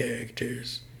one of the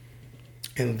characters.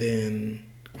 And then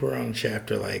we're on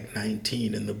chapter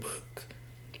 19 in the book,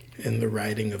 in the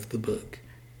writing of the book.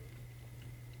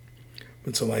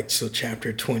 But so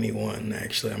chapter 21,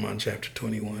 actually I'm on chapter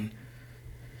 21.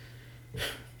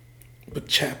 But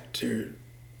chapter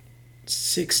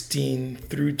 16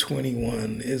 through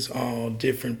 21 is all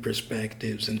different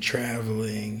perspectives and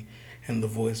traveling and the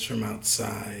voice from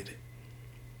outside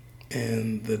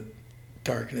and the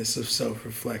darkness of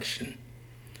self-reflection.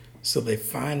 So they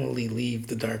finally leave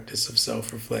the darkness of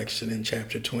self-reflection in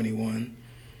chapter 21,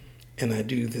 and I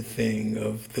do the thing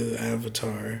of the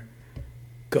avatar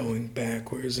going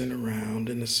backwards and around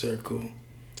in a circle.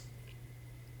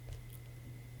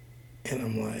 And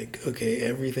I'm like, okay,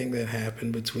 everything that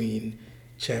happened between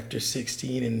chapter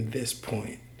 16 and this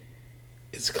point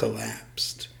is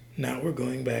collapsed. Now we're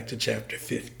going back to chapter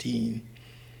 15.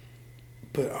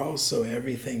 But also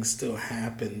everything still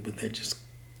happened, but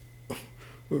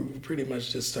we're pretty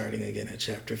much just starting again at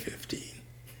chapter 15.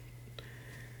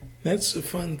 That's a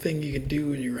fun thing you can do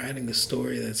when you're writing a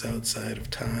story that's outside of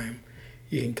time.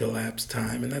 You can collapse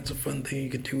time, and that's a fun thing you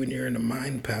can do when you're in a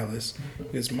mind palace,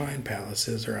 because mind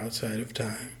palaces are outside of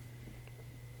time.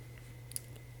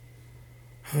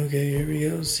 Okay, here we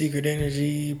go. Secret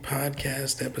Energy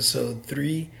Podcast, Episode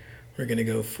 3. We're going to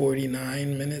go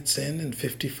 49 minutes in and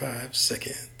 55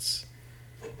 seconds.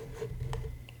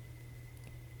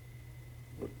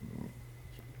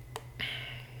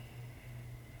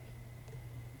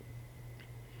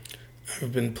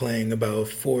 I've been playing about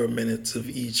 4 minutes of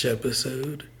each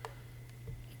episode.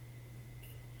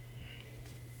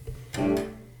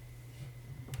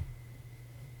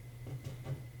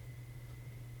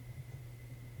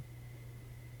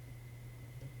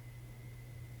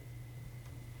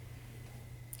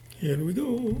 Here we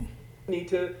go. Need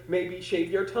to maybe shave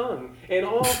your tongue and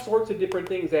all sorts of different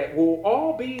things that will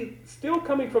all be still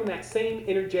coming from that same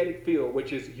energetic field,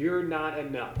 which is you're not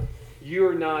enough.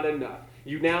 You're not enough.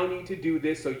 You now need to do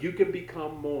this so you can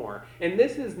become more. And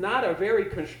this is not a very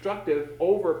constructive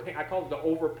I call it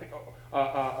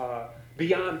the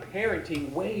beyond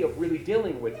parenting way of really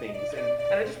dealing with things.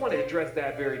 And I just want to address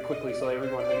that very quickly so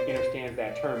everyone understands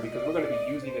that term, because we're going to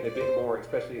be using it a bit more,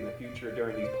 especially in the future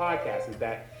during these podcasts, is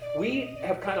that we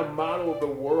have kind of modeled the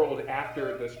world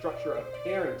after the structure of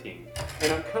parenting.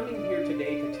 And I'm coming here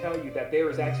today to tell you that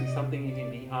there is actually something even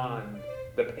beyond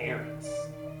the parents.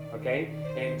 Okay?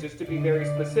 And just to be very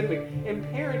specific, in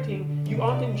parenting, you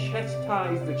often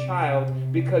chastise the child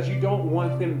because you don't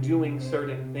want them doing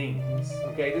certain things.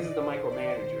 Okay? This is the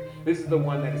micromanager. This is the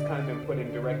one that has kind of been put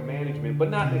in direct management, but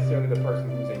not necessarily the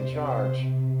person who's in charge.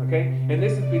 Okay? And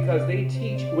this is because they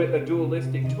teach with a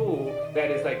dualistic tool that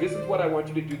is like, this is what I want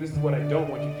you to do, this is what I don't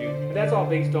want you to do. And that's all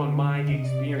based on my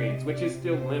experience, which is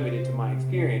still limited to my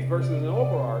experience, versus an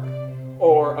overarch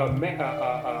or a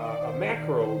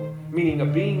macro meaning a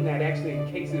being that actually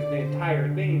encases the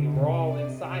entire thing, and we're all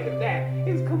inside of that,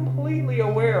 is completely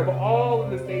aware of all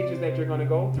of the stages that you're going to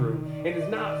go through, and is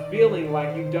not feeling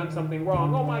like you've done something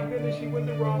wrong. Oh my goodness, she went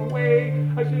the wrong way.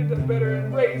 I should have done better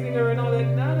in raising her and all that.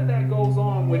 None of that goes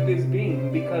on with this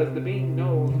being, because the being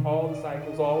knows all the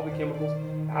cycles, all the chemicals,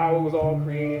 how it was all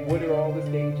created, what are all the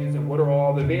stages, and what are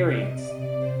all the variants.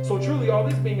 So truly, all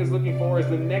this being is looking for is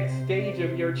the next stage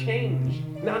of your change,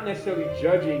 not necessarily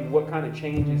judging what kind of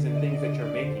changes and things that you're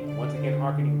making. Once again,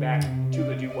 harkening back to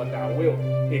the do what thou wilt.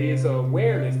 It is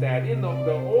awareness that in the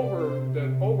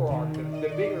overarch, the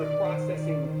bigger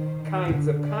processing kinds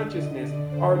of consciousness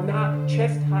are not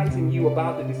chastising you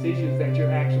about the decisions that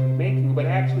you're actually making, but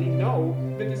actually know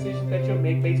the decisions that you'll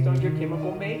make based on your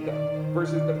chemical makeup.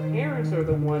 Versus the parents are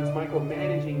the ones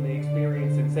micromanaging the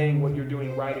experience and saying what you're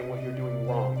doing right and what you're doing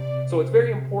wrong. So it's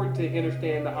very important to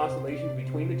understand the oscillations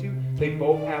between the two. They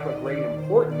both have a great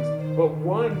importance, but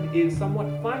one is somewhat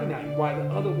finite while the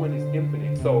other one is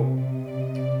infinite. So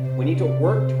we need to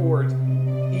work towards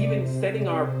even setting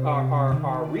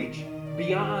our reach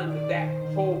beyond that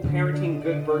whole parenting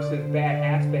good versus bad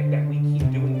aspect that we keep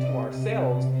doing to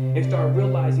ourselves, and start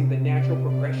realizing the natural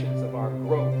progressions of our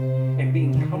growth and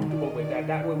being comfortable with that.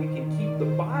 That way we can keep the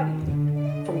body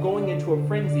from going into a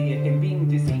frenzy and being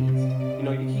diseased. You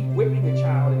know, you keep whipping a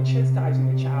child and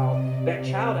chastising the child, that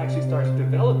child actually starts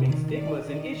developing stigmas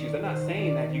and issues. I'm not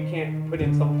saying that you can't put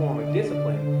in some form of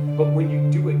discipline, but when you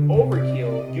do it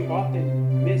overkill, you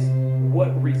often miss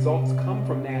what results come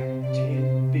from that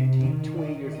 10, 15,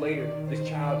 20 years later. This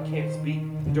child can't speak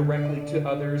directly to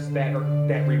others that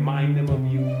remind them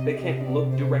of you. They can't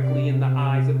look directly in the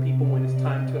eyes of people when it's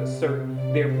time to assert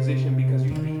their position because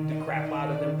you beat the crap out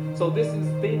of them. So this is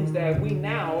things that we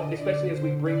now, especially as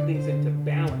we bring things into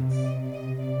balance,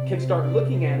 can start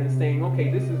looking at and saying, okay,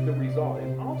 this is the result.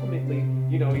 And ultimately,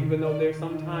 you know, even though there's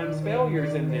sometimes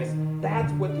failures in this,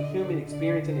 that's what the human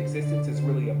experience and existence is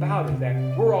really about, is that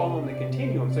we're all on the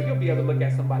continuum. So you'll be able to look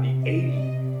at somebody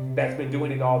 80 that's been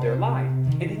doing it all their life,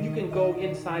 and then you can go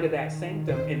inside of that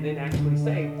sanctum and then actually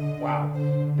say, wow,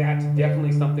 that's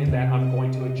definitely something that I'm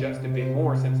going to adjust a bit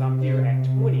more since I'm here at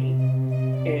 20.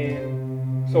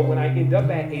 And so when I end up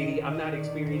at 80, I'm not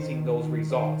experiencing those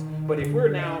results. But if we're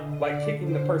now like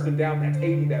kicking the person down that's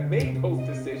 80 that made those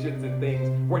decisions and things,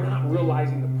 we're not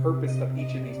realizing the purpose of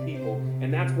each of these people.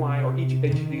 And that's why, or each of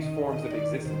these forms of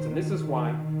existence. And this is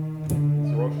why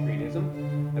Zoroastrianism,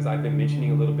 as I've been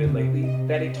mentioning a little bit lately,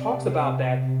 that it talks about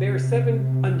that there are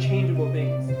 7 unchangeable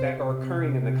things that are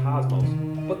occurring in the cosmos,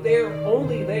 but they're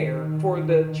only there for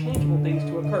the changeable things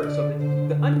to occur. So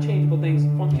the unchangeable things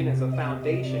function as a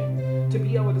foundation to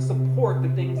be able to support the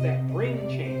things that bring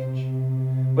change.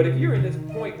 But if you're in this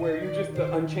point where you're just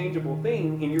the unchangeable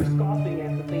thing and you're scoffing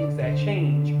at the things that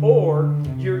change, or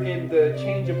you're in the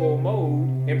changeable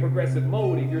mode and progressive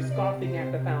mode and you're scoffing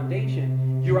at the foundation,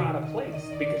 you're out of place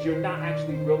because you're not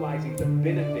actually realizing the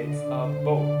benefits of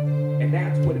both. And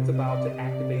that's what it's about to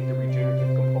activate the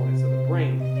regenerative components of the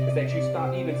brain, is that you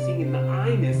stop even seeing the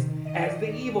I-ness as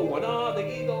the evil one. Oh,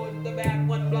 the ego is the bad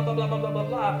one, blah, blah, blah, blah, blah, blah,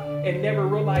 blah. And never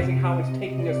realizing how it's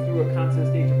taking us through a constant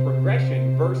stage of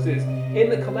progression versus in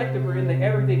the collective or in the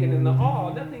everything and in the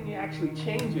all, nothing actually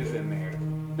changes in there.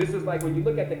 This is like when you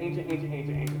look at the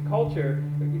ancient culture,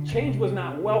 change was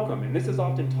not welcome. And this is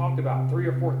often talked about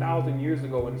 3,000 or 4,000 years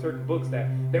ago in certain books, that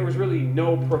there was really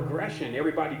no progression.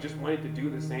 Everybody just wanted to do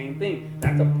the same thing.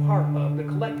 That's a part of the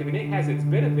collective. And it has its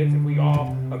benefits if we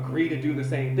all agree to do the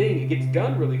same thing. It gets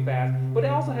done really fast. But it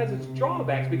also has its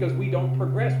drawbacks because we don't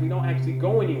progress. We don't actually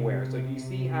go anywhere. So you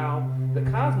see how the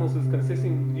cosmos is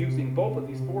consisting using both of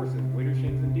these forces,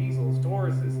 Widdershins and Diesels,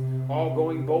 Tauruses, all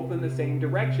going both in the same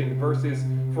direction, versus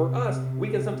for us, we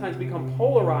can sometimes become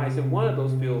polarized in one of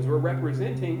those fields. We're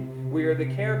representing, we're the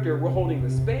character, we're holding the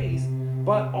space,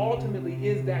 but ultimately,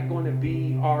 is that going to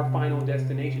be our final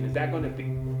destination? Is that going to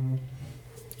be...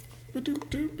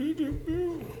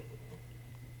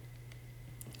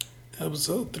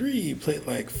 Episode 3 played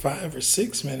like 5 or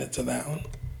 6 minutes of that one.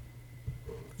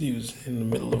 He was in the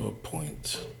middle of a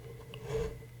point.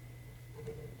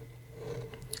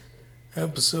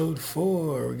 Episode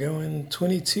 4, we're going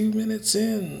 22 minutes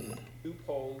in. 2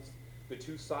 poles, the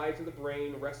 2 sides of the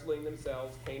brain wrestling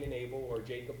themselves, Cain and Abel, or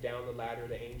Jacob down the ladder,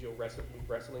 the angel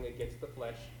wrestling against the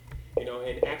flesh, you know,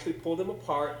 and actually pull them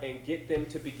apart and get them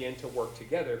to begin to work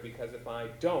together, because if I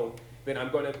don't, then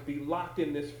I'm going to be locked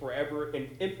in this forever and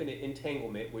infinite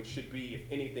entanglement, which should be, if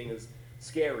anything is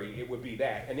scary, it would be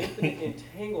that. An infinite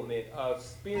entanglement of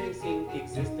experiencing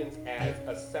existence as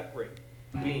a separate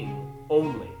being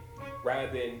only,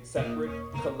 rather than separate,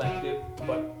 collective,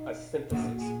 but a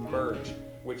synthesis, merge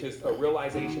which is a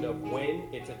realization of when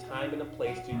it's a time and a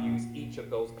place to use each of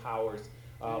those powers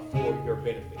for your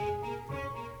benefit.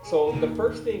 So the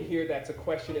first thing here that's a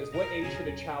question is, what age should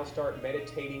a child start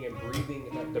meditating and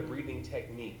breathing, the breathing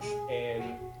techniques?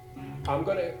 And I'm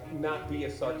going to not be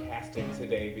as sarcastic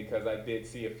today, because I did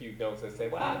see a few notes that say,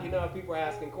 well, people are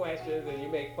asking questions and you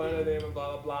make fun of them and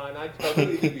blah, blah, blah. And I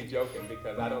really do be joking,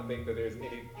 because I don't think that there's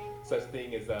any such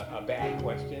thing as a bad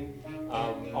question.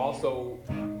 Also,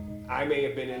 I may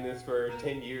have been in this for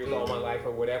 10 years, all my life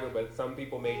or whatever, but some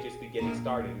people may just be getting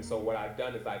started. And so what I've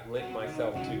done is I've lent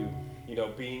myself to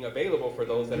being available for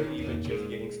those that are even just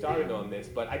getting started on this.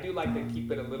 But I do like to keep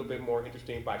it a little bit more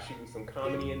interesting by shooting some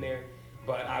comedy in there.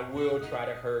 But I will try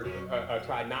to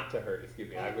try not to hurt your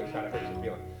feelings.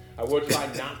 I will try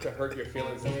not to hurt your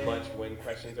feelings as much when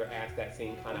questions are asked that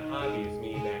seem kind of obvious,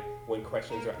 meaning that when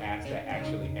questions are asked that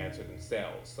actually answer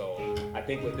themselves. So I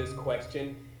think with this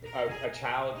question, a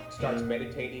child starts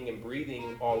meditating and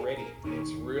breathing already. It's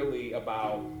really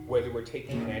about whether we're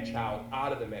taking that child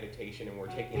out of the meditation and we're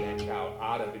taking that child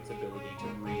out of its ability to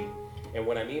breathe. And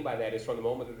what I mean by that is, from the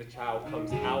moment that the child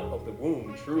comes out of the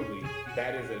womb, truly,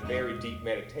 that is a very deep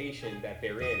meditation that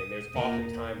they're in. And there's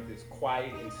oftentimes this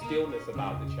quiet and stillness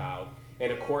about the child.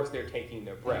 And of course, they're taking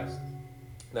their breaths.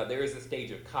 Now, there is a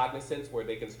stage of cognizance where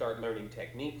they can start learning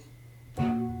techniques.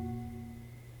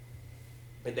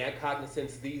 And that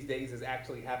cognizance these days is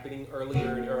actually happening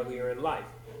earlier and earlier in life.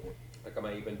 Like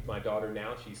my daughter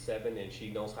now, she's 7, and she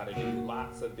knows how to do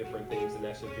lots of different things, and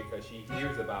that's just because she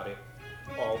hears about it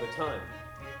all the time.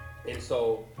 And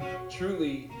so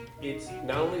truly, it's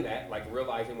not only that, like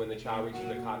realizing when the child reaches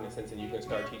the cognizance and you can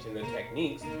start teaching the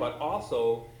techniques, but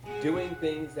also doing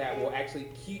things that will actually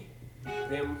keep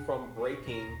them from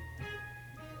breaking,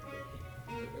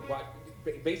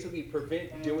 basically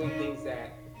prevent doing things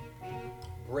that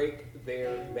break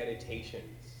their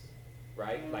meditations,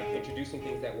 right? Like introducing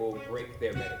things that will break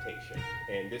their meditation.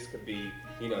 And this could be,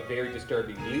 very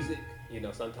disturbing music.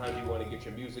 Sometimes you want to get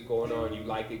your music going on, you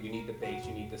like it, you need the bass,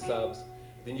 you need the subs.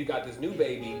 Then you got this new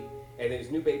baby, and this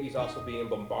new baby's also being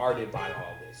bombarded by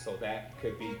all this. So that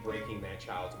could be breaking that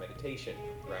child's meditation,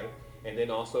 right? And then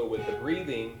also with the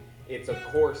breathing, it's of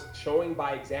course showing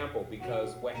by example,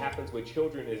 because what happens with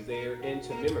children is they're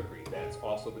into mimicry. That's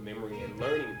also the memory and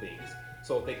learning things.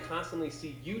 So if they constantly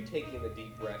see you taking the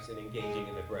deep breaths and engaging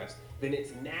in the breaths, then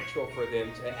it's natural for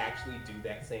them to actually do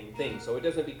that same thing. So it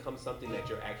doesn't become something that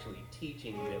you're actually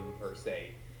teaching them per se.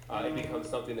 It becomes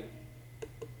something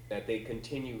that they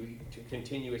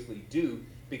continuously do,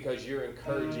 because you're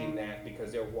encouraging that,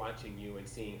 because they're watching you and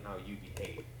seeing how you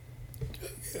behave.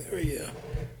 There we go.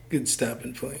 Good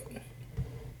stopping point.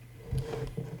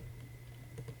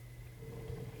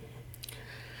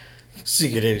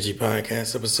 Secret Energy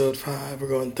Podcast, episode 5. We're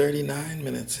going 39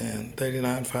 minutes in,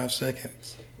 5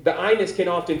 seconds. The I-ness can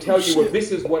often tell you, well,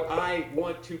 this is what I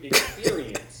want to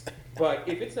experience. But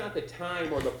if it's not the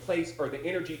time or the place or the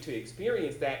energy to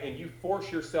experience that, and you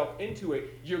force yourself into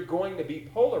it, you're going to be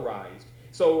polarized.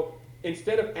 So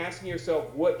instead of asking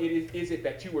yourself what is it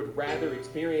that you would rather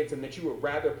experience and that you would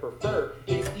rather prefer,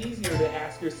 it's easier to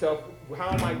ask yourself, how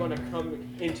am I going to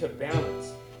come into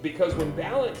balance? Because when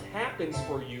balance happens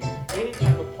for you, any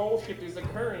type of pole shift is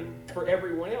occurring for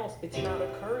everyone else. It's not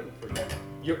occurring for you.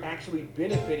 You're actually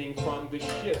benefiting from the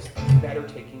shifts that are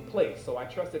taking place. So I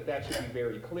trust that should be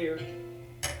very clear.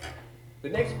 The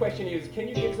next question is, can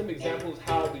you give some examples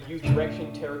how to use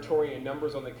direction, territory, and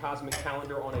numbers on the cosmic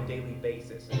calendar on a daily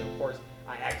basis? And of course,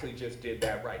 I actually just did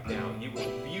that right now. You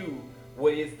would view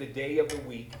what is the day of the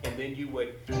week, and then you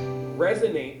would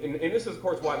resonate, and this is of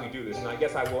course why we do this, and I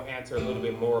guess I will answer a little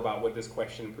bit more about what this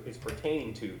question is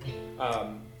pertaining to.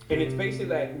 And it's basically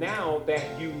that now that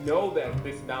you know that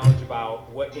this knowledge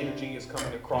about what energy is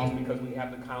coming across, because we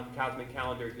have the cosmic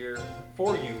calendar here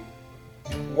for you,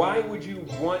 why would you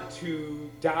want to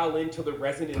dial into the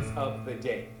resonance of the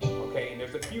day? Okay, and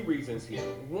there's a few reasons here.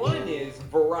 One is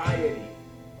variety,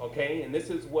 okay, and this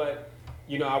is what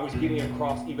I was getting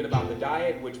across even about the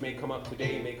diet, which may come up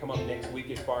today, may come up next week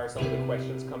as far as some of the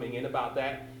questions coming in about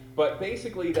that. But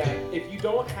basically that if you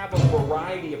don't have a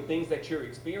variety of things that you're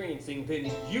experiencing, then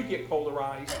you get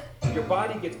polarized, your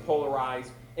body gets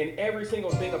polarized, and every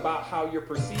single thing about how you're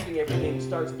perceiving everything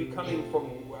starts becoming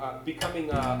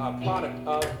a product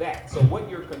of that. So what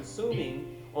you're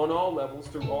consuming on all levels,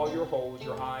 through all your holes,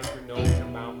 your eyes, your nose, your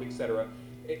mouth, etc.,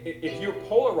 if you're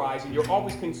polarized and you're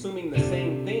always consuming the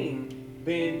same thing,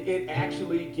 then it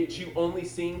actually gets you only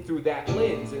seeing through that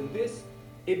lens. And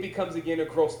it becomes again a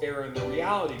gross error in the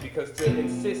reality, because to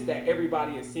insist that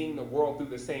everybody is seeing the world through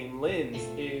the same lens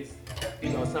is,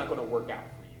 it's not going to work out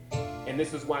for you. And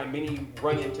this is why many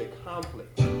run into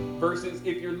conflict. Versus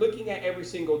if you're looking at every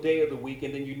single day of the week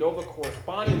and then you know the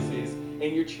correspondences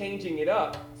and you're changing it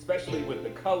up, especially with the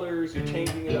colors, you're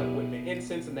changing it up with the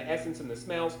incense and the essence and the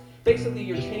smells. Basically,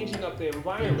 you're changing up the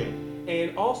environment.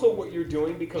 And also what you're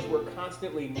doing, because we're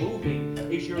constantly moving,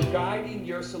 is you're guiding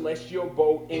your celestial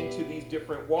boat into these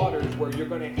different waters where you're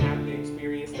going to have the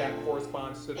experience that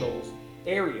corresponds to those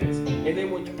areas. And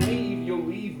then when you leave, you'll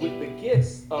leave with the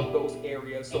gifts of those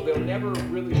areas. So there'll never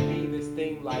really be this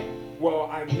thing like,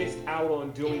 well, I missed out on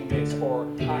doing this, or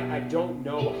I don't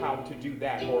know how to do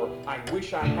that, or I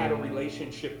wish I had a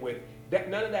relationship with that.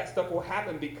 None of that stuff will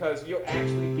happen because you'll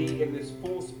actually be in this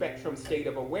full spectrum state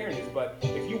of awareness. But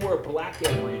if you wear black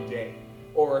every day,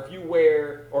 or if you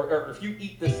wear, or if you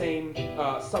eat the same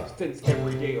substance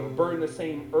every day, or burn the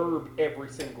same herb every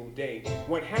single day,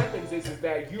 what happens is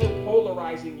that you're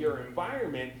polarizing your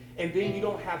environment, and then you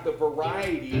don't have the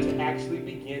variety to actually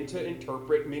begin to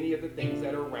interpret many of the things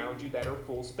that are around you that are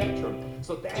full spectrum.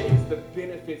 So that is the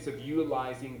benefits of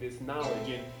utilizing this knowledge.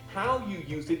 And how you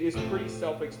use it is pretty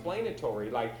self-explanatory.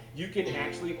 Like, you can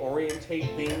actually orientate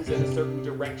things in a certain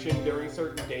direction during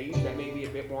certain days that may be a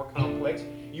bit more complex.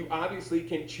 You obviously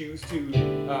can choose to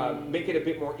make it a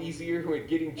bit more easier with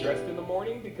getting dressed in the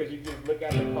morning, because you just look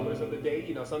at the colors of the day.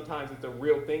 You know, sometimes it's a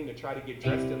real thing to try to get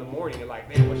dressed in the morning and like,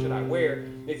 man, what should I wear?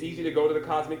 It's easy to go to the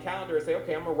cosmic calendar and say,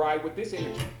 okay, I'm gonna ride with this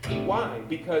energy. Why?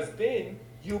 Because then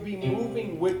you'll be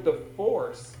moving with the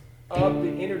force of the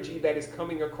energy that is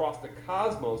coming across the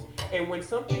cosmos. And when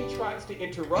something tries to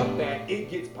interrupt that, it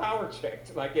gets power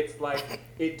checked. Like, it's like,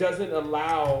 it doesn't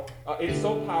allow, it's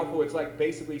so powerful, it's like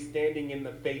basically standing in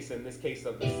the face, in this case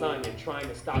of the sun, and trying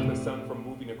to stop the sun from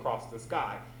moving across the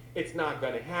sky. It's not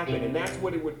going to happen. And that's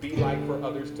what it would be like for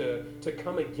others to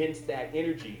come against that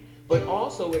energy. But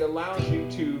also it allows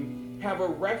you to have a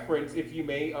reference, if you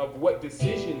may, of what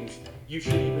decisions you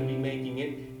should even be making.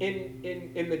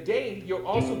 In the day, you'll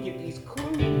also get these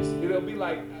clues. It'll be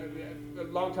like, a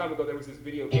long time ago, there was this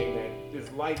video game that this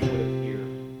light would appear,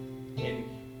 and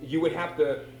you would have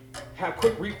to have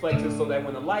quick reflexes so that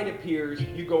when the light appears,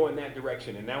 you go in that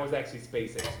direction. And that was actually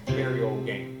SpaceX, very old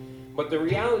game. But the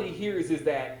reality here is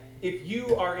that if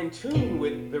you are in tune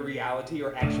with the reality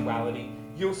or actuality,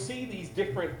 you'll see these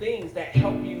different things that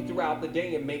help you throughout the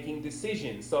day in making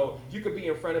decisions. So you could be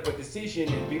in front of a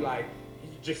decision and be like,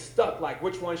 just stuck, like,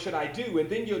 which one should I do? And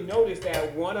then you'll notice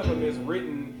that one of them is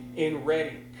written in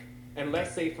red ink. And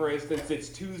let's say, for instance, it's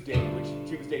Tuesday, which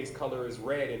Tuesday's color is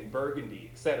red and burgundy,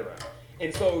 etc.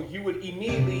 And so you would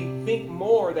immediately think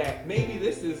more that maybe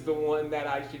this is the one that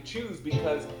I should choose,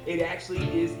 because it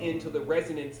actually is into the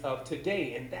resonance of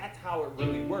today. And that's how it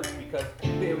really works, because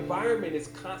the environment is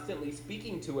constantly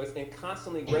speaking to us and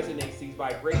constantly resonates these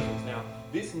vibrations. Now,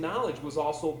 this knowledge was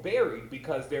also buried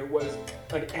because there was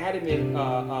an adamant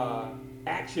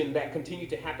action that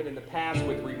continued to happen in the past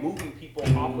with removing people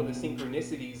off of the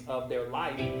synchronicities of their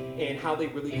life and how they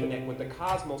really connect with the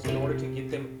cosmos in order to get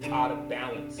them out of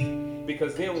balance.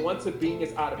 Because then once a being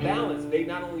is out of balance, they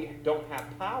not only don't have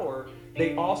power,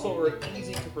 they also are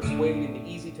easy to persuade and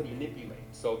easy to manipulate.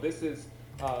 So this is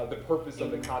the purpose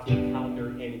of the cosmic calendar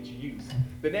and its use.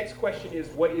 The next question is,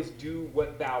 what is do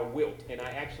what thou wilt? And I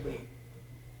actually...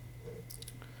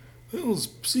 That was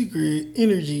Secret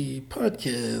Energy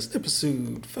Podcast,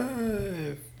 episode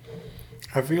 5.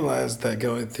 I've realized that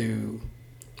going through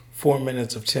 4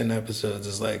 minutes of 10 episodes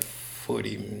is like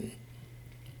 40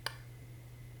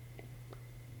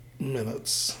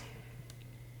 minutes.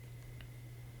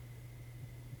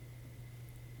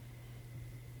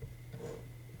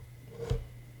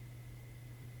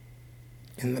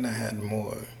 And then I had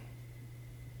more.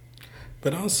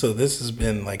 But also, this has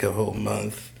been like a whole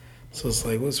month. So it's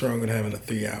like, what's wrong with having a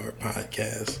 3-hour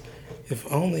podcast? If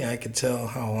only I could tell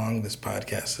how long this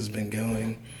podcast has been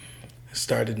going. It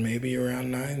started maybe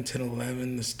around 9, 10,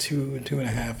 11. It's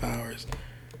 2.5 hours.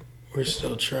 We're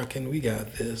still trucking. We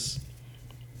got this.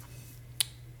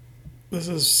 This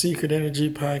is Secret Energy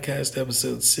Podcast,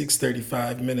 episode 6,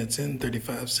 35 minutes and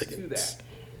 35 seconds. Do that.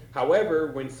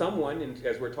 However, when someone, and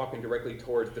as we're talking directly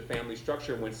towards the family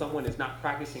structure, when someone is not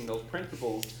practicing those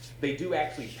principles, they do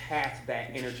actually pass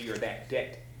that energy or that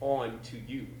debt on to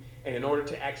you. And in order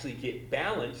to actually get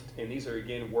balanced, and these are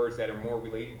again words that are more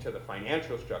related to the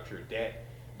financial structure, debt,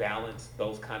 balance,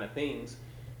 those kind of things,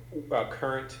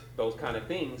 current, those kind of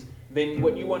things, then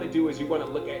what you want to do is you want to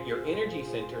look at your energy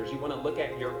centers. You want to look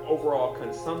at your overall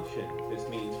consumption. This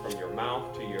means from your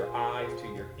mouth to your eyes to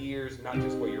your ears, not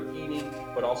just what you're eating,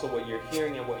 but also what you're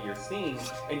hearing and what you're seeing.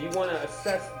 And you want to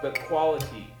assess the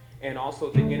quality and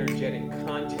also the energetic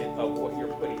content of what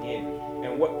you're putting in.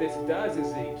 And what this does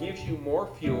is it gives you more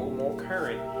fuel, more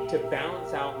current to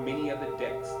balance out many of the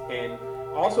debts. And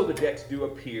Also, the debts do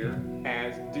appear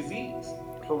as disease,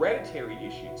 hereditary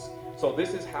issues. So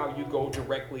this is how you go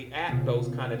directly at those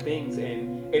kind of things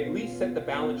and at least set the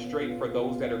balance straight for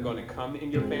those that are going to come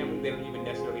in your family. They don't even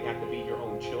necessarily have to be your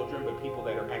own children, but people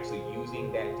that are actually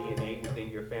using that DNA within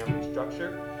your family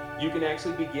structure. You can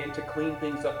actually begin to clean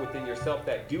things up within yourself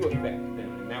that do affect them.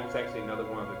 And that was actually another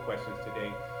one of the questions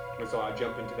today. And so I'll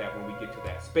jump into that when we get to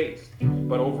that space.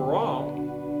 But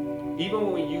overall, even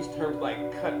when we use terms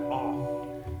like cut off,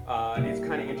 it's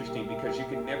kind of interesting because you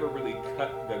can never really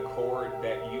cut the cord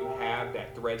that you have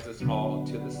that threads us all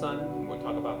to the sun. And we'll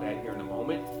talk about that here in a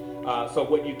moment. So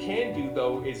what you can do,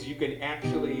 though, is you can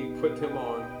actually put them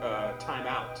on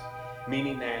timeout,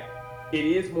 meaning that it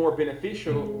is more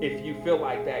beneficial if you feel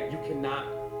like that you cannot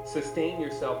sustain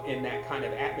yourself in that kind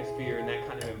of atmosphere, in that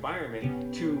kind of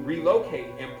environment, to relocate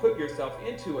and put yourself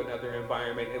into another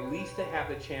environment, at least to have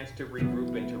the chance to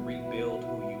regroup and to rebuild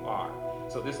who you are.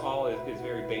 So this all is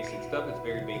very basic stuff. It's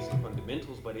very basic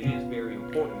fundamentals, but it is very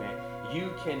important that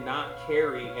you cannot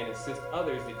carry and assist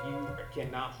others if you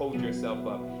cannot hold yourself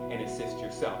up and assist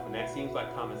yourself. And that seems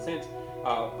like common sense,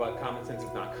 but common sense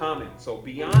is not common. So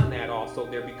beyond that also,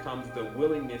 there becomes the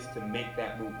willingness to make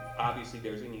that move. Obviously,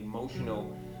 there's an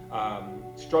emotional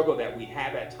struggle that we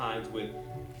have at times with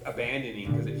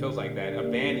abandoning, because it feels like that,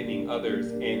 abandoning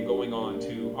others and going on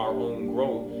to our own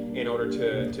growth in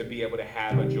order to be able to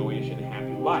have a joyous and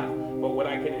happy life. But what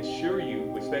I can assure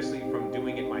you, especially from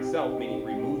doing it myself, meaning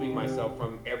removing myself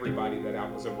from everybody that I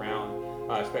was around,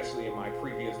 especially in my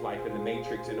previous life in the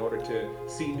Matrix, in order to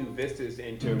see new vistas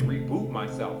and to reboot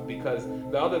myself. Because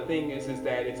the other thing is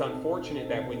that it's unfortunate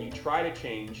that when you try to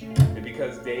change, and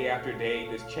because day after day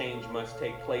this change must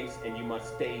take place and you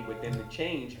must stay within the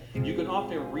change, you can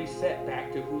often reset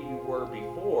back to who you were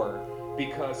before,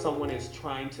 because someone is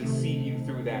trying to see you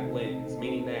through that lens,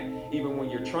 meaning that even when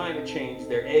you're trying to change,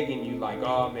 they're egging you like,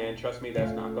 oh man, trust me,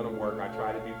 that's not going to work, I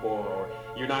tried it before, or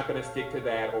you're not going to stick to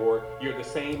that, or you're the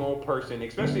same old person.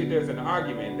 Especially if there's an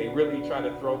argument, they really try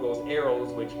to throw those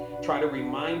arrows which try to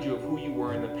remind you of who you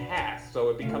were in the past, so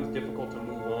it becomes difficult to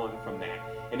move on from that.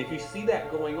 And if you see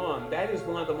that going on, that is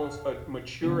one of the most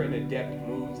mature and adept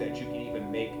moves that you can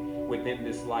even make within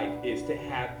this life, is to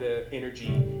have the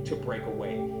energy to break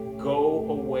away. Go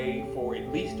away for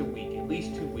at least a week, at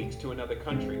least 2 weeks, to another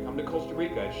country. Come to Costa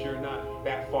Rica, it's sure not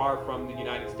that far from the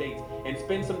United States, and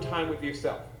spend some time with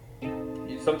yourself.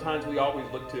 Sometimes we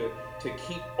always look to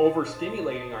keep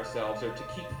overstimulating ourselves, or to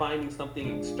keep finding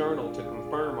something external to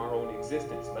confirm our own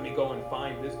existence. Let me go and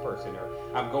find this person, or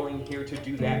I'm going here to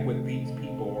do that with these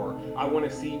people, or I want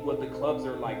to see what the clubs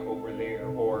are like over there,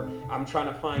 or I'm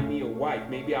trying to find me a wife,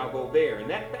 maybe I'll go there. And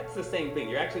that's the same thing.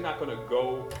 You're actually not going to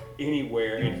go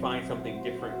anywhere and find something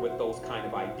different with those kind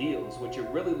of ideals. What you're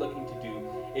really looking to do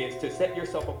is to set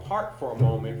yourself apart for a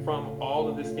moment from all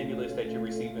of the stimulus that you're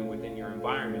receiving within your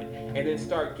environment, and then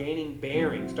start gaining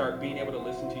bearing, start being able to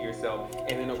listen to yourself,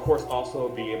 and then of course also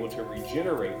be able to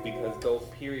regenerate, because those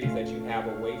periods that you have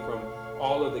away from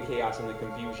all of the chaos and the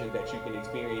confusion that you can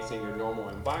experience in your normal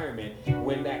environment,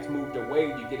 when that's moved away,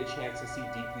 you get a chance to see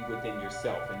deeply within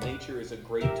yourself. And nature is a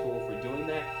great tool for doing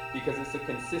that, because it's a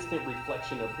consistent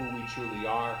reflection of who we truly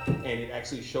are, and it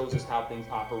actually shows us how things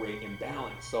operate in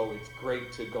balance. So it's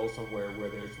great to go somewhere where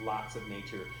there's lots of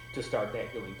nature to start that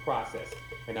healing process.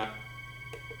 And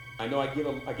I know I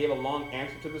gave a long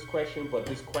answer to this question, but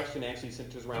this question actually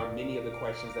centers around many of the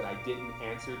questions that I didn't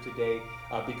answer today,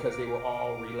 because they were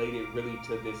all related really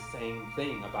to this same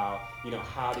thing about,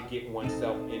 how to get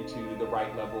oneself into the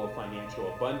right level of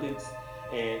financial abundance,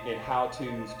 and how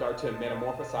to start to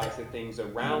metamorphosize the things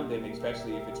around them,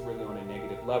 especially if it's really on a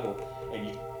negative level. And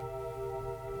you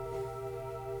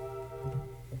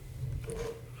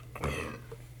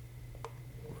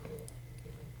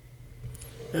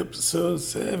Episode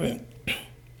 7.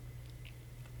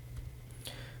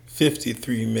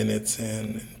 53 minutes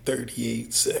and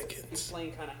 38 seconds.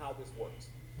 Explain kind of how this works.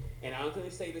 And I only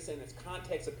say this in this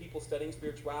context of people studying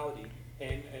spirituality,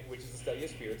 and which is the study of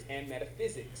spirits, and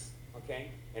metaphysics.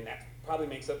 Okay? And that probably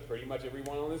makes up pretty much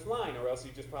everyone on this line, or else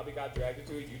you just probably got dragged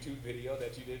into a YouTube video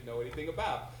that you didn't know anything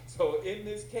about. So in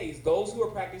this case, those who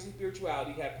are practicing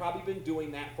spirituality have probably been doing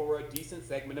that for a decent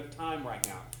segment of time right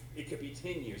now. It could be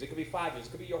 10 years, it could be 5 years, it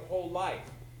could be your whole life,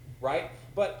 right?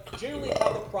 But generally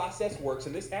how the process works,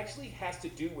 and this actually has to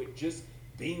do with just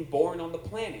being born on the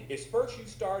planet, is first you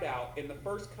start out in the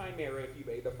first chimera, if you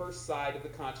may, the first side of the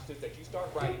consciousness that you start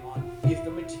writing on is the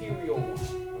material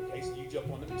one. Okay, so you jump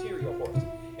on the material horse.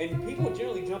 And people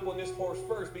generally jump on this horse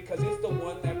first because it's the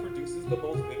one that produces the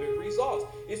most vivid results.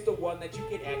 It's the one that you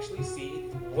can actually see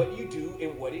what you do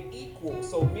and what it equals.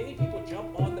 So many people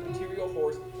jump on the material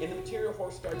horse, and the material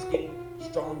horse starts getting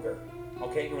stronger.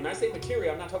 Okay, and when I say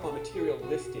material, I'm not talking about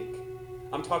materialistic.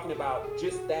 I'm talking about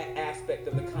just that aspect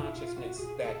of the consciousness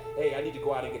that, hey, I need to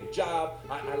go out and get a job.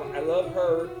 I love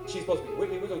her. She's supposed to be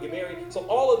with me. We're going to get married. So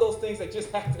all of those things that just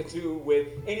have to do with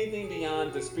anything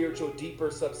beyond the spiritual, deeper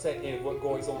subset in what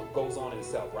goes on in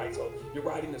itself, right? So you're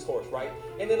riding this horse, right?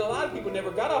 And then a lot of people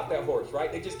never got off that horse,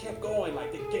 right? They just kept going.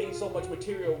 Like they gained so much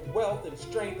material wealth and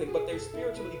strength, but they're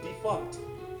spiritually defunct,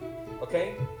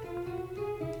 okay?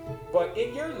 But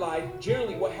in your life,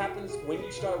 generally what happens when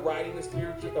you start riding this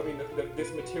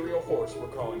material horse, we're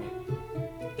calling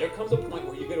it, there comes a point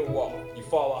where you get a wall, you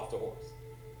fall off the horse.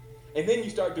 And then you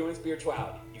start doing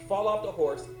spirituality. You fall off the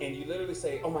horse and you literally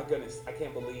say, oh my goodness, I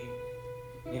can't believe,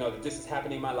 that this is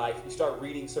happening in my life. You start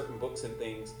reading certain books and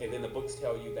things, and then the books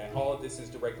tell you that all of this is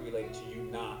directly related to you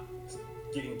not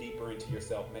getting deeper into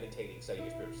yourself, meditating, studying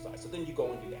your spiritual side. So then you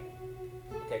go and do that.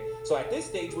 Okay, so at this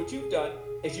stage, what you've done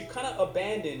is you kind of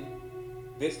abandon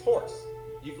this horse.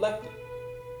 You've left it.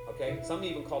 Okay, some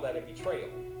even call that a betrayal.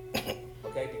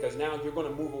 Okay, because now you're going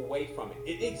to move away from it.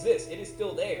 It exists. It is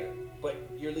still there, but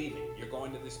you're leaving. You're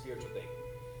going to this spiritual thing.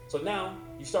 So now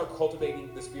you start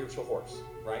cultivating the spiritual horse,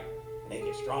 right? And they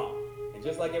get strong. And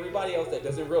just like everybody else that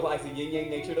doesn't realize the yin-yang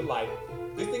nature of life,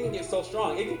 this thing can get so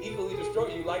strong, it can equally destroy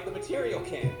you like the material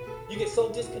can. You get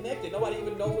so disconnected, nobody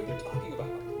even knows what you're talking about.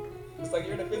 It's like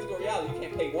you're in a physical reality. You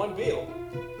can't pay one bill,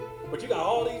 but you got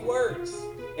all these words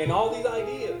and all these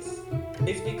ideas.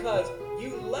 It's because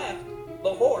you left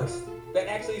the horse that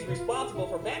actually is responsible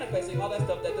for manifesting all that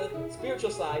stuff that the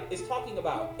spiritual side is talking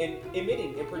about and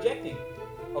emitting and projecting.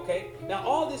 Okay? Now,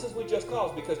 all this is with just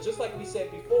cause, because just like we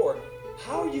said before,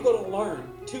 how are you going to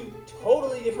learn two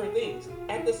totally different things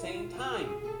at the same time?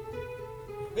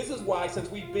 This is why,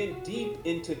 since we've been deep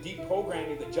into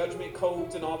deprogramming the judgment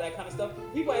codes and all that kind of stuff,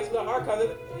 people ask about archons,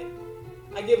 and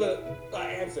I give an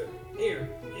answer. Here,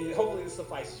 hopefully this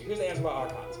suffices you. Here's the answer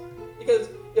about archons. Because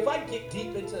if I get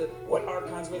deep into what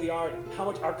archons really are and how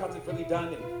much archons have really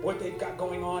done and what they've got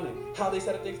going on and how they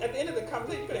set up things, at the end of the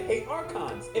conversation, you're going to hate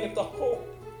archons. And if the whole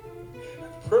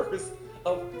purpose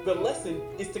of the lesson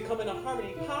is to come into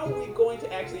harmony, how are we going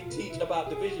to actually teach about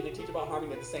division and teach about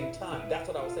harmony at the same time? That's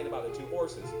what I was saying about the two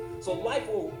horses. So life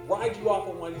will ride you off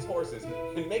on one of these horses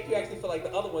and make you actually feel like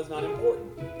the other one's not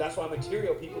important. That's why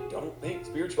material people don't think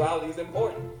spirituality is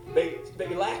important. They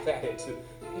laugh at it.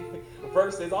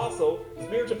 Versus also,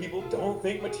 spiritual people don't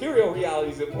think material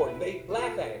reality is important. They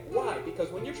laugh at it. Why?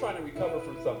 Because when you're trying to recover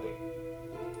from something,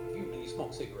 you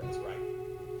smoke cigarettes, right?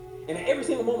 And at every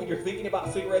single moment you're thinking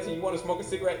about cigarettes and you want to smoke a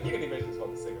cigarette, you're going to eventually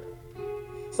smoke a cigarette.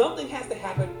 Something has to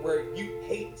happen where you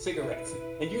hate cigarettes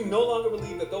and you no longer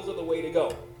believe that those are the way to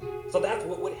go. So that's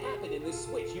what would happen in this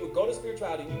switch. You would go to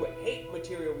spirituality, you would hate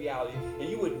material reality, and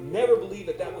you would never believe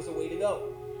that that was the way to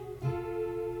go.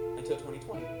 Until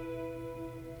 2020.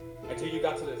 Until you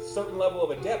got to a certain level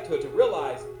of adepthood to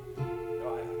realize,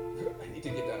 I need to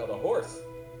get that other horse.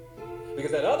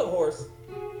 Because that other horse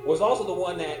was also the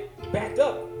one that backed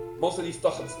up most of these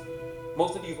thoughts,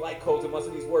 most of these light codes, and most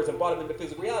of these words, and brought them into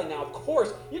physical reality. Now, of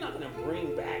course, you're not going to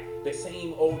bring back the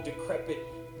same old decrepit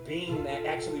being that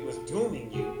actually was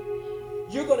dooming you.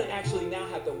 You're going to actually now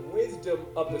have the wisdom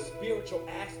of the spiritual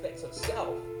aspects of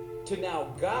self to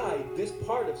now guide this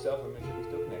part of self. Let me make sure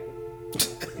we're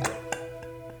still connected.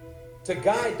 To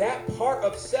guide that part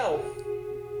of self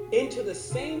into the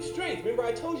same strength. Remember,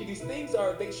 I told you these things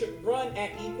they should run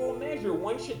at equal measure.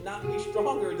 One should not be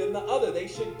stronger than the other. They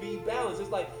should be balanced. It's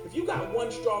like if you got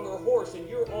one stronger horse and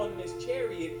you're on this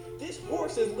chariot, this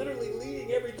horse is literally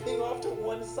leading everything off to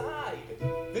one side.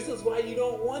 This is why you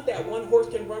don't want that. One horse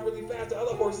can run really fast, the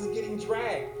other horse is getting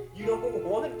dragged. You don't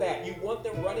want that. You want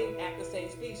them running at the same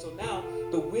speed. So now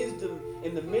the wisdom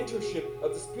and the mentorship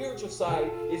of the spiritual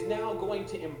side is now going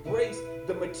to embrace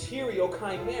the material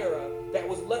chimera that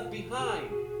was left behind,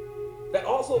 that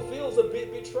also feels a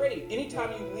bit betrayed.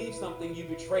 Anytime you leave something, you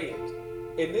betray it.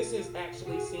 And this is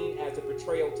actually seen as a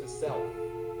betrayal to self,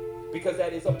 because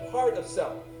that is a part of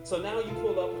self. So now you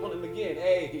pull up on him again.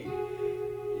 Hey,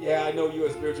 yeah, I know you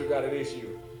a spiritual got an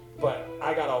issue, but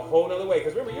I got a whole nother way.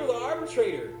 Because remember, you're the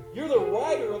arbitrator. You're the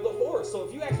rider of the horse. So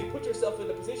if you actually put yourself in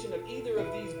the position of either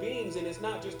of these beings, and it's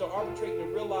not just to arbitrate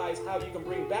and realize how you can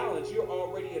bring balance, you're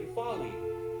already in folly.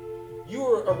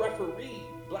 You're a referee,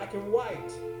 black and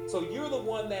white. So you're the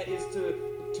one that is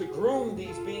to groom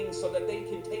these beings so that they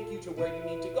can take you to where you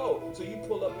need to go. So you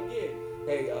pull up again.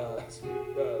 Hey,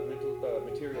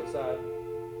 material side.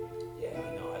 Yeah,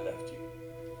 I know I left you.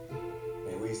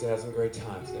 And we used to have some great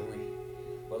times, didn't we?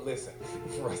 But listen,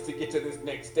 for us to get to this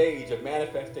next stage of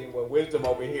manifesting what wisdom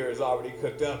over here is already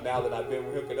cooked up now that I've been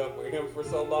hooking up with him for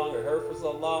so long or her for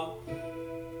so long,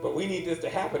 but we need this to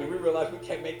happen, and we realize we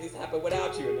can't make this happen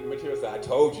without you. And the material said, I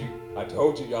told you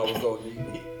y'all was going to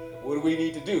need me. What do we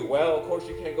need to do? Well, of course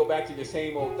you can't go back to your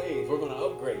same old things. We're going to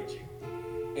upgrade you.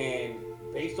 And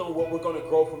based on what we're going to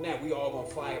grow from that, we all going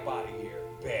to fly up out of here.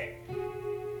 Bet.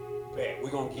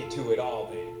 We're going to get to it all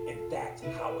then. And that's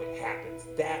how it happens.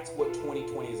 That's what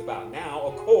 2020 is about. Now,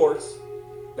 of course,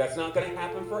 that's not going to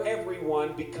happen for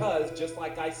everyone because, just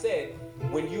like I said,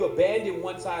 when you abandon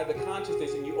one side of the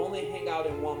consciousness and you only hang out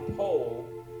in one pole,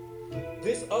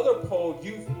 this other pole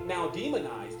you've now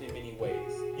demonized in many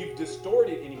ways. You've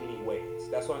distorted in many ways.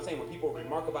 That's what I'm saying. When people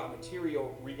remark about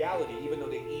material reality, even though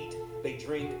they eat, they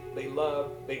drink, they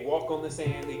love, they walk on the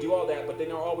sand, they do all that, but then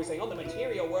they're always saying, oh, the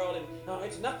material world, and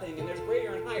it's nothing, and there's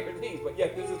greater and higher things, but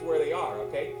yet this is where they are,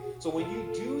 okay? So when you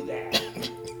do that,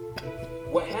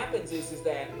 what happens is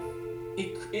that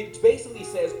it basically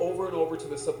says over and over to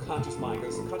the subconscious mind,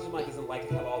 because the subconscious mind doesn't like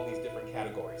to have all these different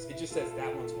categories. It just says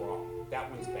that one's wrong,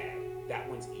 that one's bad, that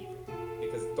one's evil,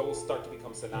 because those start to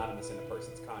become synonymous in a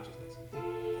person's consciousness.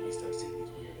 And they start seeing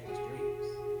these weird-ass dreams.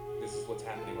 This is what's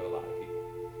happening with a lot of people.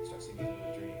 They start seeing these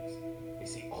weird dreams. They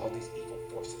see all these evil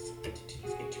forces and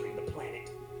entities entering the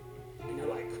planet. And they're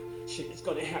like, shit, it's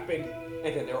going to happen.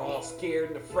 And then they're all scared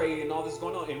and afraid and all this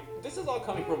going on. And this is all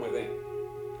coming from within.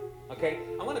 Okay?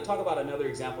 I want to talk about another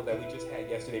example that we just had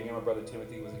yesterday. Me and my brother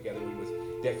Timothy was together. We was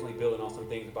definitely building on some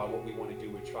things about what we want to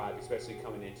do with Tribe, especially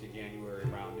coming into January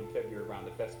in February around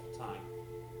the festival time.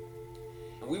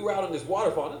 And we were out on this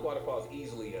waterfall. And this waterfall is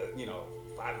easily a,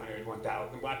 500,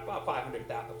 1,000, about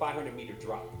 500 meter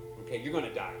drop. Okay, you're going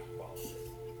to die if you fall.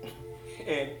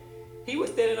 And he was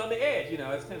standing on the edge,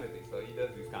 it's Timothy, so he does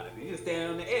these kind of things. He was standing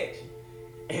on the edge.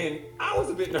 And I was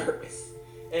a bit nervous.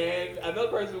 And another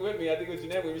person with me, I think it was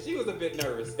Jeanette with me, she was a bit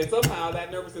nervous. And somehow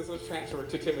that nervousness was transferred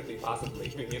to Timothy,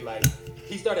 possibly. Meaning,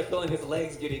 he started feeling his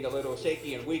legs getting a little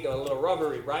shaky and weak, a little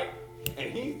rubbery, right?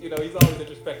 And he's always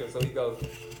introspective, so he goes,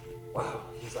 wow.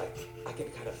 He's like, I can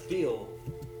kind of feel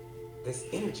this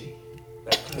energy.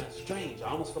 That's kind of strange. I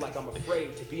almost feel like I'm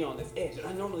afraid to be on this edge. And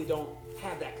I normally don't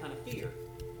have that kind of fear.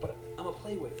 But I'm going to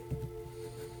play with it.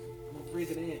 I'm going to breathe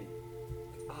it in.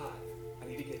 It's odd. I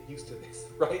need to get used to this,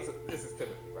 right? So this is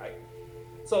Timothy, right?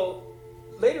 So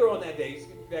later on that day,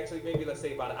 actually maybe let's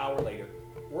say about an hour later,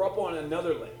 we're up on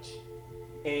another ledge.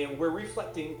 And we're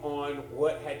reflecting on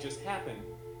what had just happened.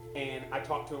 And I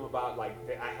talked to him about, I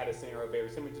had a scenario very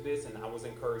similar to this, and I was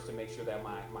encouraged to make sure that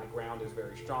my ground is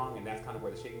very strong, and that's kind of where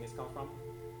the shakiness comes from.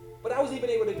 But I was even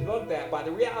able to debunk that by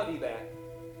the reality that,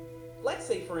 let's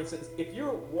say, for instance, if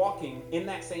you're walking in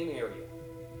that same area,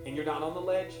 and you're not on the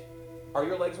ledge, are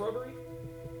your legs rubbery?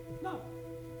 No.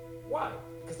 Why?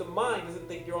 Because the mind doesn't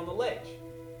think you're on the ledge.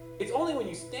 It's only when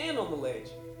you stand on the ledge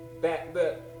that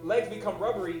the legs become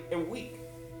rubbery and weak.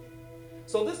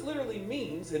 So this literally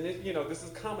means, and this is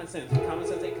common sense. Common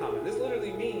sense ain't common. This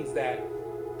literally means that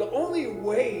the only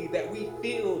way that we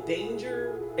feel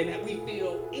danger and that we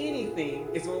feel anything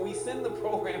is when we send the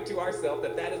program to ourselves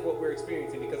that is what we're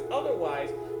experiencing. Because otherwise,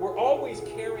 we're always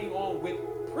carrying on with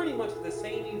pretty much the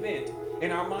same event,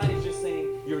 and our mind is just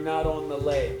saying, you're not on the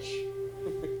ledge.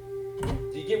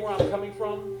 Do you get where I'm coming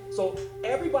from? So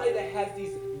everybody that has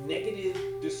these negative,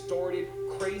 distorted,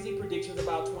 crazy predictions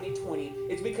about 2020,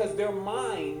 it's because their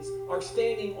minds are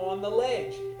standing on the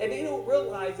ledge. And they don't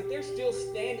realize that they're still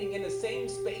standing in the same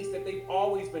space that they've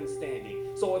always been standing.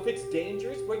 So if it's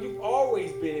dangerous, well, you've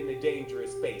always been in a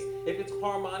dangerous space. If it's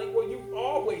harmonic, well, you've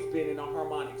always been in a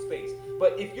harmonic space.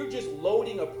 But if you're just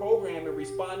loading a program and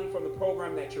responding from the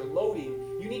program that you're loading,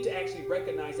 you need to actually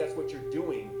recognize that's what you're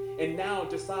doing. And now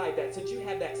decide that since you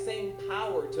have that same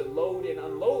power to load and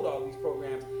unload all these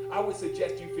programs, I would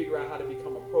suggest you figure out how to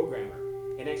become a programmer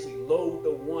and actually load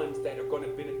the ones that are going to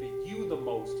benefit you the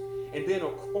most. And then,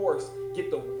 of course, get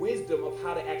the wisdom of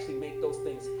how to actually make those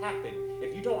things happen.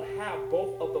 If you don't have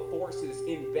both of the forces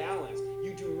in balance,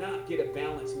 you do not get a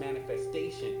balanced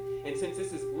manifestation. And since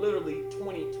this is literally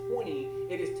 2020,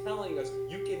 it is telling us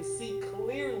you can see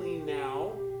clearly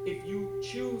now if you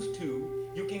choose to.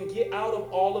 You can get out of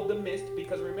all of the mist,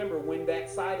 because remember, when that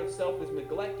side of self is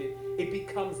neglected, it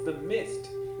becomes the mist.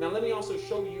 Now, let me also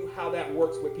show you how that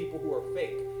works with people who are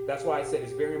fake. That's why I said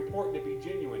it's very important to be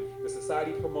genuine. The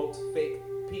society promotes fake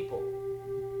people.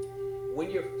 When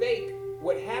you're fake,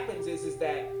 what happens is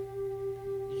that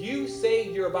you say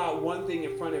you're about one thing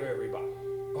in front of everybody.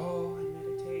 Oh, I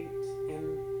meditate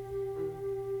and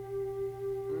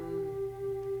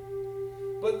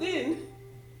But then,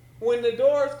 When the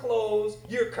doors close,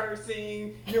 you're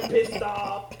cursing, you're pissed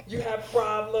off, you have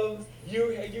problems,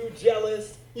 you're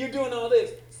jealous, you're doing all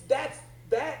this.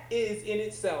 That is in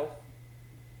itself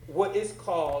what is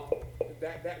called,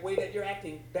 that way that you're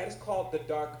acting, that is called the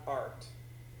dark art.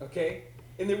 Okay?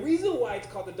 And the reason why it's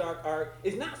called the dark art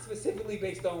is not specifically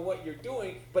based on what you're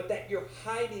doing, but that you're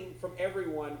hiding from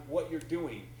everyone what you're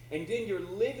doing. And then you're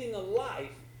living a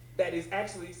life that is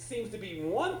actually seems to be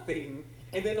one thing,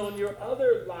 and then on your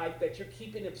other life that you're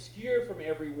keeping obscure from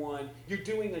everyone, you're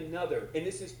doing another. And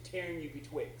this is tearing you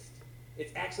betwixt.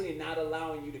 It's actually not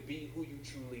allowing you to be who you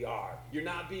truly are. You're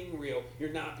not being real.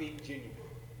 You're not being genuine.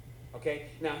 Okay?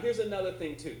 Now, here's another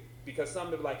thing, too. Because some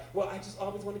people are like, well, I just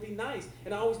always want to be nice,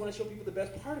 and I always want to show people the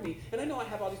best part of me, and I know I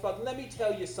have all these problems. Let me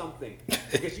tell you something.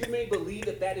 Because you may believe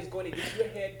that is going to get you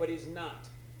ahead, but it's not.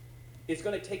 It's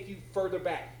going to take you further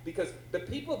back. Because the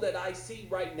people that I see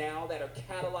right now that are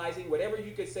catalyzing, whatever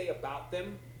you could say about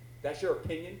them, that's your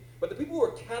opinion, but the people who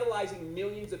are catalyzing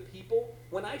millions of people,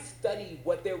 when I study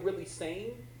what they're really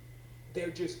saying, they're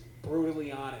just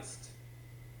brutally honest.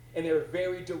 And they're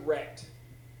very direct.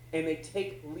 And they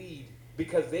take lead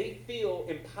because they feel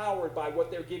empowered by what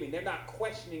they're giving. They're not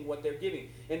questioning what they're giving.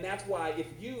 And that's why if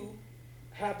you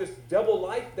have this double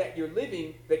life that you're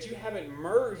living that you haven't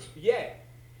merged yet,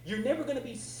 you're never going to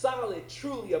be solid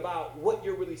truly about what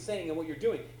you're really saying and what you're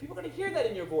doing. People are going to hear that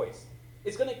in your voice.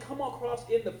 It's going to come across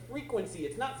in the frequency.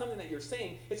 It's not something that you're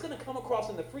saying. It's going to come across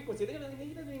in the frequency. He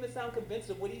doesn't even sound convinced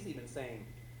of what he's even saying.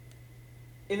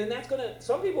 And then that's going to,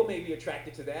 some people may be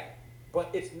attracted to that,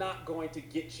 but it's not going to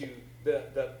get you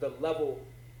the level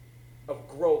of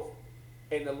growth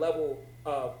and the level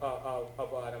of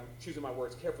I'm choosing my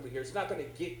words carefully here. It's not going to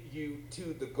get you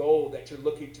to the goal that you're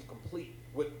looking to complete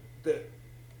with the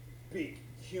big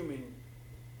human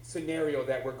scenario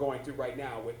that we're going through right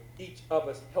now, with each of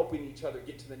us helping each other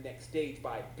get to the next stage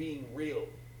by being real.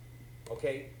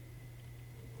 Okay?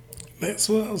 That's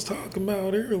what I was talking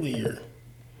about earlier.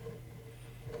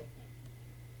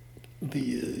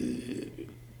 The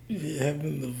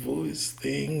having the voice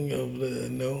thing of the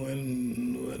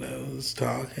knowing what I was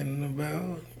talking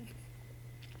about.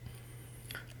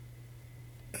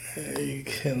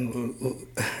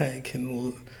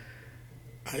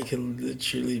 I can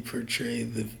literally portray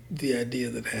the idea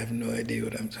that I have no idea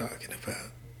what I'm talking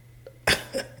about.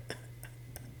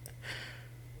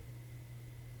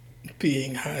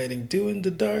 Being hiding, doing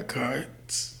the dark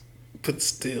arts, but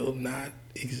still not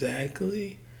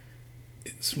exactly.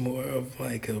 It's more of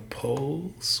like a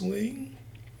pole swing.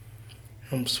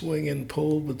 I'm swinging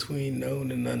pole between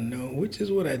known and unknown, which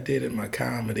is what I did in my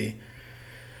comedy.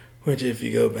 Which, if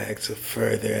you go back to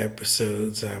further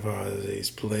episodes, I've always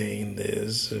explained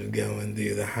this, going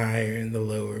through the higher and the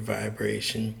lower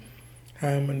vibration.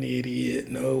 I'm an idiot.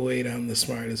 No, wait, I'm the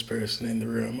smartest person in the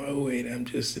room. Oh, wait, I'm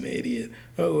just an idiot.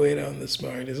 Oh, wait, I'm the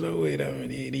smartest. Oh, wait, I'm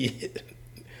an idiot.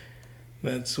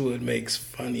 That's what makes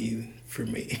funny for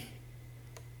me.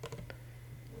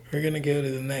 We're going to go to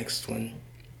the next one,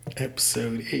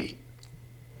 episode 8.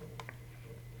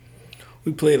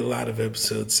 We played a lot of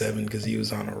episode 7 because he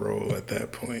was on a roll at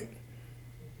that point.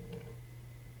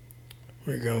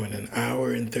 We're going an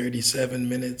hour and 37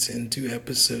 minutes into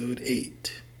episode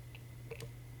 8.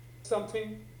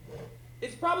 Something,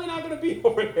 it's probably not going to be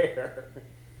over there.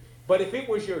 But if it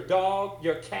was your dog,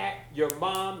 your cat, your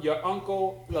mom, your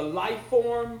uncle, the life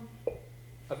form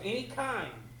of any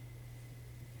kind,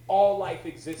 all life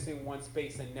exists in one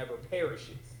space and never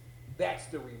perishes. That's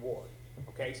the reward.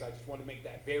 Okay, so I just want to make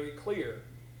that very clear.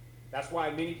 That's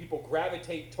why many people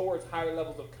gravitate towards higher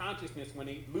levels of consciousness when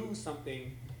they lose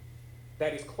something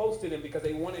that is close to them, because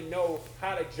they want to know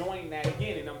how to join that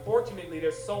again. And unfortunately,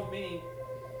 there's so many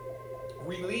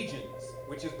religions,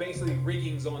 which is basically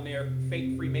riggings on their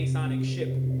fake Freemasonic ship.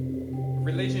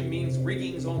 Religion means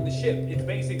riggings on the ship. It's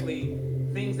basically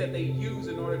things that they use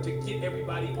in order to get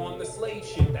everybody on the slave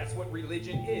ship. That's what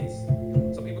religion is.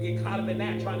 So people get caught up in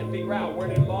that, trying to figure out where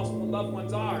their lost loved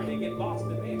ones are, and they get lost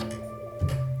in there.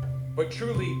 But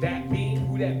truly, that being,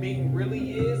 who that being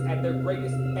really is at their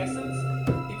greatest essence,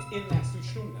 it's in that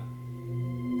Sushumna.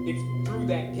 It's through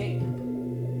that gate.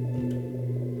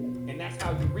 And that's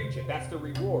how you reach it. That's the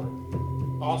reward.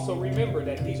 Also remember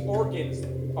that these organs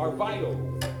are vital.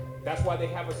 That's why they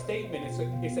have a statement.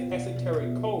 It's an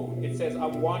esoteric code. It says,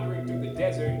 I'm wandering through the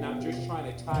desert and I'm just trying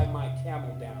to tie my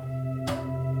camel down.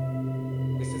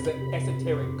 This is an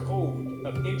esoteric code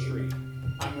of entry.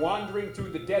 I'm wandering through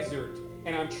the desert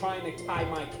and I'm trying to tie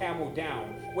my camel down.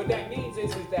 What that means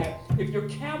is that if your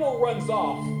camel runs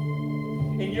off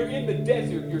and you're in the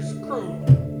desert, you're screwed.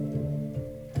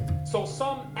 So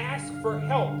some ask for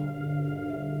help.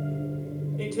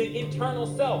 into internal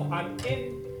self. I'm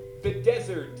in the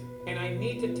desert and I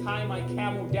need to tie my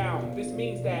camel down. This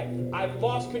means that I've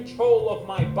lost control of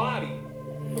my body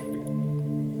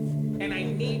and I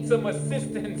need some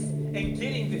assistance in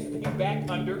getting this thing back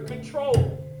under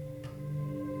control.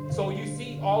 So you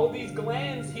see all of these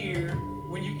glands here.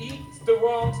 When you eat the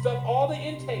wrong stuff, all the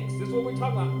intakes, this is what we're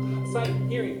talking about. Sight,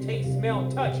 hearing, taste, smell,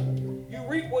 touch. You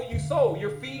reap what you sow.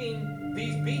 You're feeding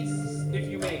these beasts, if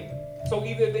you may. So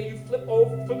either that you flip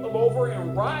them over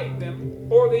and ride them,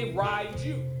 or they ride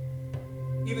you.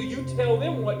 Either you tell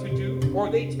them what to do, or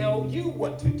they tell you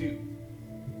what to do.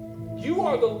 You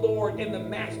are the Lord and the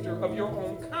master of your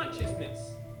own consciousness.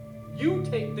 You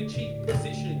take the chief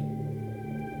position.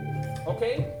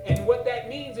 Okay? And what that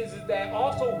means is that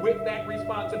also with that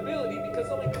responsibility, because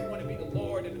some people want to be the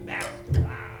Lord and the master.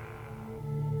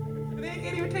 They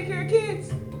can't even take care of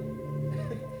kids.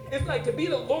 It's like to be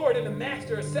the Lord and the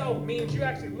master of self means you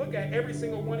actually look at every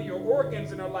single one of your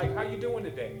organs and are like, how you doing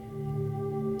today?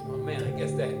 Oh man, I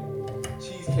guess that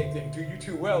cheesecake didn't do you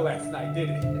too well last night, did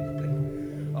it?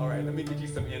 All right, let me get you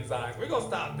some enzymes. We're going to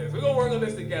stop this. We're going to work on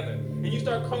this together. And you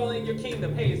start calling your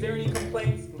kingdom. Hey, is there any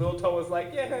complaints? Little Toe is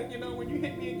like, yeah, when you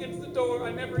hit me against the door,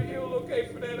 I never healed. Okay,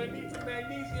 for that, I need some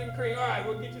magnesium cream. All right,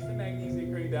 we'll get you some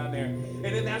magnesium cream down there. And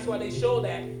then that's why they show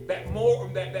that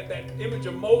image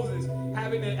of Moses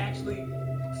having to actually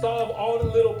solve all the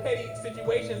little petty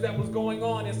situations that was going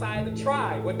on inside the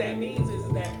tribe. What that means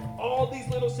is that all these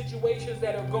little situations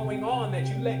that are going on that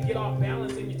you let get off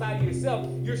balance inside of yourself,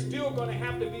 you're still going to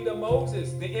have to be the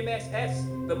Moses, the MSS,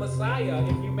 the Messiah,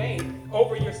 if you may,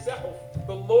 over yourself,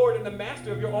 the Lord and the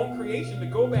master of your own creation, to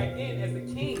go back in as the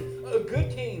king, a good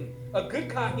king, a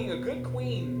good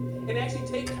queen, and actually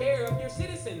take care of your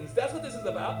citizens. That's what this is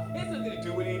about. It has nothing to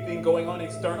do with anything going on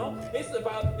external. It's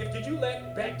about, did you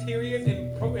let bacteria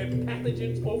and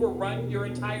pathogens overrun your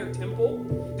entire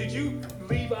temple? Did you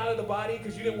leave out of the body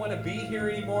because you didn't want to be here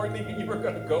anymore, thinking you were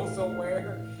going to go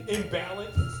somewhere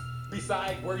imbalanced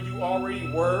beside where you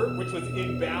already were, which was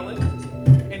imbalanced,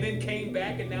 and then came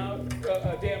back and now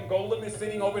a damn golem is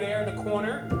sitting over there in the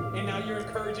corner, and now you're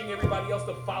encouraging everybody else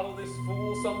to follow this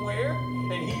fool somewhere,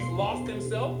 and he's lost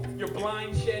himself. You're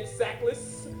blind, shed,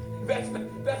 sackless.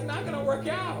 That's not going to work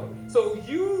out. So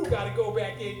you got to go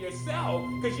back in yourself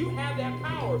because you have that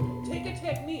power. Take a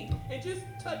technique and just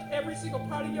touch every single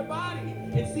part of your body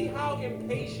and see how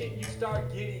impatient you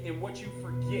start getting and what you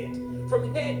forget.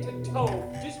 From head to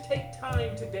toe, just take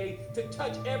time today to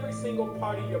touch every single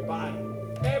part of your body.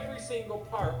 Every single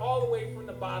part, all the way from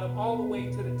the bottom, all the way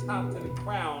to the top, to the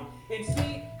crown, and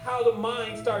see how the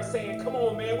mind starts saying, come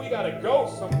on, man, we got to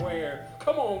go somewhere.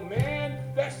 Come on,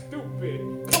 man, that's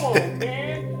stupid. Come on,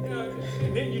 man.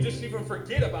 And then you just even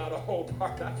forget about a whole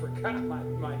part. I forgot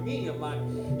my knee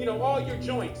and all your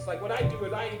joints. Like what I do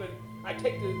is I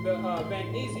take the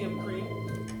magnesium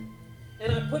cream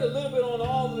and I put a little bit on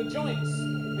all of the joints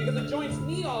because the joints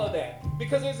need all of that.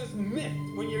 Because there's this myth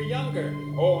when you're younger.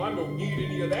 Oh, I don't need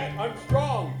any of that. I'm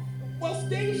strong. Well,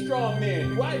 stay strong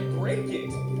then. Why break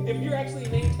it? If you're actually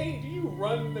maintaining, do you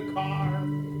run the car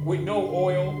with no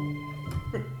oil?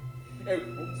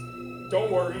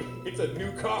 Don't worry, it's a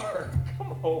new car.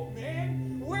 Come on,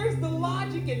 man. Where's the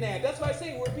logic in that? That's why I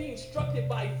say we're being instructed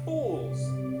by fools.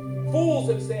 Fools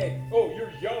have said, oh,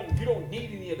 you're young, you don't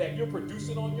need any of that, you're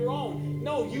producing on your own.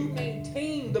 No, you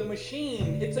maintain the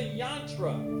machine. It's a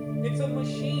yantra. It's a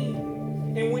machine.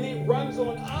 And when it runs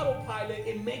on autopilot,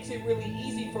 it makes it really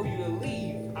easy for you to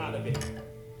leave out of it.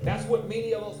 That's what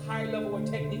many of those higher level of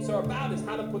techniques are about, is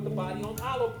how to put the body on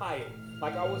autopilot.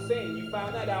 Like I was saying, you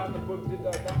found that out in the book,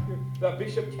 the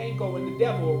Bishop Kanko and the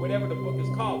Devil, or whatever the book is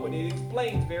called, but it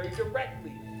explains very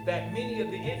directly that many of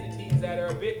the entities that are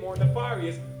a bit more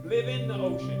nefarious live in the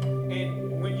ocean.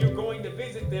 And when you're going to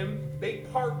visit them, they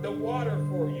part the water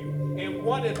for you. And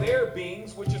one of their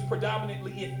beings, which is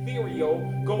predominantly ethereal,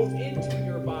 goes into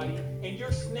your body, and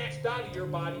you're snatched out of your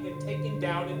body and taken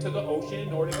down into the ocean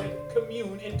in order to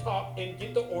commune and talk and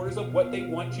get the orders of what they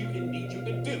want you and need you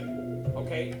to do.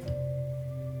 Okay?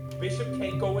 Bishop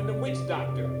Kanko and the witch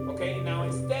doctor. Okay? Now,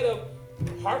 instead of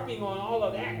harping on all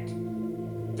of that,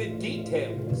 the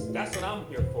details. That's what I'm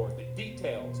here for. The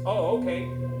details. Oh, okay.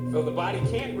 So the body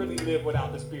can't really live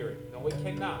without the spirit. No, it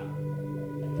cannot.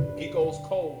 It goes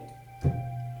cold.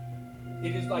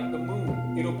 It is like the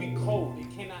moon. It'll be cold. It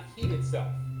cannot heat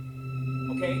itself.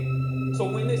 Okay? So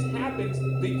when this happens,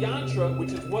 the yantra,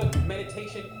 which is what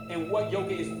meditation and what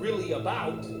yoga is really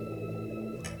about,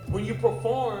 when you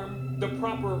perform the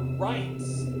proper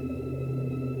rites,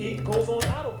 it goes on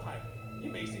autopilot.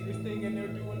 You may see this thing in there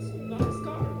doing some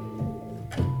namaskar.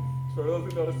 For those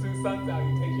who know the Sun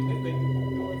salutation, this thing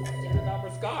doing and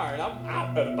I'm scarred. I'm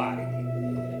out of the body.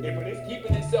 But it's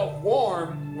keeping itself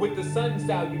warm with the sun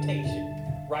salutation,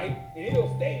 right? And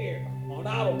it'll stay there on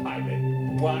autopilot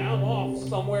while I'm off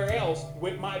somewhere else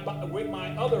with my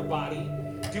other body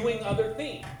doing other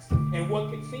things. And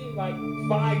what could seem like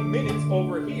 5 minutes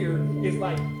over here is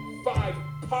like 5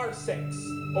 parsecs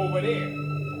over there.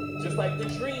 Just like the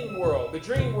dream world. The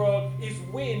dream world is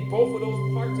when both of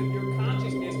those parts of your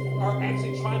consciousness are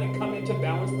actually trying to come into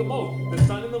balance the most. The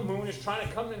sun and the moon is trying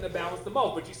to come into balance the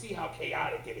most. But you see how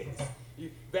chaotic it is.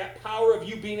 That power of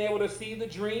you being able to see the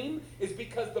dream is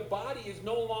because the body is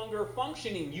no longer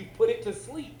functioning. You put it to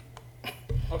sleep.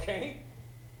 Okay?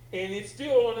 And it's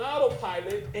still on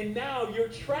autopilot, and now you're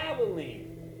traveling.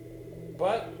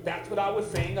 But that's what I was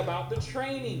saying about the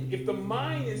training. If the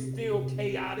mind is still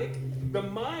chaotic, the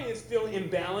mind is still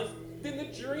imbalanced, then the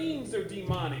dreams are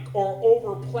demonic or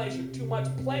over pleasure, too much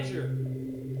pleasure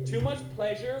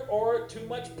or too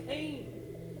much pain.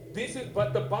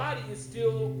 But the body is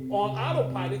still on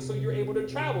autopilot, so you're able to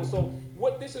travel. So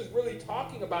what this is really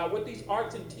talking about, what these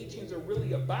arts and teachings are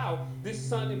really about, this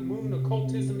sun and moon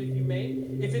occultism, if you may,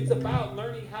 is it's about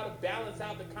learning how to balance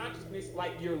out the consciousness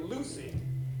like you're lucid.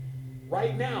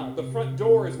 Right now, the front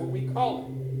door is what we call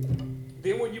it.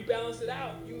 Then when you balance it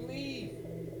out, you leave.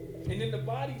 And then the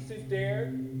body sits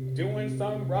there doing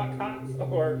some rock hops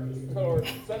or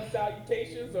sun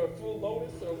salutations or full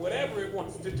lotus or whatever it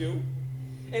wants to do.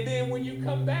 And then when you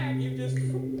come back, you just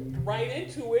right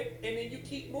into it, and then you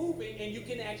keep moving, and you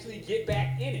can actually get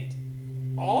back in it.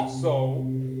 Also,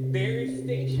 there is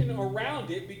station around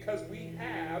it because we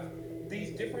have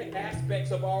these different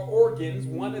aspects of our organs.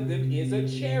 One of them is a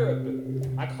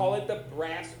cherub. I call it the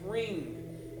brass ring.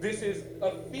 This is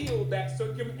a field that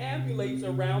circumambulates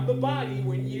around the body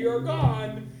when you're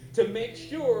gone to make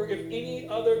sure if any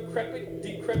other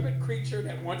decrepit creature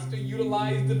that wants to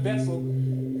utilize the vessel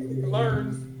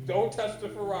learns, don't touch the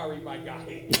Ferrari, my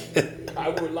guy. I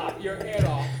will lop your head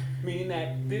off, meaning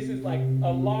that this is like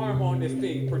alarm on this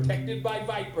thing, protected by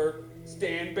Viper,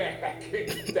 stand back.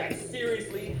 That's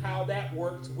seriously how that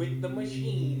works with the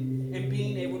machine and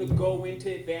being able to go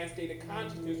into advanced state of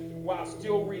consciousness while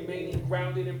still remaining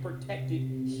grounded and protected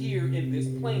here in this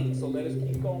plane. So let us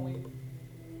keep going.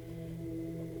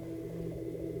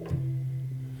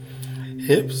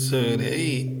 Episode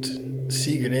 8,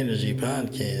 Secret Energy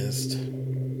Podcast.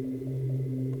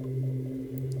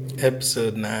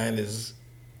 Episode 9 is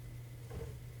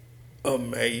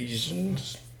amazing.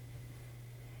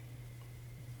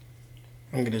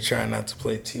 I'm going to try not to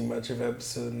play too much of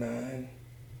episode 9.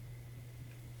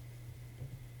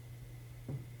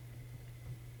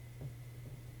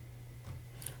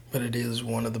 But it is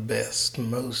one of the best,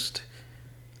 most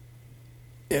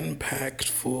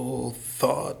impactful,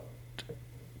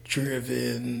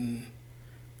 thought-driven,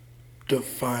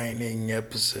 defining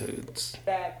episodes.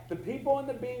 That the people and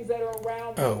the beings that are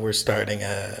around. Oh, we're starting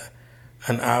an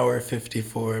hour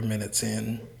 54 minutes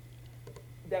in.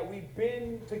 That we've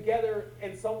been together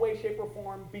in some way, shape, or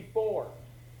form before.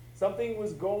 Something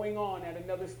was going on at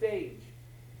another stage.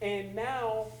 And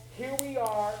now, here we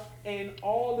are, and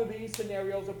all of these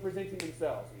scenarios are presenting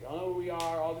themselves. We don't know who we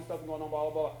are, all this stuff going on,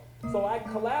 blah, blah, blah. So I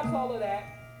collapse all of that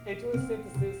into a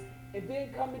synthesis, and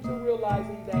then come into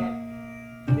realizing that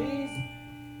these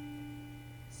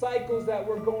cycles that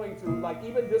we're going through, like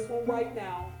even this one right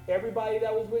now, everybody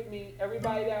that was with me,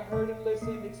 everybody that heard and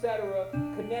listened, etc.,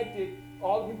 connected,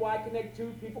 all the people I connect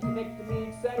to, people connect to me,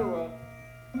 etc.,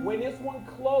 when this one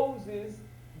closes,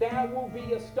 that will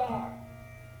be a star.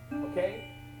 Okay?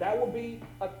 That will be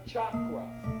a chakra.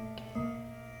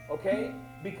 Okay?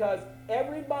 Because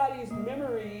everybody's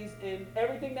memories and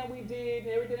everything that we did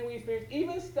and everything that we experienced,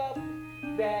 even stuff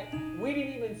that we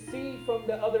didn't even see from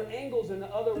the other angles and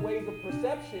the other ways of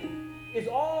perception, is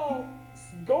all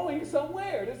going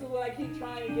somewhere. This is what I keep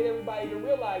trying to get everybody to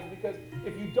realize, because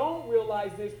if you don't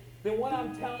realize this, then what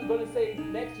I'm going to say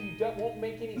next to you won't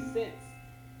make any sense.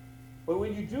 But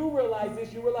when you do realize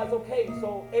this, you realize, okay,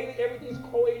 so everything's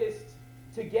coalesced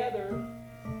together.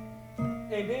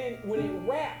 And then when it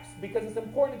wraps, because it's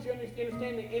important that you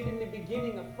understand the end and the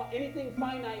beginning of anything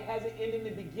finite has an end and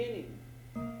a beginning.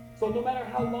 So no matter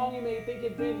how long you may think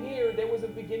it's been here, there was a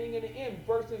beginning and an end.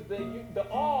 Versus the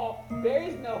all, there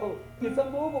is no, it's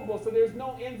unmovable. So there's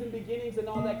no ends and beginnings and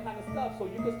all that kind of stuff. So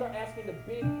you can start asking the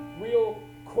big, real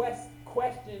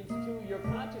questions to your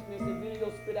consciousness, and then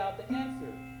it'll spit out the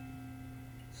answer.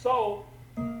 So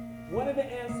one of the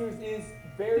answers is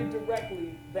very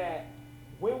directly that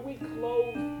when we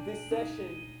close this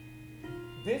session,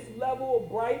 this level of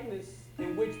brightness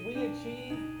in which we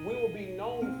achieve, we will be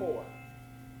known for.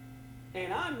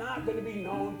 And I'm not going to be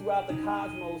known throughout the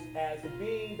cosmos as a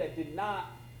being that did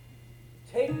not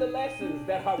take the lessons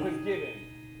that I was given.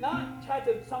 Not try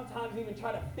to sometimes even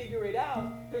try to figure it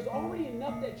out. There's already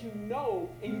enough that you know,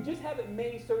 and you just haven't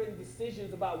made certain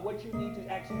decisions about what you need to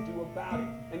actually do about it.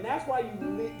 And that's why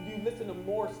you listen to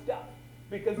more stuff,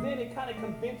 because then it kind of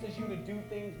convinces you to do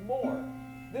things more.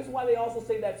 This is why they also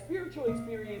say that spiritual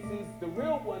experiences, the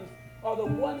real ones, are the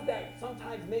ones that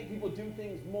sometimes make people do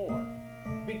things more.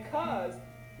 Because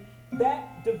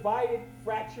that divided,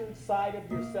 fractured side of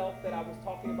yourself that I was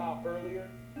talking about earlier,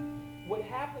 what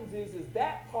happens is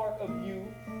that part of you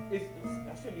is,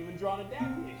 I shouldn't even draw it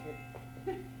down.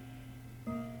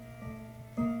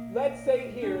 Let's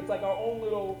say here, it's like our own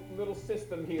little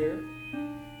system here.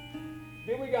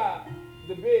 Then we got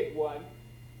the big one,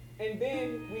 and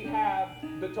then we have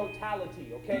the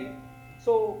totality, okay?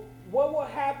 So what will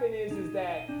happen is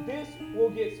that this will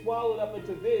get swallowed up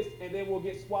into this, and then will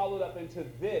get swallowed up into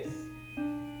this.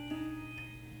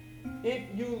 If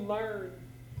you learn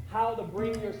how to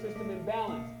bring your system in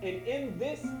balance. And in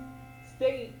this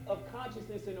state of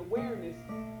consciousness and awareness,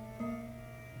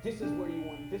 this is what you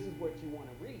want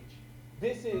to reach.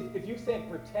 This is, if you said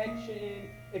protection,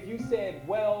 if you said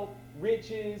wealth,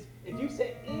 riches, if you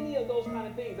said any of those kind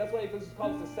of things, that's why this is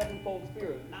called the sevenfold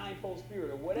spirit, the ninefold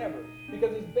spirit, or whatever.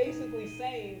 Because it's basically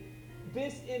saying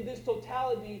this, in this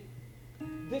totality,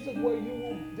 this is where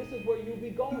you'll be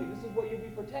going, this is where you'll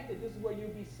be protected, this is where you'll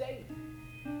be safe.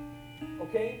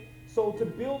 Okay? So to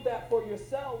build that for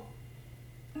yourself,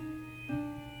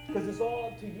 because it's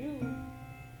all up to you,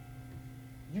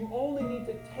 you only need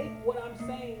to take what I'm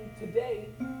saying today,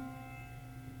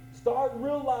 start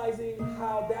realizing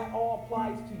how that all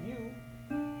applies to you,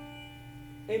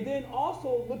 and then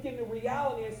also look into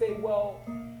reality and say, well,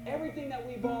 everything that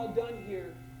we've all done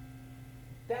here,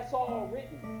 that's all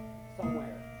written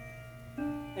somewhere.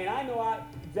 And I know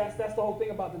that's the whole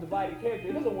thing about the divided character.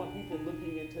 It doesn't want people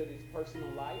looking into his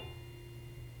personal life.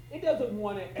 It doesn't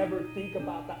want to ever think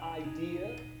about the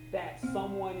idea that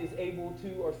someone is able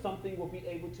to, or something will be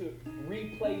able to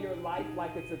replay your life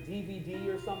like it's a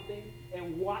DVD or something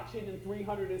and watch it in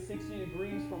 360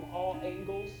 degrees from all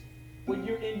angles when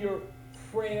you're in your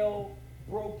frail,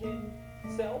 broken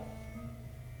self,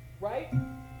 right?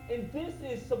 And this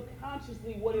is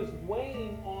subconsciously what is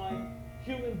weighing on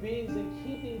human beings and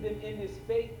keeping them in this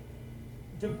fake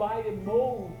divided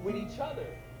mode with each other.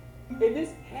 And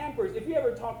this hampers, if you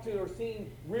ever talked to or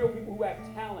seen real people who have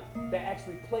talent that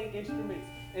actually play instruments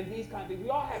and these kind of things, we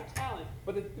all have talent,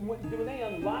 but when they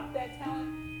unlock that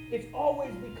talent, it's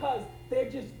always because they're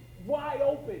just wide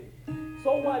open.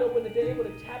 So wide open that they're able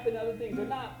to tap into other things. They're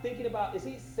not thinking about, is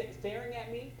he staring at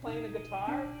me playing the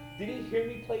guitar? Did he hear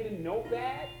me play the note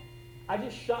bad? I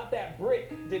just shot that brick.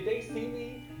 Did they see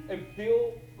me and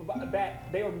feel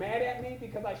that they were mad at me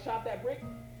because I shot that brick?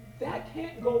 That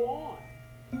can't go on.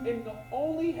 And the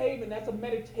only haven, that's a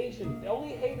meditation, the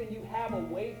only haven you have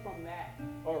away from that,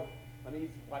 or let me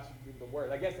watch the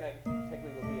word. I guess that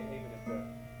technically would be a haven if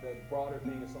the broader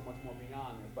thing is so much more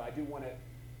beyond this, but I do want to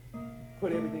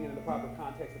put everything into the proper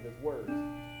context of this word.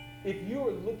 If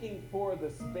you're looking for the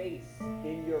space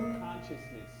in your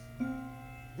consciousness,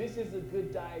 this is a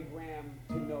good diagram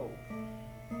to know.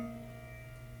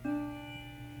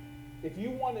 If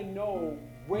you want to know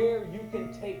where you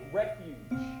can take refuge,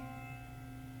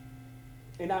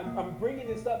 and I'm bringing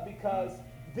this up because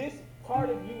this part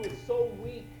of you is so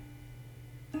weak,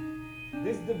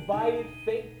 this divided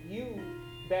fake you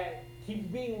that keeps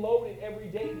being loaded every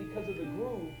day because of the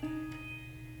groove,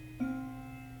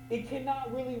 it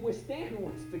cannot really withstand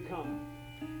what's to come.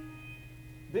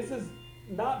 This is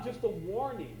not just a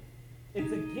warning,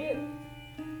 it's a gift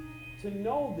to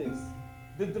know this.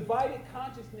 The divided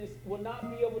consciousness will not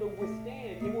be able to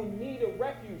withstand. It will need a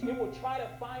refuge. It will try to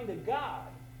find a God.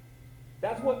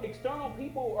 That's what external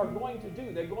people are going to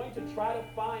do. They're going to try to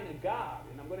find a God.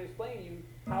 And I'm going to explain to you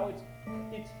how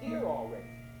it's here already.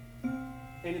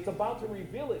 And it's about to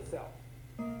reveal itself.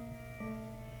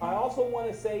 I also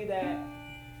want to say that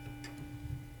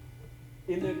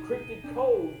in the cryptic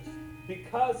codes,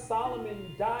 because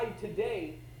Solomon died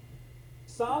today,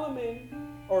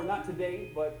 or not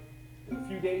today, but a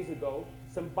few days ago,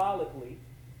 symbolically,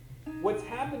 what's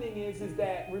happening is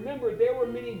that, remember, there were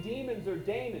many demons or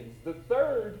daemons. The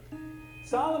third,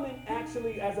 Solomon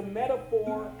actually, as a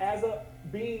metaphor, as a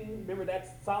being, remember that's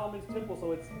Solomon's temple,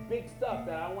 so it's big stuff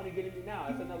that I don't want to get into now.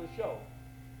 That's another show.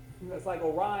 That's like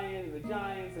Orion and the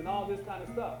giants and all this kind of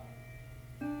stuff.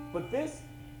 But this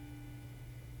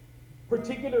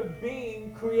particular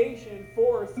being, creation,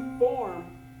 force,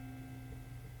 form,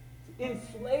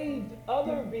 enslaved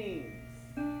other beings.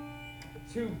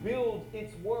 to build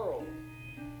its world.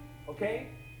 Okay?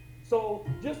 So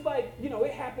just like,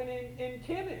 it happened in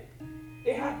Kemet.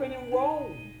 It happened in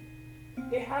Rome.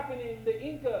 It happened in the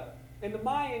Inca and the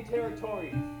Mayan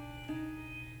territories.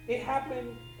 It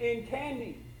happened in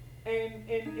Kandy and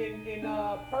in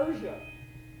Persia.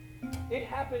 It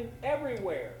happened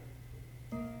everywhere.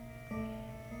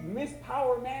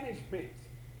 Mispower management.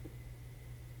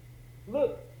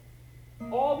 Look,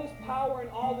 all this power and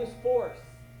all this force,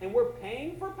 and we're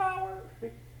paying for power?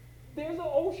 There's an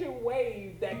ocean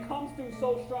wave that comes through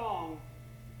so strong.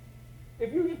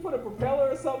 If you just put a propeller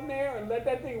or something there and let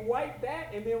that thing wipe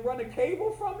that and then run a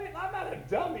cable from it, I'm not a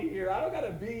dummy here. I don't got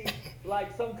to be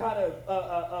like some kind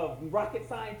of rocket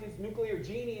scientist, nuclear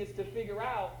genius to figure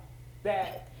out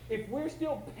that if we're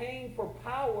still paying for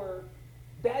power,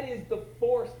 that is the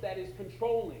force that is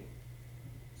controlling.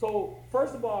 So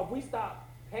first of all, if we stop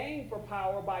paying for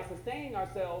power by sustaining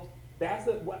ourselves,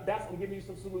 I'm giving you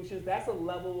some solutions. That's a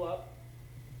level up,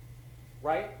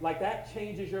 right? Like that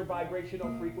changes your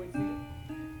vibrational frequency.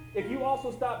 If you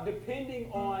also stop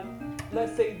depending on,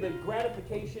 let's say, the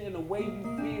gratification and the way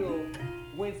you feel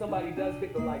when somebody does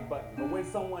hit the like button, or when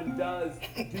someone does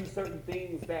do certain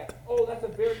things that, oh, that's a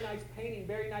very nice painting,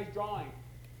 very nice drawing,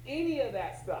 any of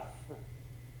that stuff.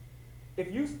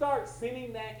 If you start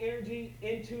sending that energy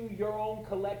into your own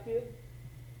collective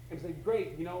and say,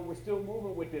 great, we're still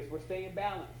moving with this, we're staying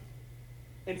balanced,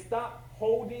 and stop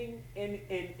holding and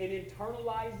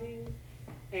internalizing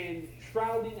and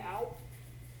shrouding out.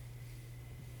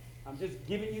 I'm just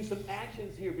giving you some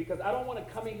actions here because I don't want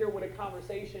to come in here with a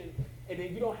conversation and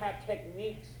then you don't have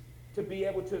techniques to be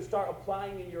able to start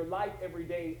applying in your life every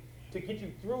day to get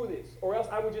you through this. Or else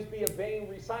I would just be a vain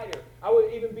reciter. I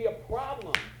would even be a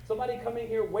problem. Somebody come in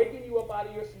here waking you up out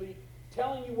of your sleep,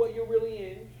 telling you what you're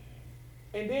really in,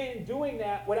 and then doing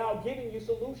that without giving you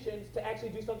solutions to actually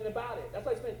do something about it. That's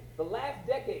why I spent the last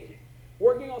decade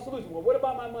working on solutions. Well, what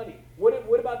about my money? What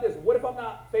about this? What if I'm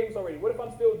not famous already? What if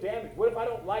I'm still damaged? What if I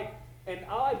don't like? And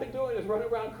all I've been doing is running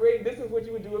around creating, this is what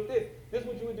you would do with this. This is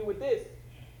what you would do with this.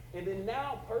 And then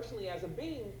now, personally, as a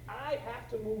being, I have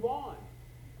to move on.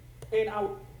 And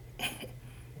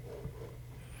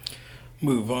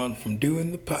move on from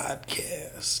doing the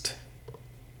podcast.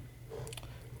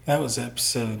 That was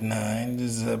episode 9.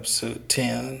 This is episode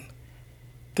 10.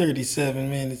 37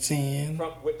 minutes in.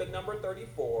 With the number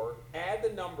 34, add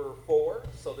the number 4.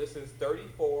 So this is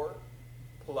 34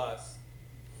 plus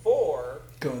 4.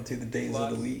 Going through the days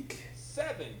of the week.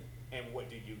 7. And what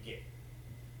do you get?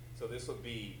 So this would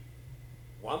be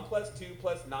 1 plus 2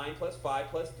 plus 9 plus 5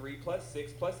 plus 3 plus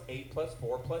 6 plus 8 plus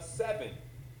 4 plus 7.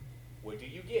 What do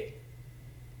you get?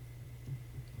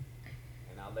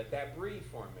 And I'll let that breathe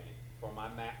for a minute for my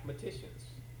mathematicians.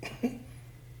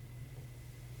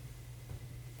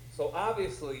 So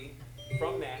obviously,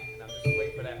 from that, and I'm just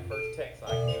waiting for that first text so I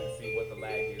can even see what the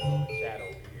lag is on the chat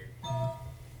over here.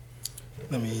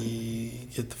 Let me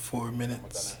get the 4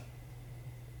 minutes.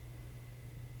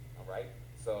 All right.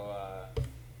 So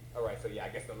yeah, I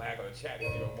guess the lag on the chat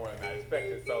is even more than I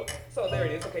expected. So there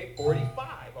it is. Okay,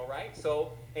 45. All right.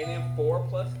 So and then 4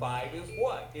 plus 5 is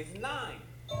what? It's 9.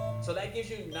 So that gives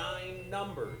you 9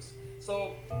 numbers.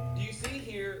 So do you see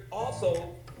here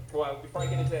also? Well, before I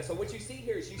get into that, so what you see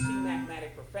here is you see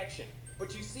mathematic perfection,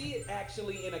 but you see it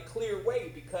actually in a clear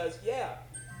way because, yeah,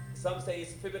 some say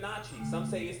it's Fibonacci, some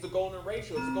say it's the golden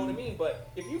ratio, it's the golden mean, but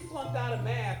if you flunked out of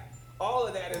math, all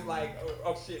of that is like,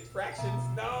 oh shit, fractions,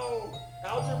 no,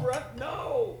 algebra,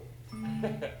 no,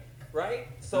 right?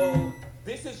 So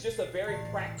this is just a very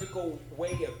practical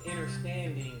way of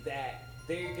understanding that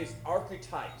there is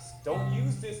archetypes. Don't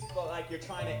use this like you're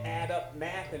trying to add up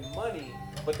math and money,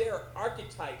 but there are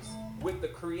archetypes with the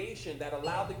creation that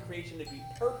allow the creation to be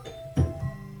perfect.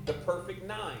 The perfect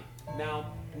 9.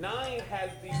 Now, 9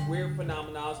 has these weird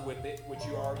phenomena with it, which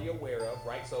you're already aware of,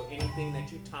 right? So anything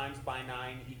that you times by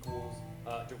 9 equals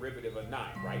derivative of 9,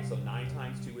 right? So 9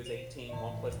 times 2 is 18,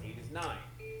 1 plus 8 is 9,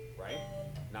 right?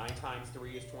 9 times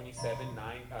 3 is 27,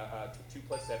 2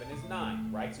 plus 7 is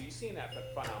 9, right? So you've seen that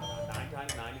phenomenon. 9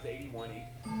 times 9 is 81,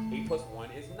 8 plus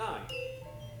 1 is 9.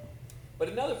 But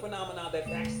another phenomenon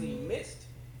that's actually missed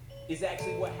is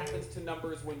actually what happens to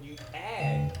numbers when you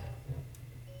add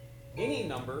any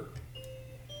number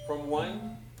from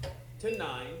 1 to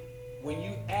 9. When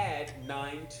you add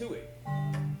 9 to it,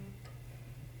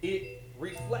 it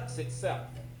reflects itself.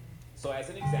 So as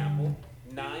an example,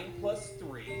 9 plus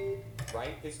 3,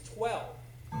 right, is 12.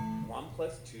 1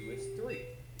 plus 2 is 3.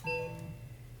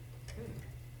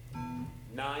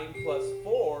 9 plus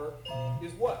 4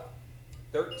 is what?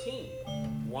 13.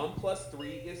 1 plus 3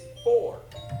 is 4.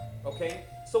 Okay?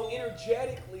 So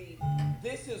energetically,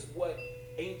 this is what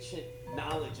ancient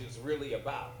knowledge is really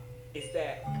about. Is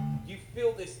that you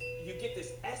feel this, you get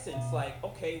this essence like,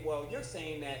 okay, well, you're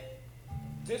saying that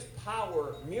this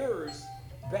power mirrors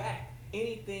back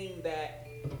anything that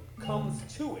comes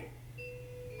to it.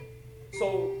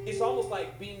 So it's almost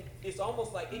like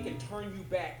it can turn you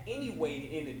back anyway,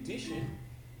 in addition,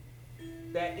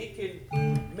 that it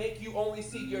can make you only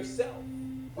see yourself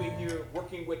when you're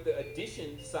working with the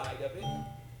addition side of it.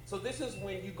 So this is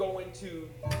when you go into,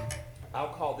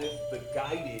 I'll call this the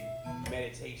guided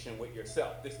meditation with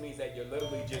yourself. This means that you're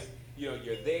literally just, you're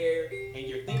there and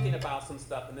you're thinking about some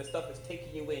stuff, and this stuff is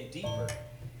taking you in deeper.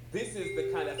 This is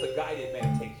the kind that's a guided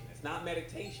meditation. It's not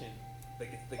meditation, like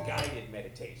it's the guided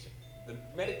meditation. The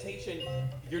meditation,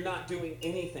 you're not doing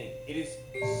anything. It is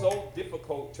so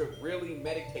difficult to really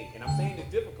meditate. And I'm saying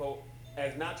it's difficult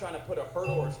as not trying to put a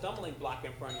hurdle or stumbling block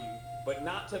in front of you, but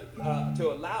not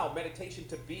to allow meditation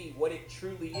to be what it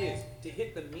truly is. To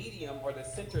hit the medium or the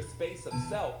center space of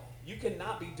self, you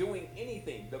cannot be doing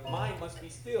anything. The mind must be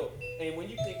still. And when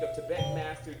you think of Tibetan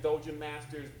masters, Dogen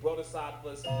masters,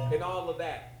 bodhisattvas, and all of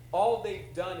that, all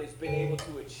they've done is been able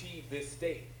to achieve this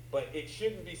state. But it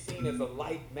shouldn't be seen as a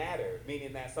light matter,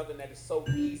 meaning that something that is so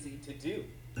easy to do.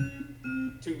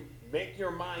 To make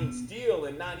your mind still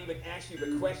and not even ask you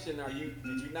the question,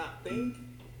 did you not think?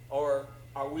 Or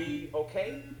are we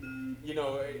okay?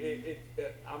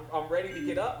 I'm ready to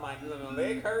get up, my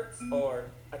leg hurts,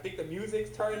 or I think the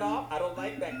music's turning off, I don't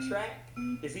like that track.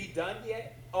 Is he done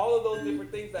yet? All of those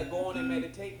different things that go on in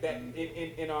meditate, that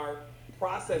in our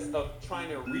process of trying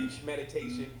to reach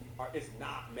meditation, is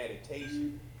not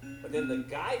meditation. But then the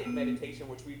guided meditation,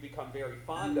 which we've become very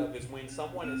fond of, is when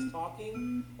someone is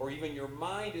talking, or even your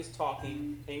mind is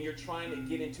talking, and you're trying to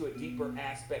get into a deeper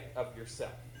aspect of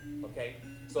yourself. Okay?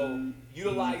 So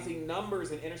utilizing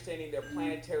numbers and understanding their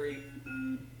planetary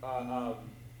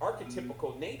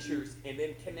archetypical natures, and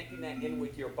then connecting that in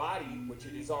with your body, which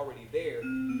it is already there,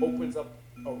 opens up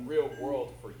a real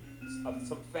world for you of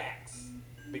some facts.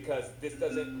 Because this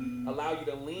doesn't allow you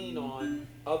to lean on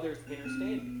others'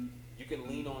 understanding. You can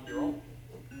lean on your own.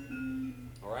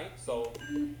 All right? So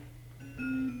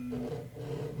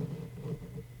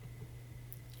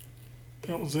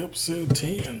that was episode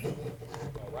 10.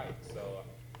 all right. So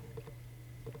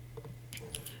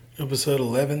Episode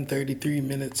 11, 33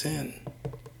 minutes in.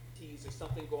 There's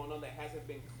something going on that hasn't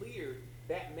been cleared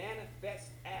that manifests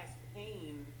as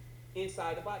pain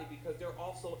inside the body, because they're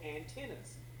also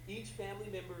antennas. Each family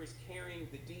member is carrying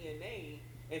the DNA,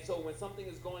 and so when something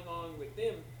is going on with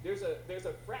them, there's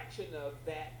a fraction of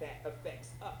that affects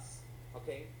us.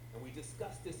 Okay? And we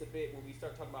discussed this a bit when we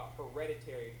start talking about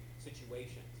hereditary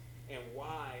situations, and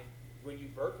why when you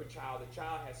birth a child, the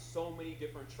child has so many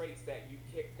different traits that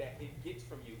it gets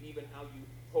from you. Even how you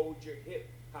hold your hip,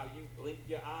 how you blink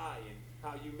your eye, and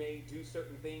how you may do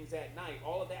certain things at night.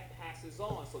 All of that passes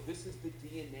on. So this is the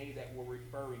DNA that we're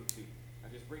referring to.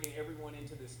 I'm just bringing everyone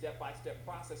into this step-by-step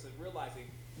process and realizing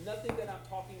nothing that I'm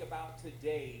talking about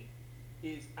today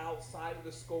is outside of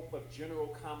the scope of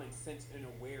general common sense and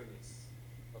awareness.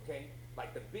 Okay?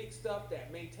 Like the big stuff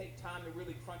that may take time to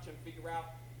really crunch and figure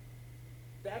out,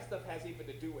 that stuff has even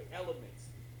to do with elements,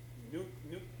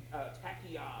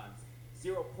 tachyons,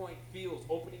 zero-point fields,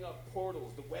 opening up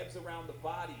portals, the webs around the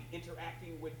body,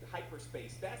 interacting with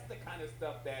hyperspace. That's the kind of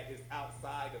stuff that is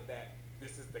outside of that.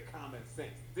 This is the common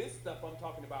sense. This stuff I'm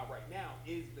talking about right now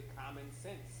is the common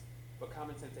sense. But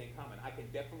common sense ain't common. I can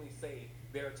definitely say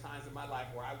there are times in my life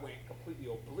where I went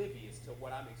completely oblivious to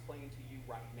what I'm explaining to you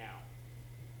right now.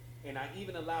 And I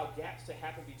even allow gaps to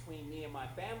happen between me and my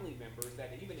family members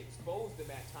that even exposed them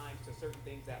at times to certain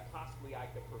things that possibly I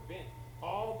could prevent.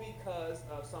 All because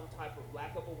of some type of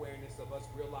lack of awareness of us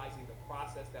realizing the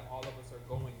process that all of us are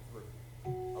going through.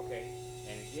 Okay?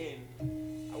 And again,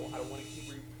 I don't want to keep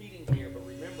repeating here, but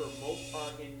remember, most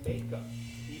are in makeup.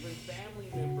 Even family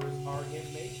members are in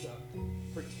makeup,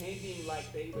 pretending like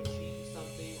they've achieved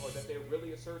something or that they're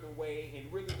really a certain way,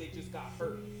 and really they just got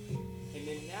hurt. And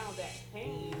then now that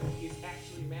pain is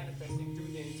actually manifesting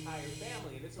through the entire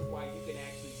family. And this is why you can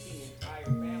actually see entire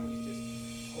families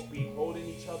just be holding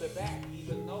each other back,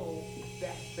 even though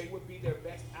that they would be their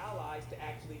best allies to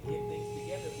actually get things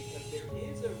together, because there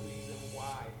is a reason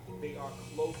why they are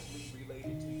closely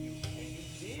related to you. And you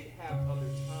did have other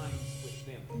times with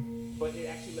them. But it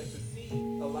actually lets us see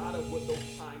a lot of what those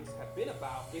times have been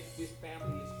about if this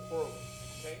family is quarreling.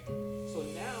 Okay? So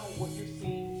now what you're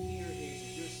seeing here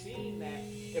is you're seeing that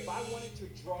if I wanted to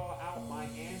draw out my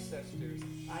ancestors,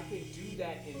 I can do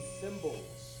that in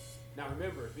symbols. Now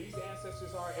remember, these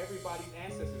ancestors are everybody's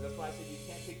ancestors. That's why I said you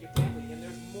can't pick your family, and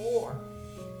there's more.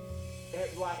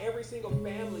 why every single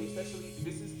family, especially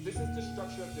this is the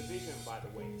structure of division, by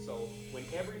the way. So when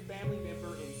every family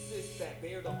member insists that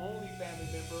they are the only family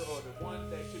member or the one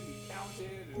that should be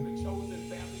counted and the chosen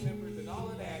family members and all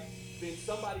of that, then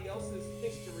somebody else's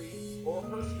history or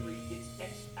herstory gets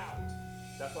etched out.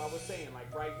 That's what I was saying. Like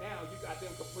right now, you got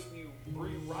them completely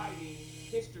rewriting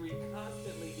history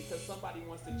constantly because somebody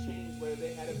wants to change whether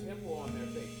they had a pimple on their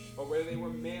face, or whether they were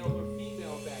male or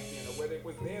female back then, or whether it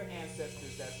was their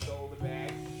ancestors that stole the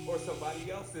bag, or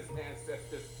somebody else's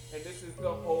ancestors. And this is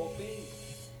the whole thing.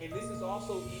 And this is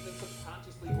also even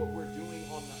subconsciously what we're doing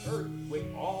on the earth with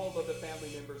all of the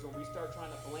family members when we start trying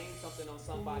to blame something on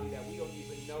somebody that we don't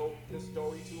even know the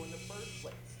story to in the first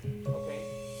place. Okay?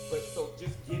 But so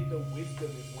just get the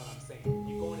wisdom is what I'm saying.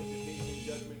 You go into division,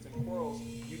 judgments, and quarrels,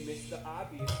 you miss the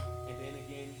obvious, and then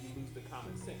again you lose the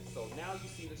common sense. So now you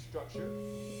see the structure.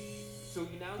 So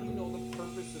now you know the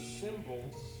purpose of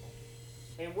symbols.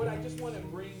 And what I just want to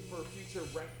bring for future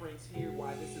reference here,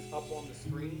 why this is up on the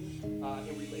screen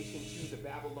in relation to the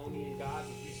Babylonian gods,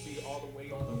 if you see all the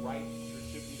way on the right, it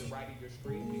should be the right of your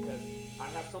screen, because I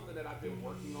have something that I've been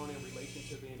working on in relation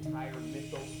to the entire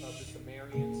mythos of the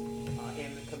Sumerians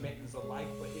and the Kemetans alike,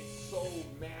 but it's so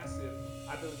massive.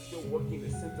 I've been still working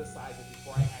to synthesize it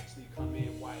before I actually come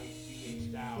in YHVH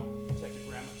style,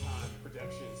 tetragrammaton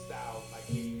production style, like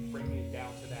bringing it down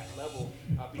to that level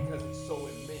because it's so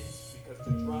immense. Because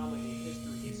the drama in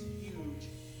history is huge,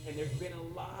 and there's been a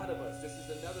lot of us. This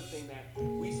is another thing that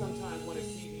we sometimes want to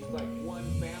see these like one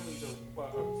families or 5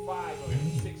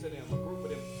 or 6 of them, a group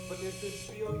of them, but there's been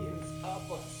billions of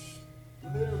us,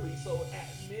 literally. So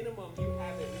at minimum, you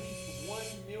have at least 1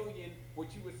 million,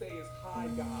 what you would say is high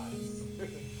gods,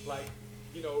 like,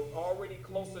 you know, already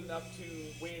close enough to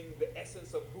when the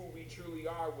essence of who we truly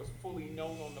are was fully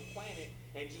known on the planet,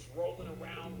 and just rolling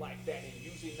around like that and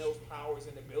using those powers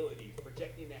and abilities,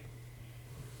 projecting that.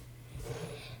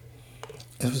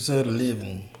 Episode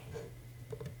 11.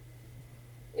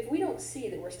 If we don't see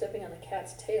that we're stepping on the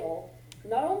cat's tail,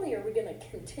 not only are we going to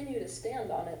continue to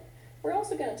stand on it, we're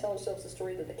also going to tell ourselves the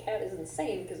story that the cat is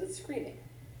insane because it's screaming.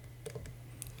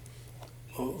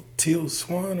 Well, Teal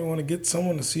Swan, I want to get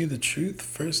someone to see the truth.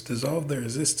 First, dissolve their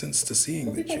resistance to seeing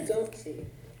What the people truth. don't see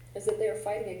is that they are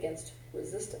fighting against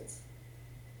resistance.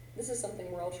 This is something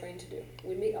we're all trained to do.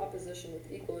 We meet opposition with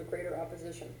equal or greater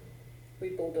opposition. We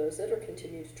bulldoze it or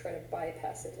continue to try to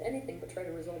bypass it, anything but try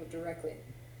to resolve it directly.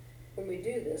 When we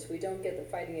do this, we don't get that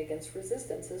fighting against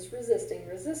resistance is resisting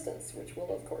resistance, which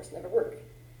will, of course, never work.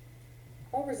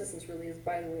 All resistance really is,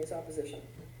 by the way, is opposition.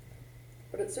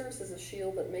 But it serves as a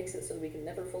shield that makes it so we can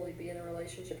never fully be in a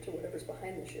relationship to whatever's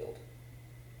behind the shield.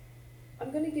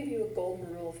 I'm going to give you a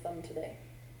golden rule of thumb today.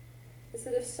 Is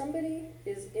that if somebody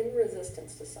is in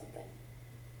resistance to something,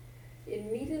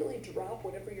 immediately drop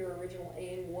whatever your original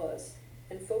aim was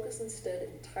and focus instead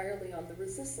entirely on the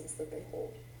resistance that they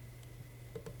hold.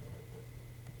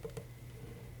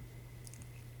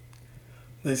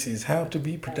 This is how to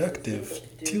be productive. As it's Teal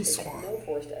able to do, takes Swan. no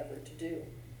forced effort to do,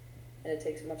 and it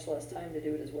takes much less time to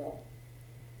do it as well.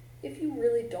 If you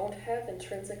really don't have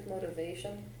intrinsic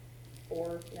motivation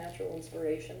or natural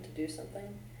inspiration to do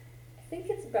something, I think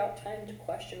it's about time to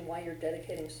question why you're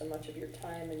dedicating so much of your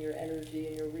time and your energy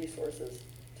and your resources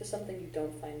to something you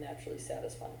don't find naturally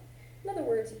satisfying. In other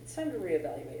words, it's time to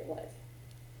reevaluate your life.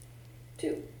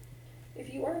 2,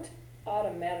 if you aren't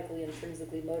automatically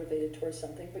intrinsically motivated towards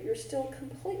something, but you're still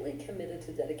completely committed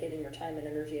to dedicating your time and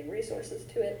energy and resources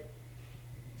to it,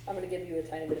 I'm going to give you a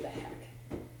tiny bit of a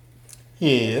hack.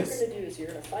 Yes. What you're going to do is you're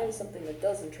going to find something that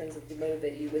does intrinsically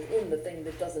motivate you within the thing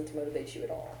that doesn't motivate you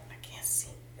at all. I can't see.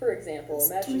 For example,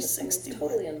 It's imagine that someone's 261.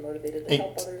 totally unmotivated to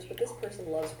help 8. others, but this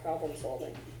person loves problem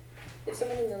solving. If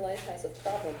someone in their life has a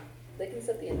problem, they can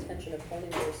set the intention of honing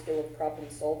their skill of problem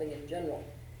solving in general,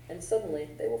 and suddenly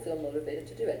they will feel motivated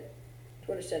to do it.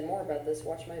 To understand more about this,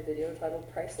 watch my video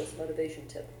titled Priceless Motivation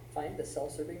Tip. Find the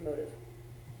self-serving motive.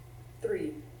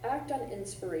 3, act on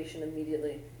inspiration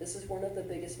immediately. This is one of the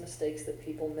biggest mistakes that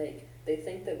people make. They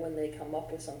think that when they come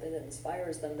up with something that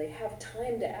inspires them, they have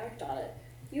time to act on it.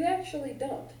 You actually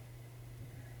don't.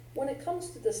 When it comes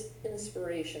to this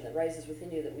inspiration that rises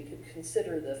within you that we could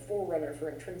consider the forerunner for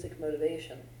intrinsic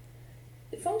motivation,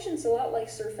 it functions a lot like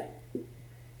surfing.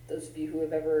 Those of you who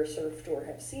have ever surfed or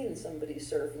have seen somebody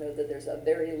surf know that there's a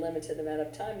very limited amount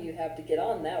of time you have to get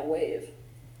on that wave.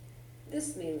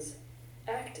 This means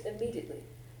act immediately.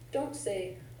 Don't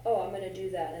say, oh, I'm going to do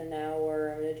that in an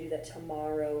hour, I'm going to do that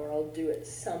tomorrow, or I'll do it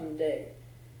someday.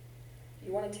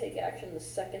 You want to take action the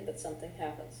second that something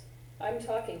happens. I'm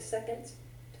talking seconds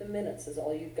to minutes is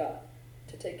all you've got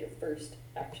to take your first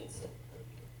action step.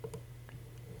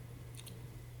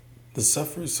 The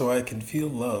suffer so I can feel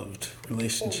loved The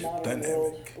relationship modern dynamic.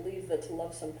 world believes that to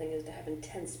love something is to have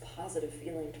intense positive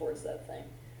feeling towards that thing.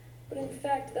 But in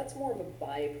fact, that's more of a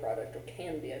byproduct, or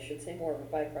can be, I should say, more of a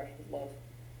byproduct of love.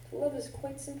 To love is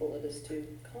quite simple. It is to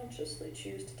consciously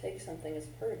choose to take something as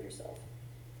part of yourself.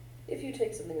 If you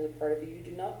take something as a part of you, you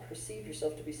do not perceive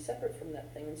yourself to be separate from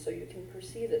that thing, and so you can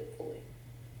perceive it fully.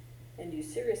 And you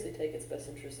seriously take its best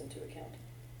interests into account.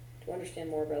 To understand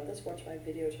more about this, watch my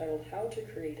video titled How to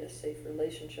Create a Safe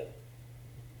Relationship.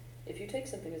 If you take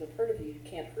something as a part of you, you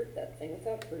can't hurt that thing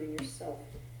without hurting yourself.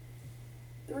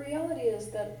 The reality is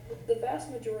that the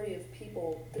vast majority of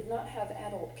people did not have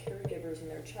adult caregivers in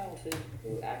their childhood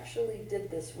who actually did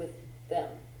this with them.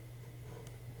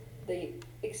 They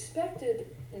expected,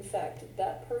 in fact,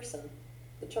 that person,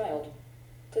 the child,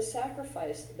 to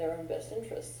sacrifice their own best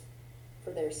interests for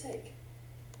their sake.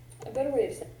 A better way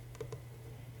of saying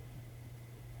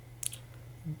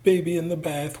Baby in the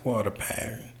bathwater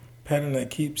pattern that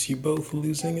keeps you both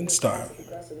losing and starving.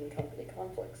 aggressive in company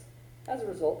conflicts. As a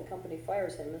result, the company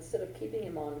fires him instead of keeping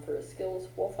him on for his skills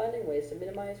while finding ways to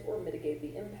minimize or mitigate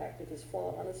the impact of his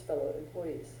flaw on his fellow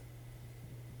employees.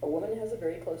 A woman has a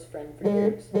very close friend for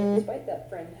years. Despite that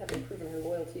friend having proven her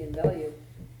loyalty and value,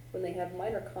 when they have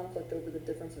minor conflict over the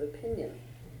difference of opinion,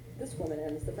 this woman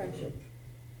ends the friendship.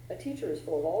 A teacher is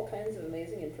full of all kinds of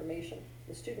amazing information.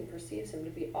 The student perceives him to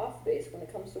be off base when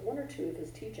it comes to one or two of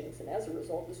his teachings, and as a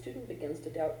result, the student begins to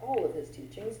doubt all of his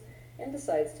teachings and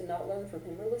decides to not learn from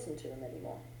him or listen to him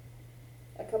anymore.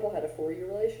 A couple had a 4-year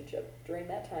relationship. During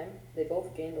that time, they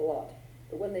both gained a lot.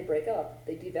 But when they break up,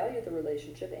 they devalue the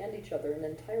relationship and each other in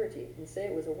entirety and say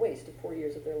it was a waste of 4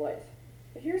 years of their life.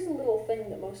 But here's a little thing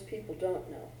that most people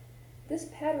don't know. This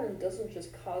pattern doesn't just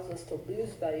cause us to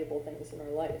lose valuable things in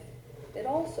our life. It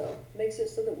also makes it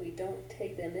so that we don't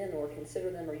take them in or consider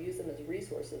them or use them as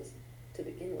resources to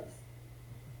begin with.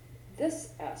 This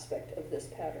aspect of this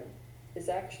pattern is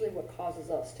actually what causes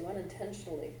us to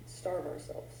unintentionally starve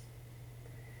ourselves.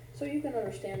 So you can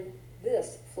understand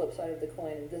this flip side of the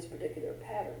coin of this particular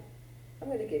pattern, I'm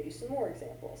going to give you some more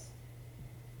examples.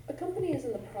 A company is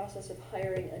in the process of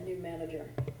hiring a new manager.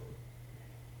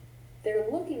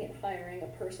 They're looking at hiring a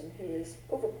person who is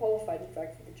overqualified, in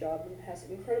fact, for the job and has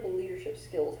incredible leadership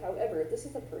skills. However, this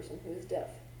is a person who is deaf.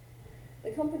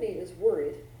 The company is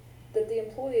worried that the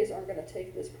employees aren't going to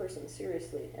take this person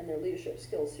seriously and their leadership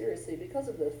skills seriously because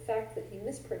of the fact that he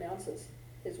mispronounces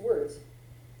his words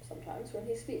sometimes when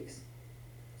he speaks.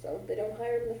 So they don't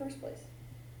hire him in the first place.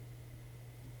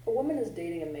 A woman is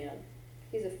dating a man.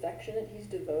 He's affectionate, he's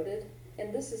devoted,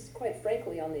 and this is, quite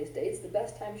frankly, on these dates, the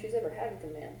best time she's ever had with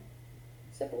a man.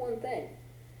 Except for one thing.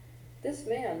 This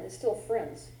man is still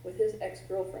friends with his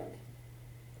ex-girlfriend.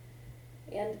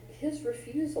 And his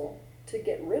refusal to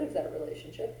get rid of that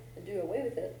relationship and do away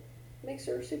with it makes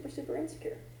her super, super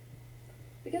insecure.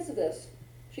 Because of this,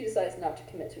 she decides not to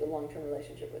commit to a long-term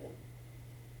relationship with him.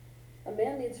 A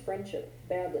man needs friendship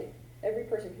badly. Every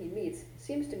person he meets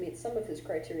seems to meet some of his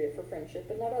criteria for friendship,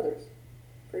 but not others.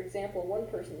 For example, one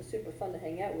person is super fun to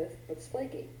hang out with, but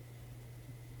flaky.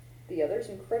 The other is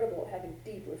incredible at having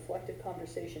deep, reflective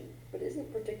conversation, but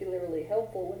isn't particularly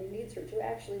helpful when he needs her to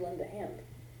actually lend a hand.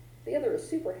 The other is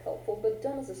super helpful, but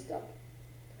dumb as a stump.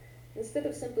 Instead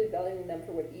of simply valuing them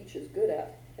for what each is good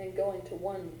at, and going to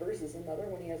one versus another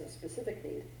when he has a specific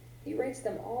need, he rates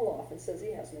them all off and says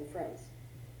he has no friends.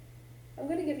 I'm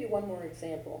going to give you one more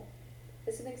example.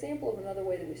 It's an example of another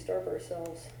way that we starve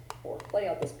ourselves, or play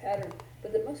out this pattern,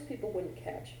 but that most people wouldn't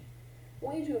catch. I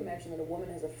want you to imagine that a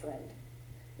woman has a friend,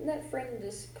 and that friend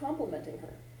is complimenting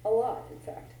her, a lot, in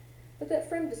fact. But that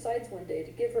friend decides one day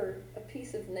to give her a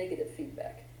piece of negative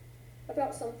feedback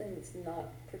about something that's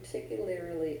not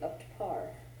particularly up to par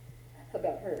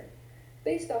about her.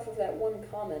 Based off of that one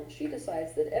comment, she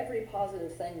decides that every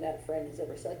positive thing that friend has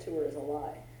ever said to her is a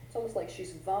lie. It's almost like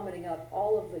she's vomiting up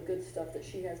all of the good stuff that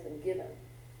she has been given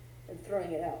and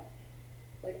throwing it out.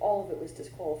 Like all of it was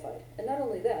disqualified. And not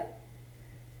only that,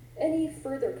 any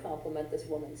further compliment this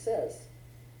woman says,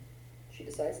 she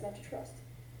decides not to trust.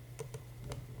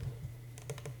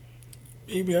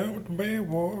 Baby out with the bad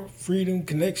war, freedom,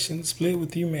 connection, split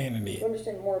with humanity. To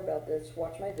understand more about this,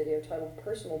 watch my video titled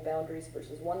Personal Boundaries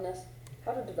versus Oneness,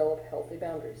 How to Develop Healthy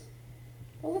Boundaries.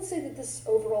 Well, let's say that this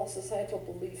overall societal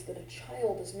belief that a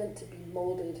child is meant to be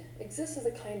molded exists as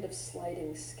a kind of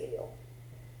sliding scale.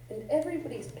 And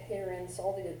everybody's parents,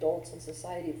 all the adults in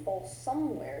society fall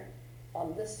somewhere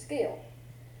on this scale.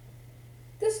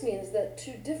 This means that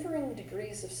to differing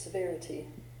degrees of severity,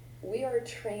 we are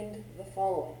trained the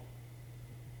following.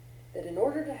 That in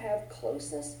order to have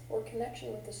closeness or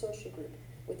connection with the social group,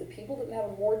 with the people that matter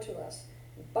more to us,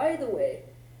 by the way,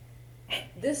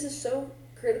 This is so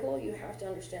critical, you have to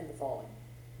understand the following.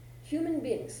 Human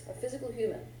beings, a physical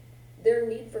human, their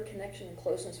need for connection and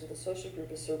closeness with a social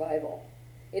group is survival.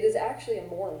 It is actually a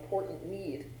more important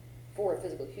need for a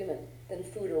physical human than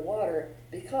food or water,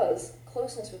 because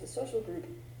closeness with a social group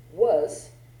was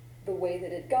the way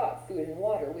that it got food and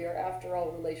water. We are, after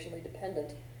all, relationally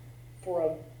dependent for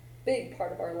a big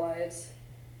part of our lives,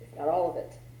 if not all of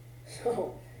it.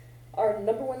 So, our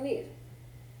number one need,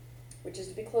 which is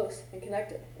to be close and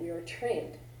connected, we are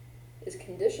trained, is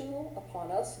conditional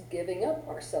upon us giving up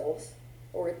ourselves,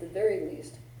 or at the very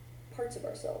least, parts of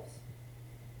ourselves.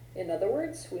 In other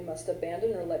words, we must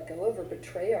abandon or let go of or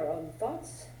betray our own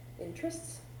thoughts,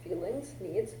 interests, feelings,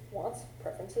 needs, wants,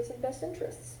 preferences, and best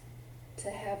interests. To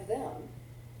have them,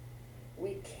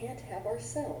 we can't have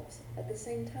ourselves at the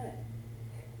same time.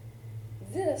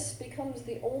 This becomes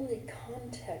the only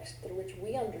context through which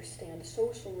we understand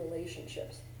social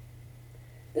relationships.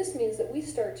 This means that we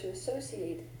start to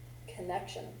associate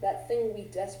connection, that thing we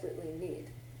desperately need,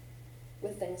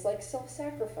 with things like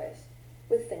self-sacrifice,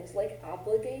 with things like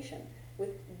obligation, with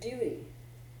duty,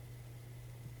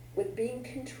 with being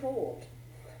controlled,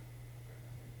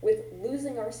 with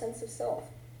losing our sense of self,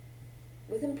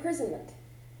 with imprisonment.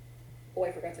 Oh,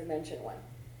 I forgot to mention one,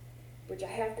 which I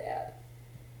have to add.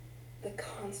 The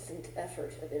constant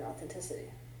effort of inauthenticity.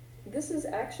 This is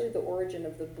actually the origin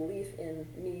of the belief in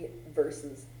me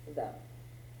versus them.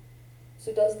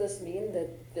 So does this mean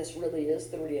that this really is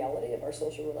the reality of our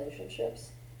social relationships?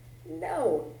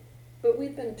 No, but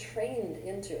we've been trained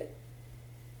into it.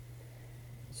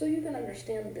 So you can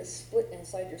understand this split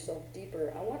inside yourself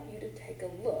deeper, I want you to take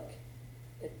a look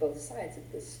at both sides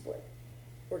of this split.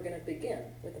 We're going to begin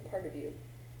with the part of you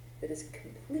that is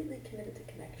completely committed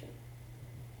to connection.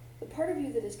 The part of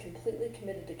you that is completely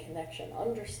committed to connection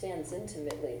understands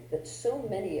intimately that so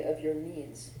many of your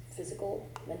needs, physical,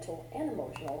 mental, and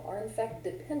emotional, are in fact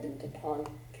dependent upon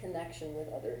connection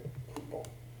with other people,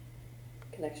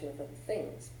 connection with other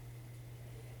things.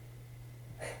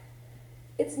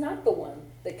 It's not the one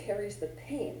that carries the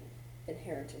pain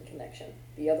inherent in connection.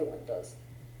 The other one does.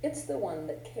 It's the one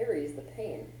that carries the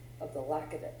pain of the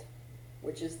lack of it,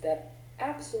 which is that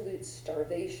absolute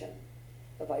starvation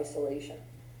of isolation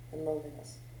and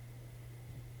loneliness.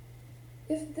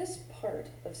 If this part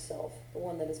of self, the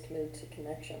one that is committed to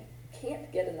connection,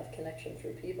 can't get enough connection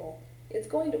through people, it's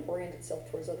going to orient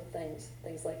itself towards other things,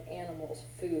 things like animals,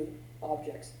 food,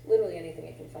 objects, literally anything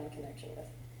it can find connection with.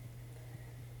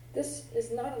 This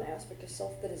is not an aspect of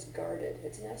self that is guarded.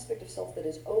 It's an aspect of self that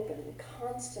is open and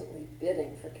constantly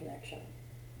bidding for connection.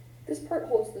 This part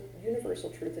holds the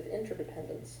universal truth of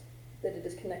interdependence, that it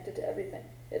is connected to everything.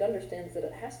 It understands that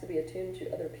it has to be attuned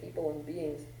to other people and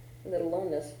beings, and that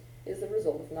aloneness is the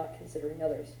result of not considering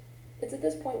others. It's at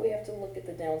this point we have to look at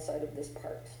the downside of this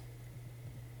part.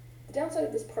 The downside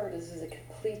of this part is a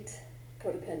complete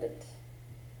codependent.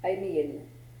 I mean,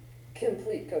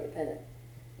 complete codependent.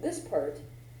 This part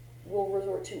will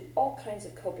resort to all kinds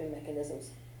of coping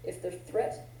mechanisms if the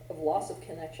threat of loss of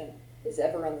connection is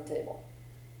ever on the table.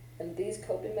 And these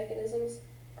coping mechanisms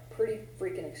are pretty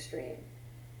freaking extreme.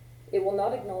 It will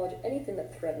not acknowledge anything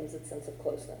that threatens its sense of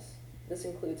closeness. This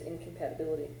includes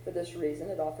incompatibility. For this reason,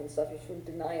 it often suffers from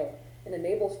denial and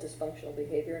enables dysfunctional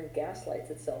behavior and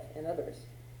gaslights itself and others.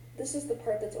 This is the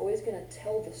part that's always going to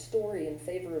tell the story in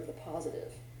favor of the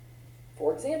positive.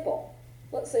 For example,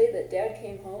 let's say that Dad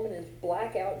came home and is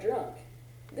blackout drunk.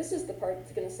 This is the part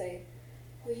that's going to say,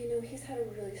 well, you know, he's had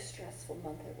a really stressful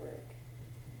month at work.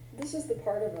 This is the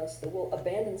part of us that will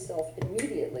abandon self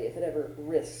immediately if it ever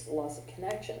risks loss of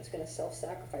connection. It's going to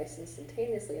self-sacrifice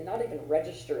instantaneously and not even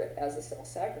register it as a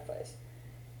self-sacrifice,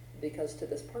 because to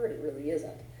this part it really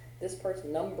isn't. This part's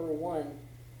number one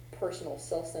personal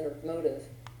self-centered motive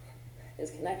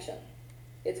is connection.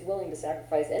 It's willing to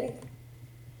sacrifice anything.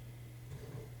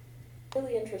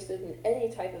 Really interested in any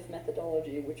type of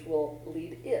methodology which will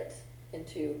lead it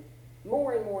into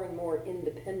more and more and more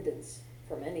independence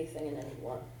from anything and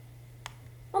anyone.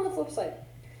 On the flip side,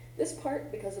 this part,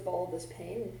 because of all of this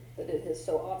pain that it has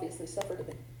so obviously suffered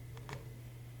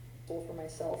for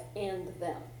myself and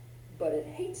them, but it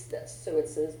hates this, so it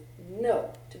says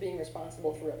no to being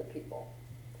responsible for other people.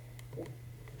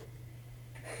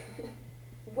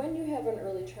 When you have an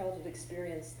early childhood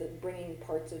experience that bringing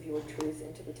parts of your truth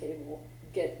into the table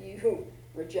get you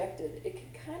rejected, it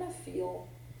can kind of feel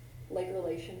like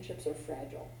relationships are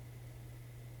fragile.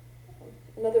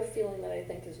 Another feeling that I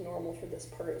think is normal for this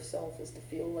part of self is to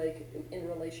feel like in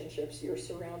relationships you're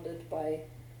surrounded by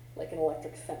like an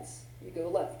electric fence. You go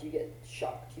left, you get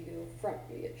shocked. You go front,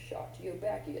 you get shocked. You go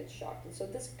back, you get shocked. And so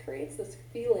this creates this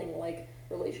feeling like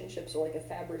relationships are like a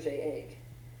Fabergé egg.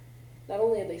 Not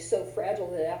only are they so fragile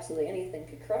that absolutely anything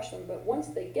could crush them, but once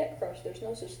they get crushed, there's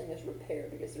no such thing as repair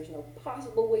because there's no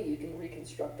possible way you can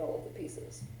reconstruct all of the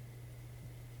pieces.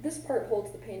 This part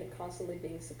holds the pain of constantly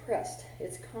being suppressed.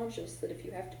 It's conscious that if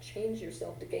you have to change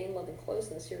yourself to gain love and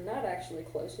closeness, you're not actually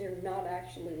close and you're not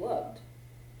actually loved.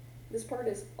 This part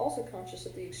is also conscious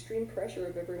of the extreme pressure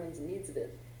of everyone's needs of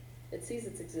it. It sees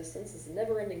its existence as a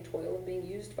never-ending toil of being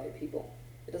used by people.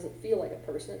 It doesn't feel like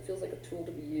a person, it feels like a tool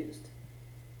to be used.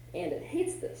 And it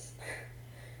hates this.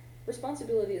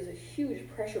 Responsibility is a huge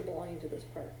pressure belonging to this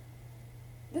part.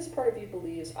 This part of you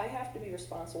believes, I have to be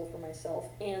responsible for myself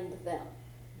and them.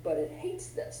 But it hates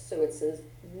this, so it says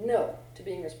no to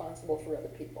being responsible for other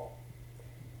people.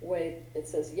 The way it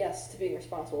says yes to being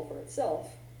responsible for itself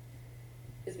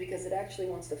is because it actually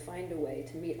wants to find a way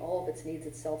to meet all of its needs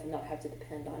itself and not have to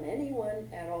depend on anyone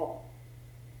at all.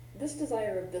 This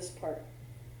desire of this part,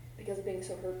 because of being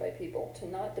so hurt by people, to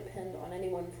not depend on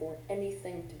anyone for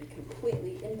anything, to be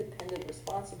completely independent,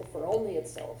 responsible for only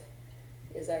itself,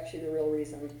 is actually the real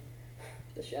reason,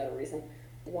 the shadow reason,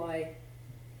 why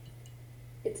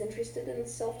it's interested in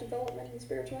self-development and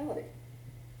spirituality.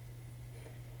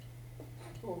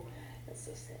 Oh, that's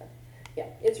so sad. Yeah,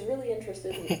 it's really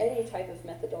interested in any type of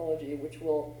methodology which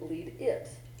will lead it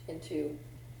into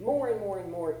more and more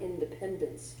and more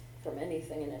independence from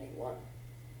anything and anyone.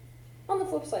 On the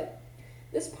flip side,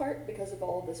 this part, because of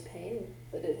all of this pain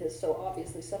that it has so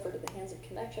obviously suffered at the hands of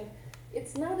connection,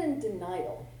 it's not in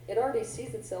denial. It already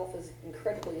sees itself as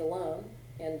incredibly alone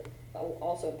and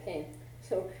also in pain.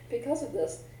 So because of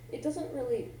this, it doesn't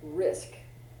really risk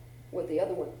what the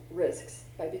other one risks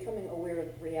by becoming aware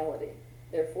of reality.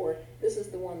 Therefore, this is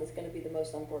the one that's going to be the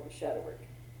most on board with shadow work.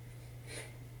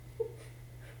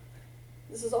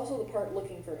 This is also the part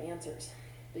looking for answers,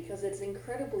 because it's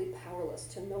incredibly powerless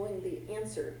to knowing the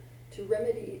answer to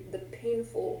remedy the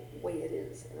painful way it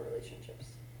is in relationships.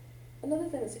 Another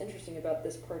thing that's interesting about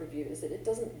this part of you is that it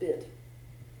doesn't bid.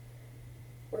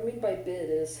 What I mean by bid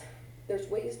is there's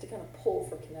ways to kind of pull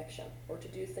for connection or to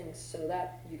do things so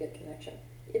that you get connection.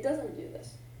 It doesn't do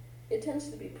this. It tends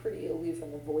to be pretty aloof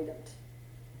and avoidant.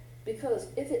 Because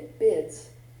if it bids,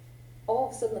 all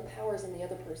of a sudden the power is in the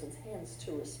other person's hands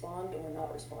to respond or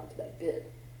not respond to that bid.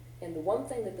 And the one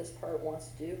thing that this part wants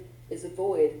to do is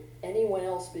avoid anyone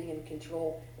else being in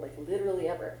control, like literally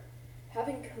ever.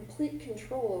 Having complete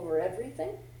control over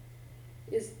everything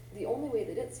is the only way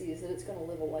that it sees that it's going to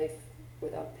live a life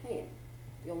without pain.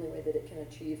 The only way that it can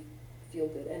achieve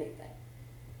feel-good anything.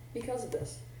 Because of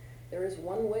this, there is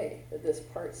one way that this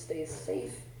part stays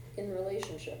safe in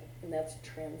relationship, and that's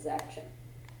transaction.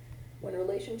 When a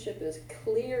relationship is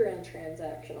clear and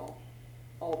transactional,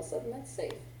 all of a sudden that's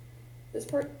safe. This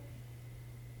part,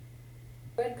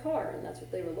 red car, and that's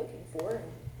what they were looking for,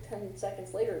 and 10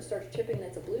 seconds later it starts chipping and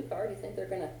it's a blue car. Do you think they're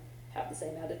going to have the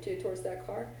same attitude towards that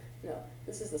car? No,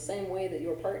 this is the same way that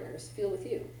your partners feel with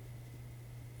you.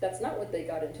 That's not what they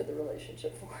got into the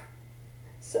relationship for.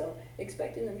 So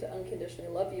expecting them to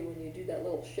unconditionally love you when you do that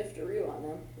little shifteroo on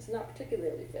them is not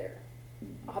particularly fair.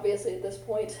 Obviously at this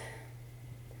point,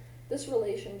 this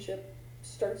relationship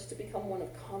starts to become one of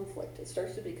conflict. It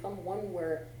starts to become one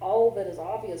where all that is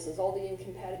obvious is all the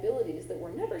incompatibilities that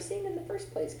were never seen in the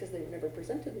first place because they were never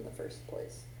presented in the first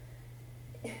place.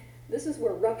 This is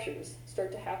where ruptures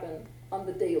start to happen on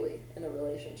the daily in a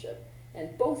relationship.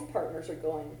 And both partners are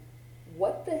going,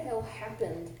 what the hell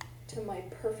happened to my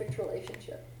perfect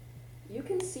relationship? You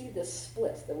can see this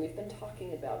split that we've been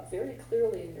talking about very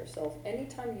clearly in yourself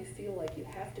anytime you feel like you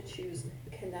have to choose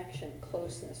connection,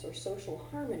 closeness, or social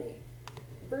harmony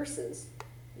versus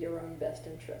your own best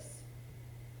interests.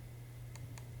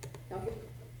 Okay.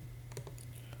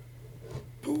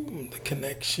 Boom, the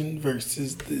connection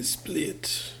versus the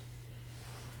split.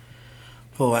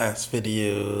 The last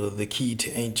video, The Key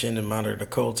to Ancient and Modern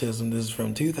Occultism. This is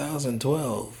from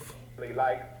 2012.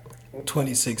 Like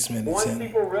 26 minutes once in.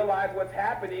 people realize what's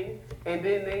happening, and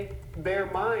then their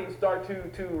minds start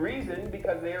to reason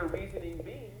because they're reasoning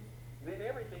beings, then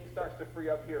everything starts to free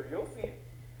up here. You'll see it.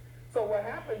 So what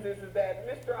happens is that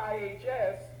Mr.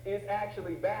 IHS is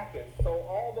actually Bacchus. So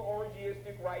all the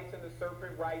orgiastic rites and the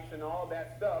serpent rites and all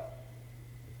that stuff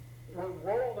were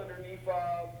rolled underneath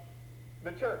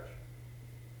the church.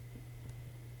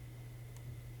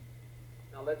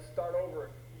 Now let's start over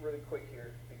really quick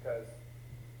here because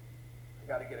I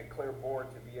got to get a clear board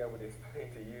to be able to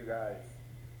explain to you guys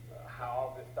how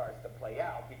all this starts to play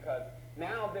out, because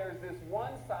now there's this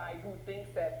one side who thinks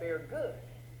that they're good.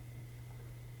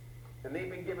 And they've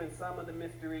been given some of the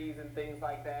mysteries and things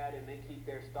like that, and they keep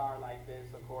their star like this,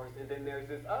 of course. And then there's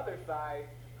this other side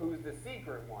who's the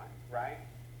secret one, right?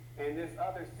 And this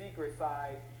other secret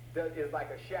side is like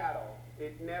a shadow.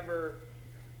 It never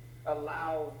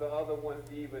allows the other ones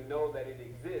to even know that it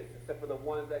exists, except for the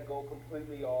ones that go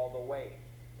completely all the way.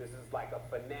 This is like a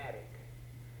fanatic.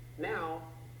 Now,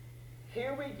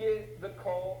 here we get the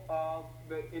cult of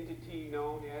the entity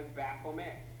known as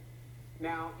Baphomet.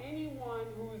 Now, anyone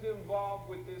who's involved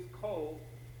with this cult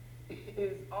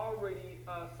is already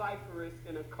a cipherist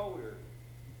and a coder.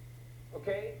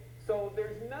 Okay? So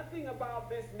there's nothing about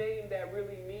this name that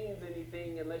really means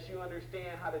anything unless you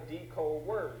understand how to decode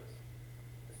words.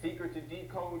 The secret to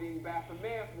decoding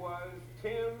Baphomet was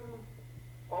Tim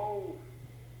O.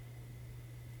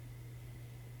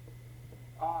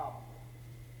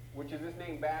 Which is his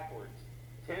name backwards.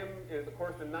 Tim is, of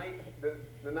course, the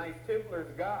Knights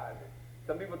Templar's god.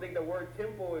 Some people think the word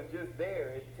temple is just there.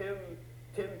 It's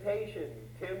temptation.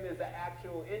 Tim is the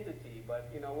actual entity,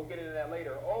 but we'll get into that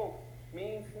later. Oath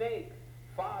means snake.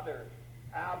 Father.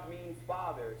 Ab means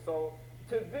father. So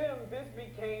to them, this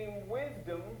became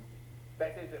wisdom.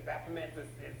 That is, Baphomet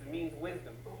means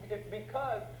wisdom. It's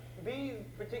because these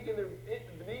particular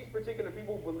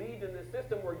people who believed in the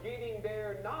system were getting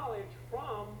their knowledge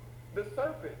from the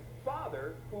serpent,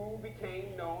 father, who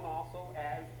became known also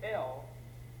as El.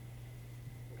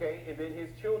 Okay, and then his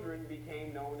children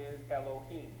became known as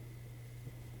Elohim.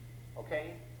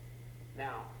 Okay,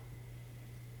 now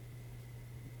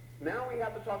we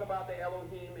have to talk about the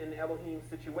Elohim and Elohim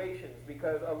situations,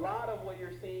 because a lot of what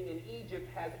you're seeing in Egypt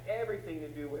has everything to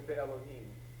do with the Elohim.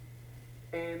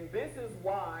 And this is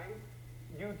why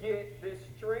you get this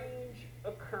strange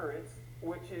occurrence,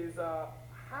 which is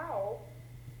how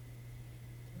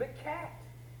the cat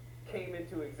came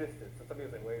into existence. So some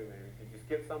people say, wait a minute, did you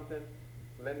skip something?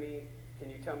 Can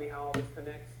you tell me how all this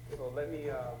connects? So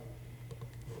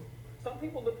some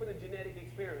people look for the genetic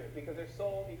experiment because they're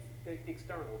so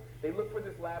external. They look for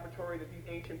this laboratory that these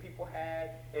ancient people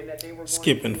had, and that they were going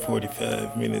Skipping to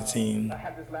 45 minutes in.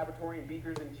 have this laboratory and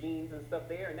beakers and genes and stuff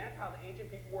there, and that's how the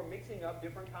ancient people were mixing up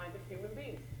different kinds of human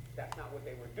beings. That's not what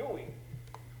they were doing.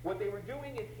 What they were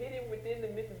doing is hidden within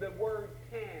the word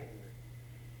tan.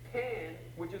 Tan,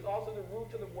 which is also the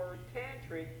root of the word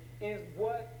tantric, is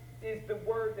the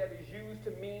word that is used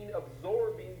to mean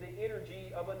absorbing the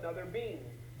energy of another being.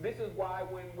 This is why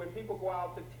when people go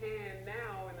out to tan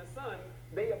now in the sun,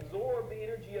 they absorb the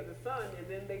energy of the sun, and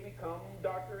then they become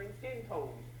darker in skin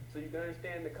tones. So you can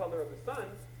understand the color of the sun.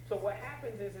 So what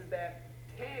happens is that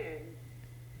tan,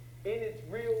 in its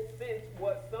real sense,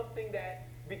 was something that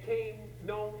became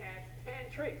known as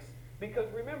tantrics.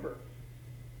 Because remember,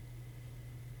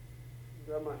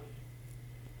 grab my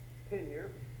pen here.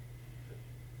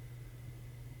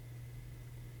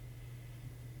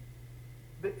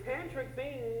 The tantric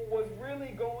thing was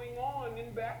really going on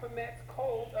in Baphomet's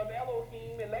cult of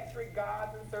Elohim, electric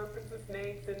gods and serpents and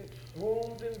snakes and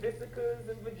wombs and vesicas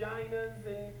and vaginas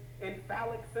and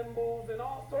phallic symbols and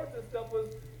all sorts of stuff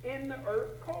was in the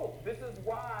earth cult. This is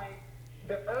why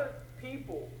the earth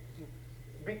people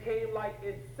became like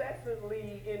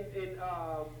incessantly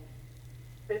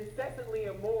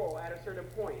immoral at a certain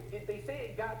point. They say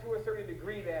it got to a certain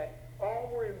degree that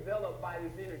all were enveloped by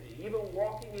this energy. Even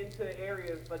walking into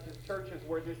areas such as churches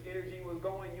where this energy was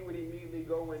going, you would immediately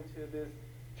go into this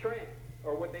trance,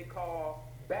 or what they call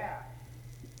bath.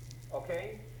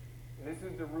 Okay? And this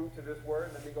is the root to this word.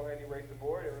 Let me go ahead and erase the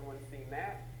board. Everyone's seen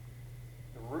that.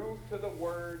 The root to the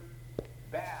word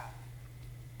bath,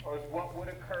 or is what would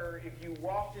occur if you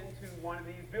walked into one of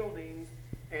these buildings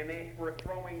and they were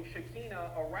throwing Shekinah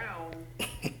around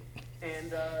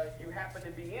and you happen to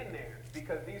be in there,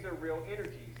 because these are real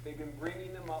energies. They've been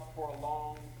bringing them up for a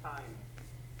long time.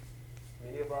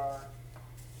 Many of our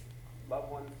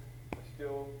loved ones are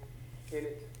still in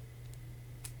it.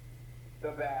 The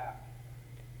bath.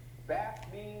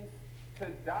 Bath means to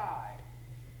die,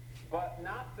 but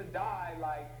not to die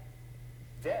like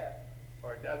death,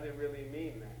 or does it really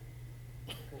mean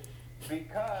that?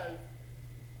 Because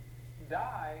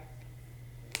die.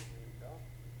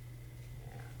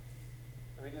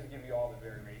 Let me just give you all the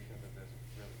variations of this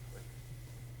really quick.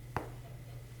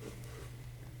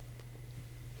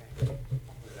 Okay,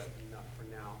 hopefully that's enough for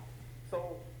now. So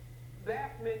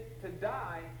that meant to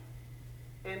die,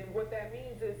 and what that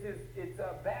means is it's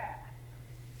a bath.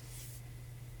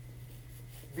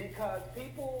 Because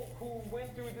people who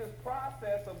went through this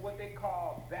process of what they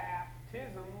call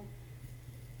baptism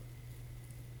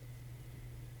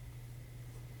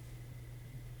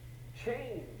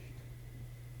changed.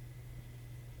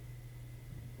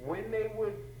 When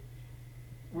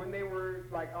they were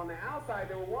like on the outside,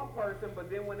 they were one person,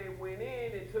 but then when they went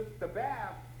in and took the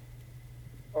bath,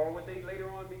 or what they later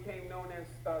on became known as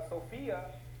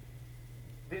Sophia,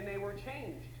 then they were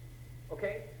changed.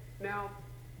 Okay? Now,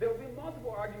 there will be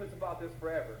multiple arguments about this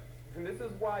forever. And this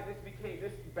is why this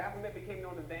Baphomet became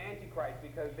known as the Antichrist,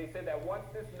 because they said that once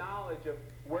this knowledge of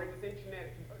where this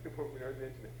internet,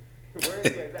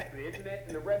 the internet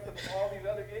and the rest of all these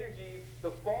other energies,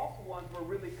 the false ones were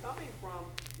really coming from,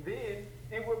 then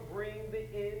it would bring the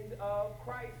end of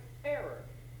Christ's era.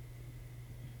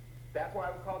 That's why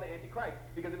it was called the Antichrist,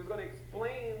 because it was going to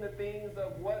explain the things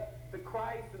of what the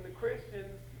Christ and the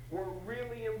Christians were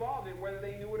really involved in, whether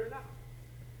they knew it or not.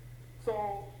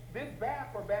 So this bath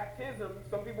or baptism,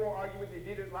 some people will argue they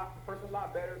did it the person a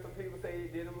lot better. Some people say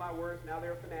it did them a lot worse. Now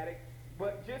they're a fanatic.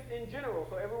 But just in general,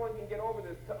 so everyone can get over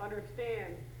this, to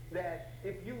understand that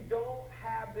if you don't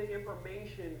have the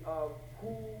information of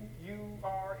who you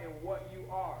are and what you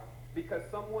are, because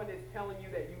someone is telling you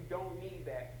that you don't need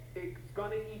that, it's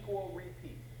going to equal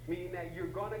repeat. Meaning that you're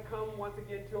going to come once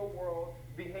again to a world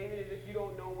behaving as if you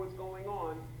don't know what's going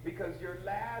on, because your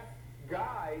last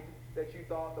guide that you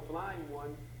thought, the blind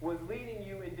one, was leading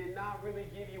you and did not really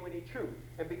give you any truth.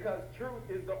 And because truth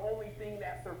is the only thing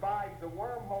that survives the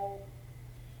wormhole,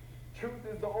 truth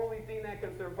is the only thing that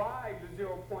can survive the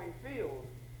 0-point field,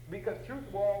 because truth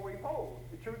will always hold.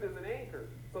 The truth is an anchor.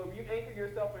 So if you anchor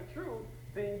yourself in truth,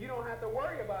 then you don't have to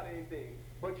worry about anything.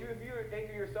 But if you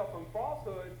anchor yourself in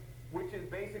falsehood, which is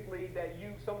basically that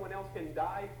someone else can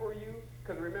die for you,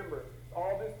 because remember,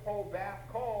 all this whole Baph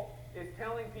cult is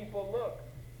telling people, look,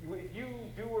 if you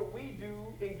do what we do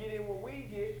and get in what we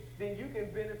get, then you can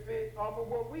benefit off of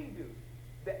what we do.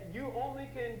 That you only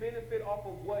can benefit off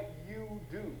of what you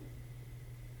do.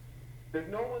 There's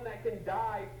no one that can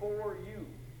die for you.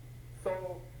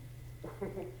 So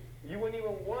you wouldn't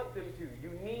even want them to.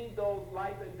 You need those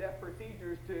life and death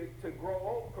procedures to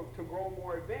grow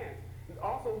more advanced. And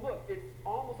also, look, it's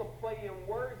almost a play in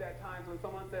words at times when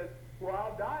someone says, well,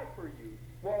 I'll die for you.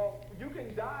 Well, you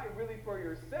can die really for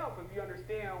yourself if you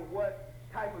understand what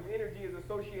type of energy is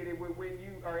associated with when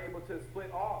you are able to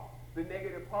split off the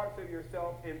negative parts of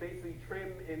yourself and basically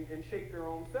trim and shape your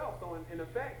own self. So in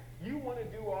effect, you want to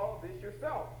do all of this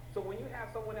yourself. So when you have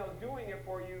someone else doing it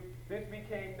for you, this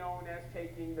became known as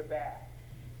taking the bath.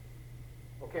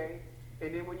 Okay?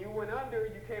 And then when you went under,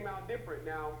 you came out different.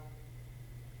 Now,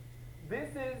 this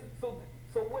is, so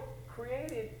what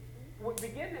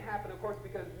began to happen, of course,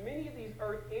 because many of these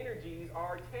earth energies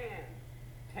are tan.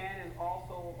 Tan is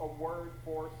also a word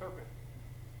for serpent.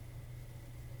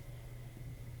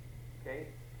 Okay?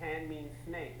 Tan means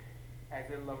snake, as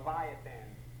in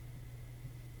Leviathan.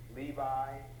 Levi,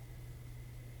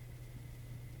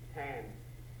 tan.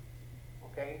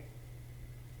 Okay?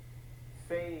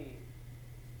 Satan.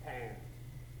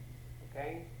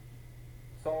 Okay?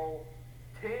 So,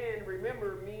 tan,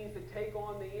 remember, means to take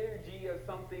on the energy of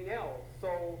something else.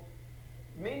 So,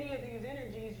 many of these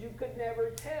energies you could never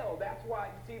tell. That's why,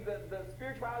 you see, the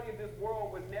spirituality of this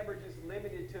world was never just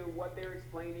limited to what they're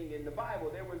explaining in the Bible.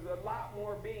 There was a lot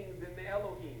more beings than the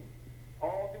Elohim,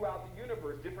 all throughout the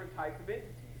universe, different types of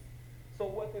entities. So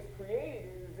what this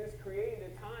created is this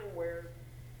created a time where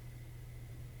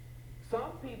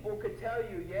some people could tell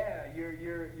you, yeah,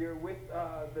 you're with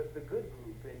the good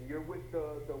group, and you're with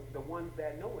the ones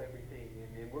that know everything,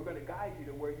 and we're going to guide you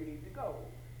to where you need to go.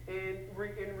 And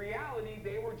in reality,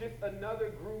 they were just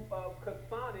another group of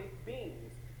chthonic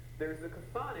beings. There's a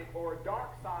chthonic, or a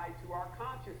dark side to our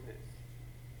consciousness.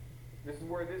 This is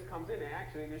where this comes in. And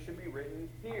actually, this should be written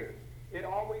here. It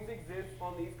always exists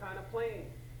on these kind of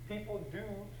planes. People do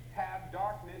have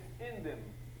darkness in them.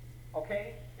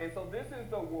 Okay? And so this is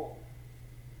the wolf.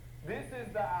 This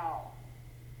is the owl.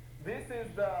 This is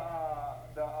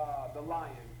the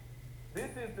lion.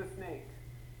 This is the snake.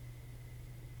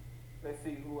 Let's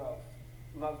see who else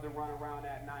loves to run around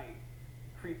at night,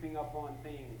 creeping up on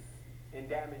things and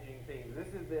damaging things.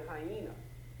 This is the hyena.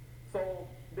 So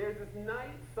there's this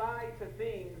night side to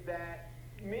things that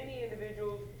many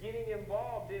individuals getting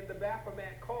involved in the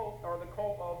Baphomet cult, or the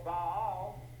cult of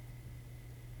Baal,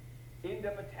 end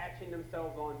up attaching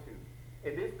themselves onto.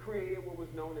 And this created what was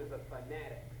known as a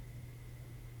fanatic.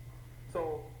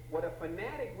 So what a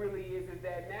fanatic really is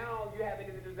that now you have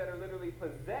individuals that are literally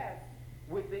possessed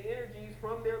with the energies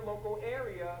from their local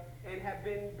area and have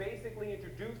been basically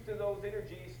introduced to those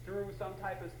energies through some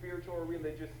type of spiritual or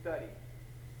religious study.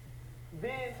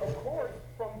 Then, of course,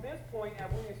 from this point, as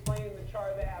we explained in the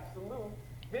chart of the absolute,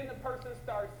 then the person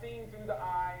starts seeing through the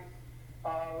eyes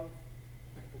of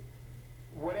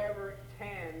whatever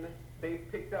tan they've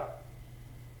picked up.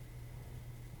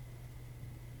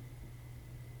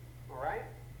 All right?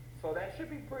 So that should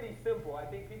be pretty simple. I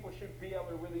think people should be able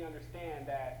to really understand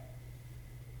that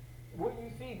what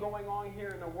you see going on here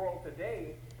in the world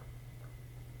today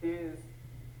is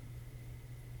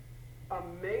a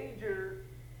major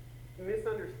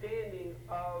misunderstanding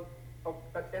of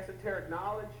esoteric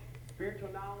knowledge, spiritual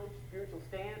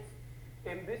stance.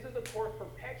 And this is, of course,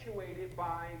 perpetuated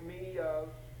by many of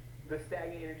the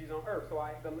stagnant energies on Earth. So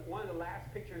one of the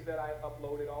last pictures that I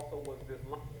uploaded also was this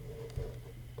line.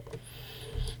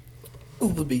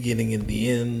 The beginning and the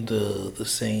end, the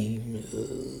same.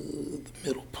 The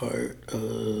middle part,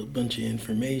 a bunch of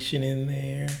information in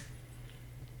there.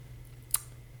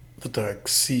 The dark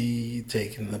sea,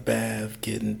 taking the bath,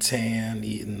 getting tan,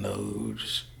 eating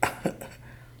those.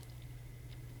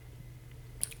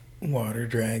 Water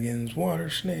dragons,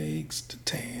 water snakes, the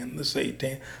tan, the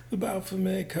satan, the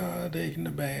Baphomet card, taking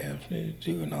the bath,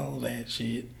 doing all that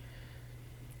shit.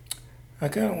 I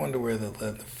kind of wonder where the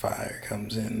fire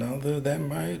comes in, although that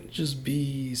might just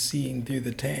be seeing through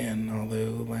the tan,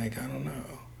 although, I don't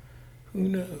know. Who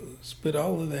knows? But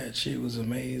all of that shit was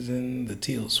amazing. The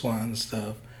teal swan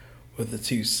stuff with the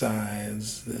two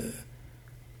sides, the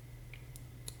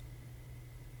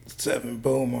Seven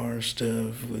Bomar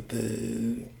stuff with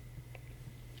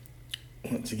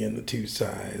once again, the two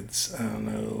sides. I don't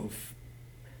know.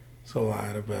 It's a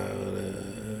lot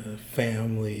about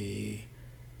family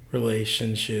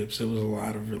relationships. It was a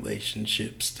lot of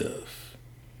relationship stuff.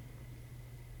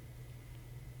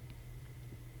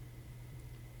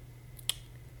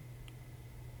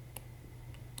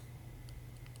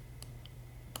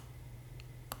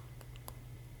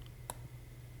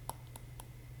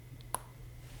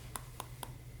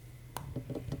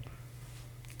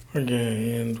 We're gonna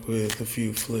end with a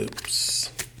few flips.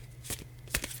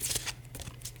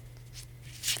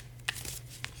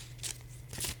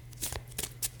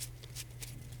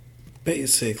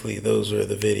 Basically, those are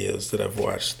the videos that I've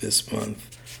watched this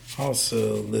month.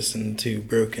 Also, listened to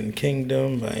Broken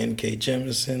Kingdom by N.K.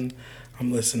 Jemisin. I'm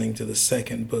listening to the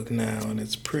second book now, and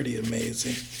it's pretty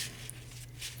amazing.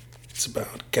 It's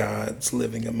about gods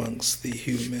living amongst the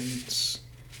humans.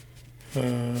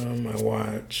 I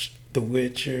watched The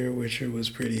Witcher. Witcher was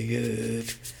pretty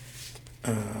good.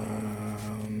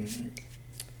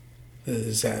 The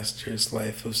Disastrous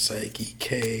Life of Psyche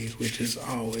K, which is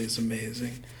always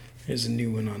amazing. There's a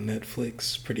new one on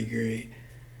Netflix, pretty great.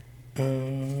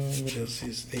 What else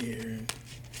is there?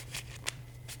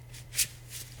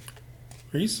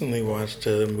 Recently watched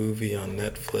a movie on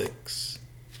Netflix.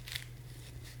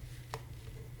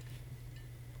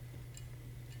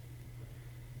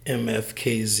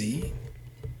 MFKZ,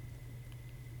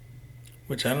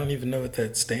 which I don't even know what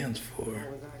that stands for. How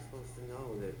was I supposed to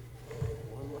know that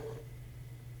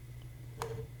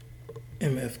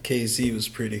MFKZ was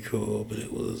pretty cool, but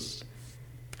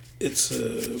it's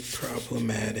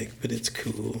problematic, but it's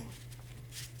cool.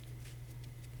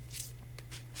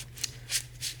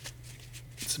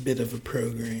 It's a bit of a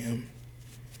program.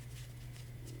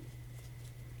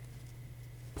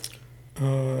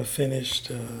 I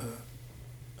finished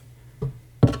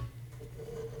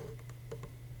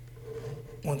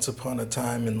Once Upon a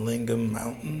Time in Lingam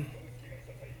Mountain,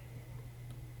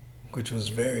 which was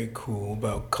very cool,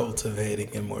 about cultivating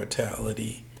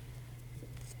immortality.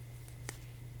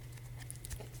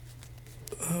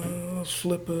 Let's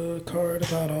flip a card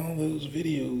about all those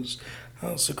videos.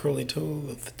 House of Crowley Toll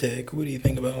of the deck. What do you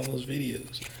think about all those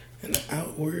videos? An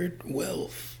outward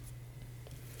wealth.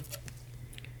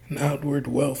 An outward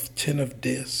wealth, 10 of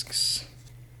discs.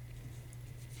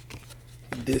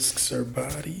 Discs are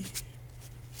body.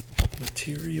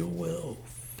 Material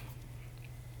wealth.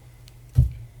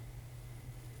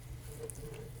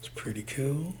 It's pretty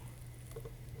cool.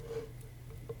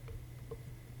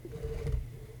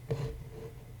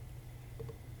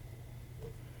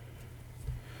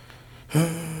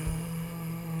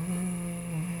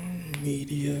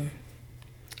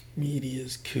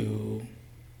 Media's cool.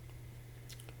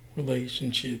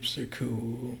 Relationships are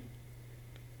cool.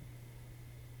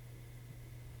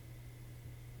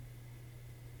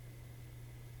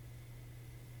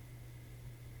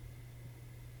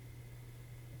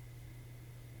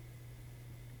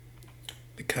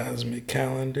 The cosmic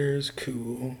calendar is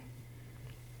cool.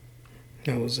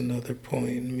 That was another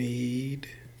point made.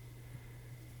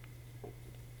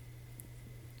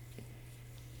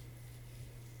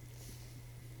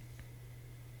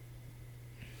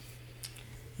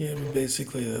 Yeah, but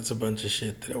basically that's a bunch of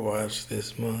shit that I watched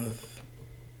this month.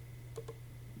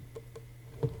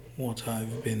 What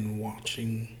I've been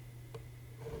watching,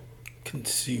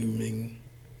 consuming.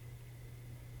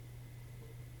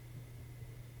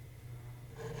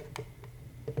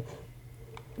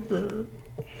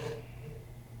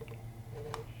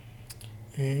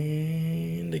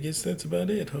 And I guess that's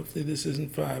about it. Hopefully this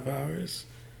isn't 5 hours.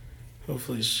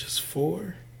 Hopefully it's just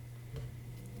 4.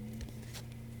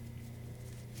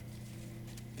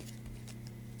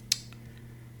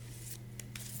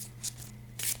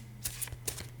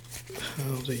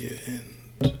 How do you end?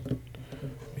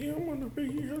 Yeah, I wanna be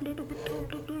a little bit taller,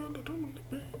 a little bit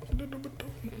taller, a little bit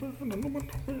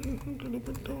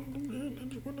taller, I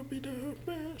just wanna be the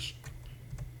best.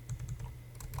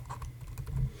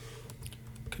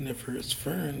 Coniferous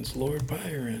ferns, Lord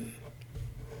Byron.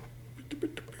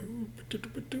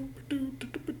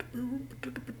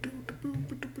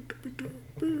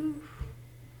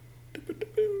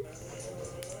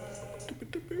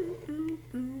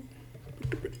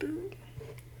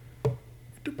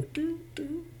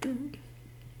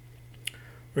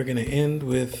 We're going to end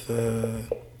with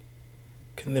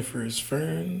Coniferous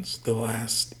Ferns, the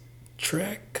last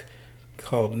track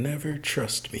called Never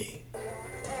Trust Me.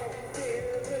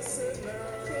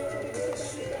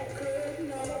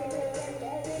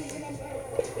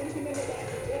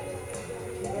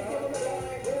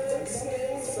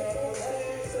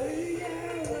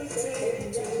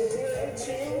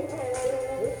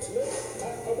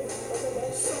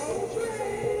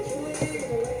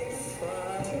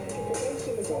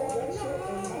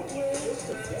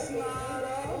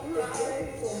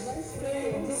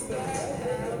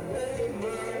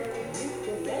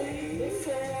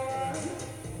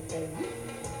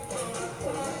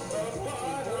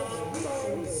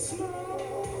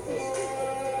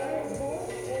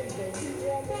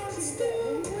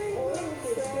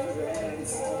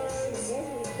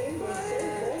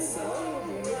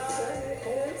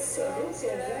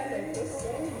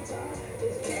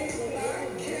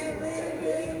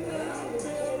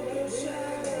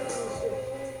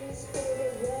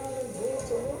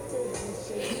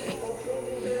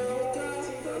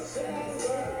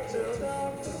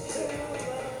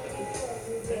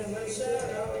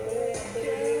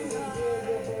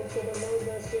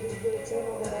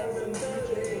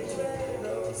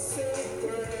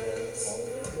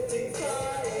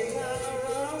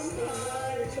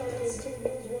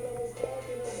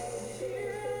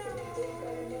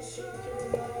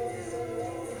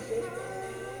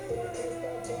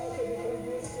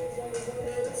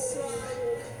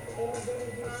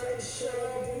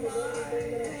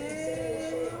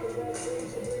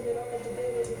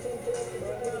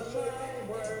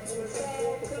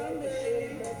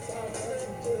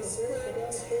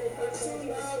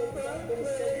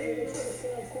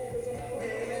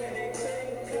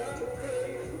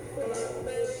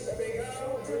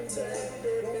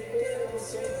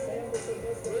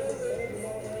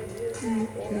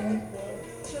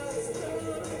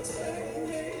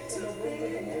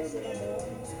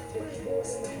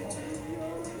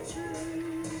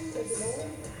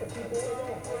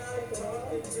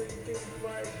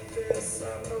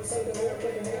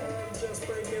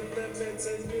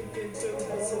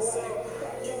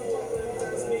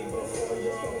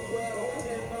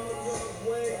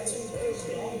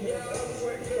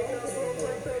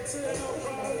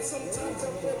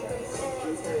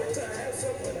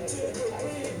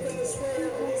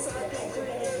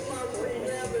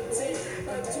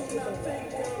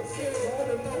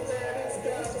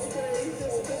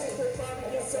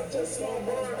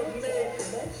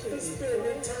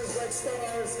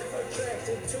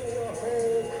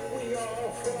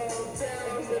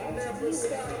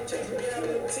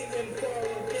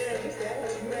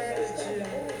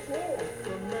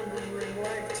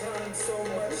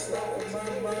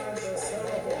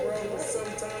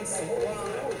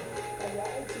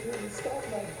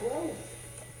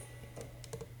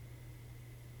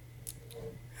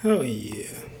 Oh yeah.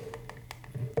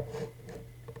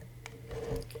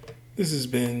 This has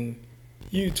been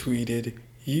You Tweeted,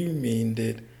 You Meaned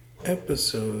It,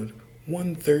 episode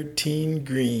 113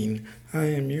 Green. I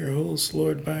am your host,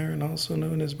 Lord Byron, also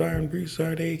known as Byron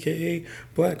Broussard, aka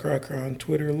Black Rocker on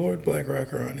Twitter, Lord Black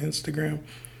Rocker on Instagram.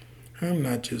 I'm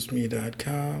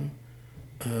notjustme.com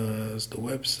is the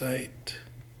website.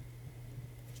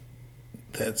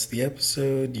 That's the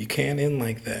episode. You can't end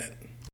like that.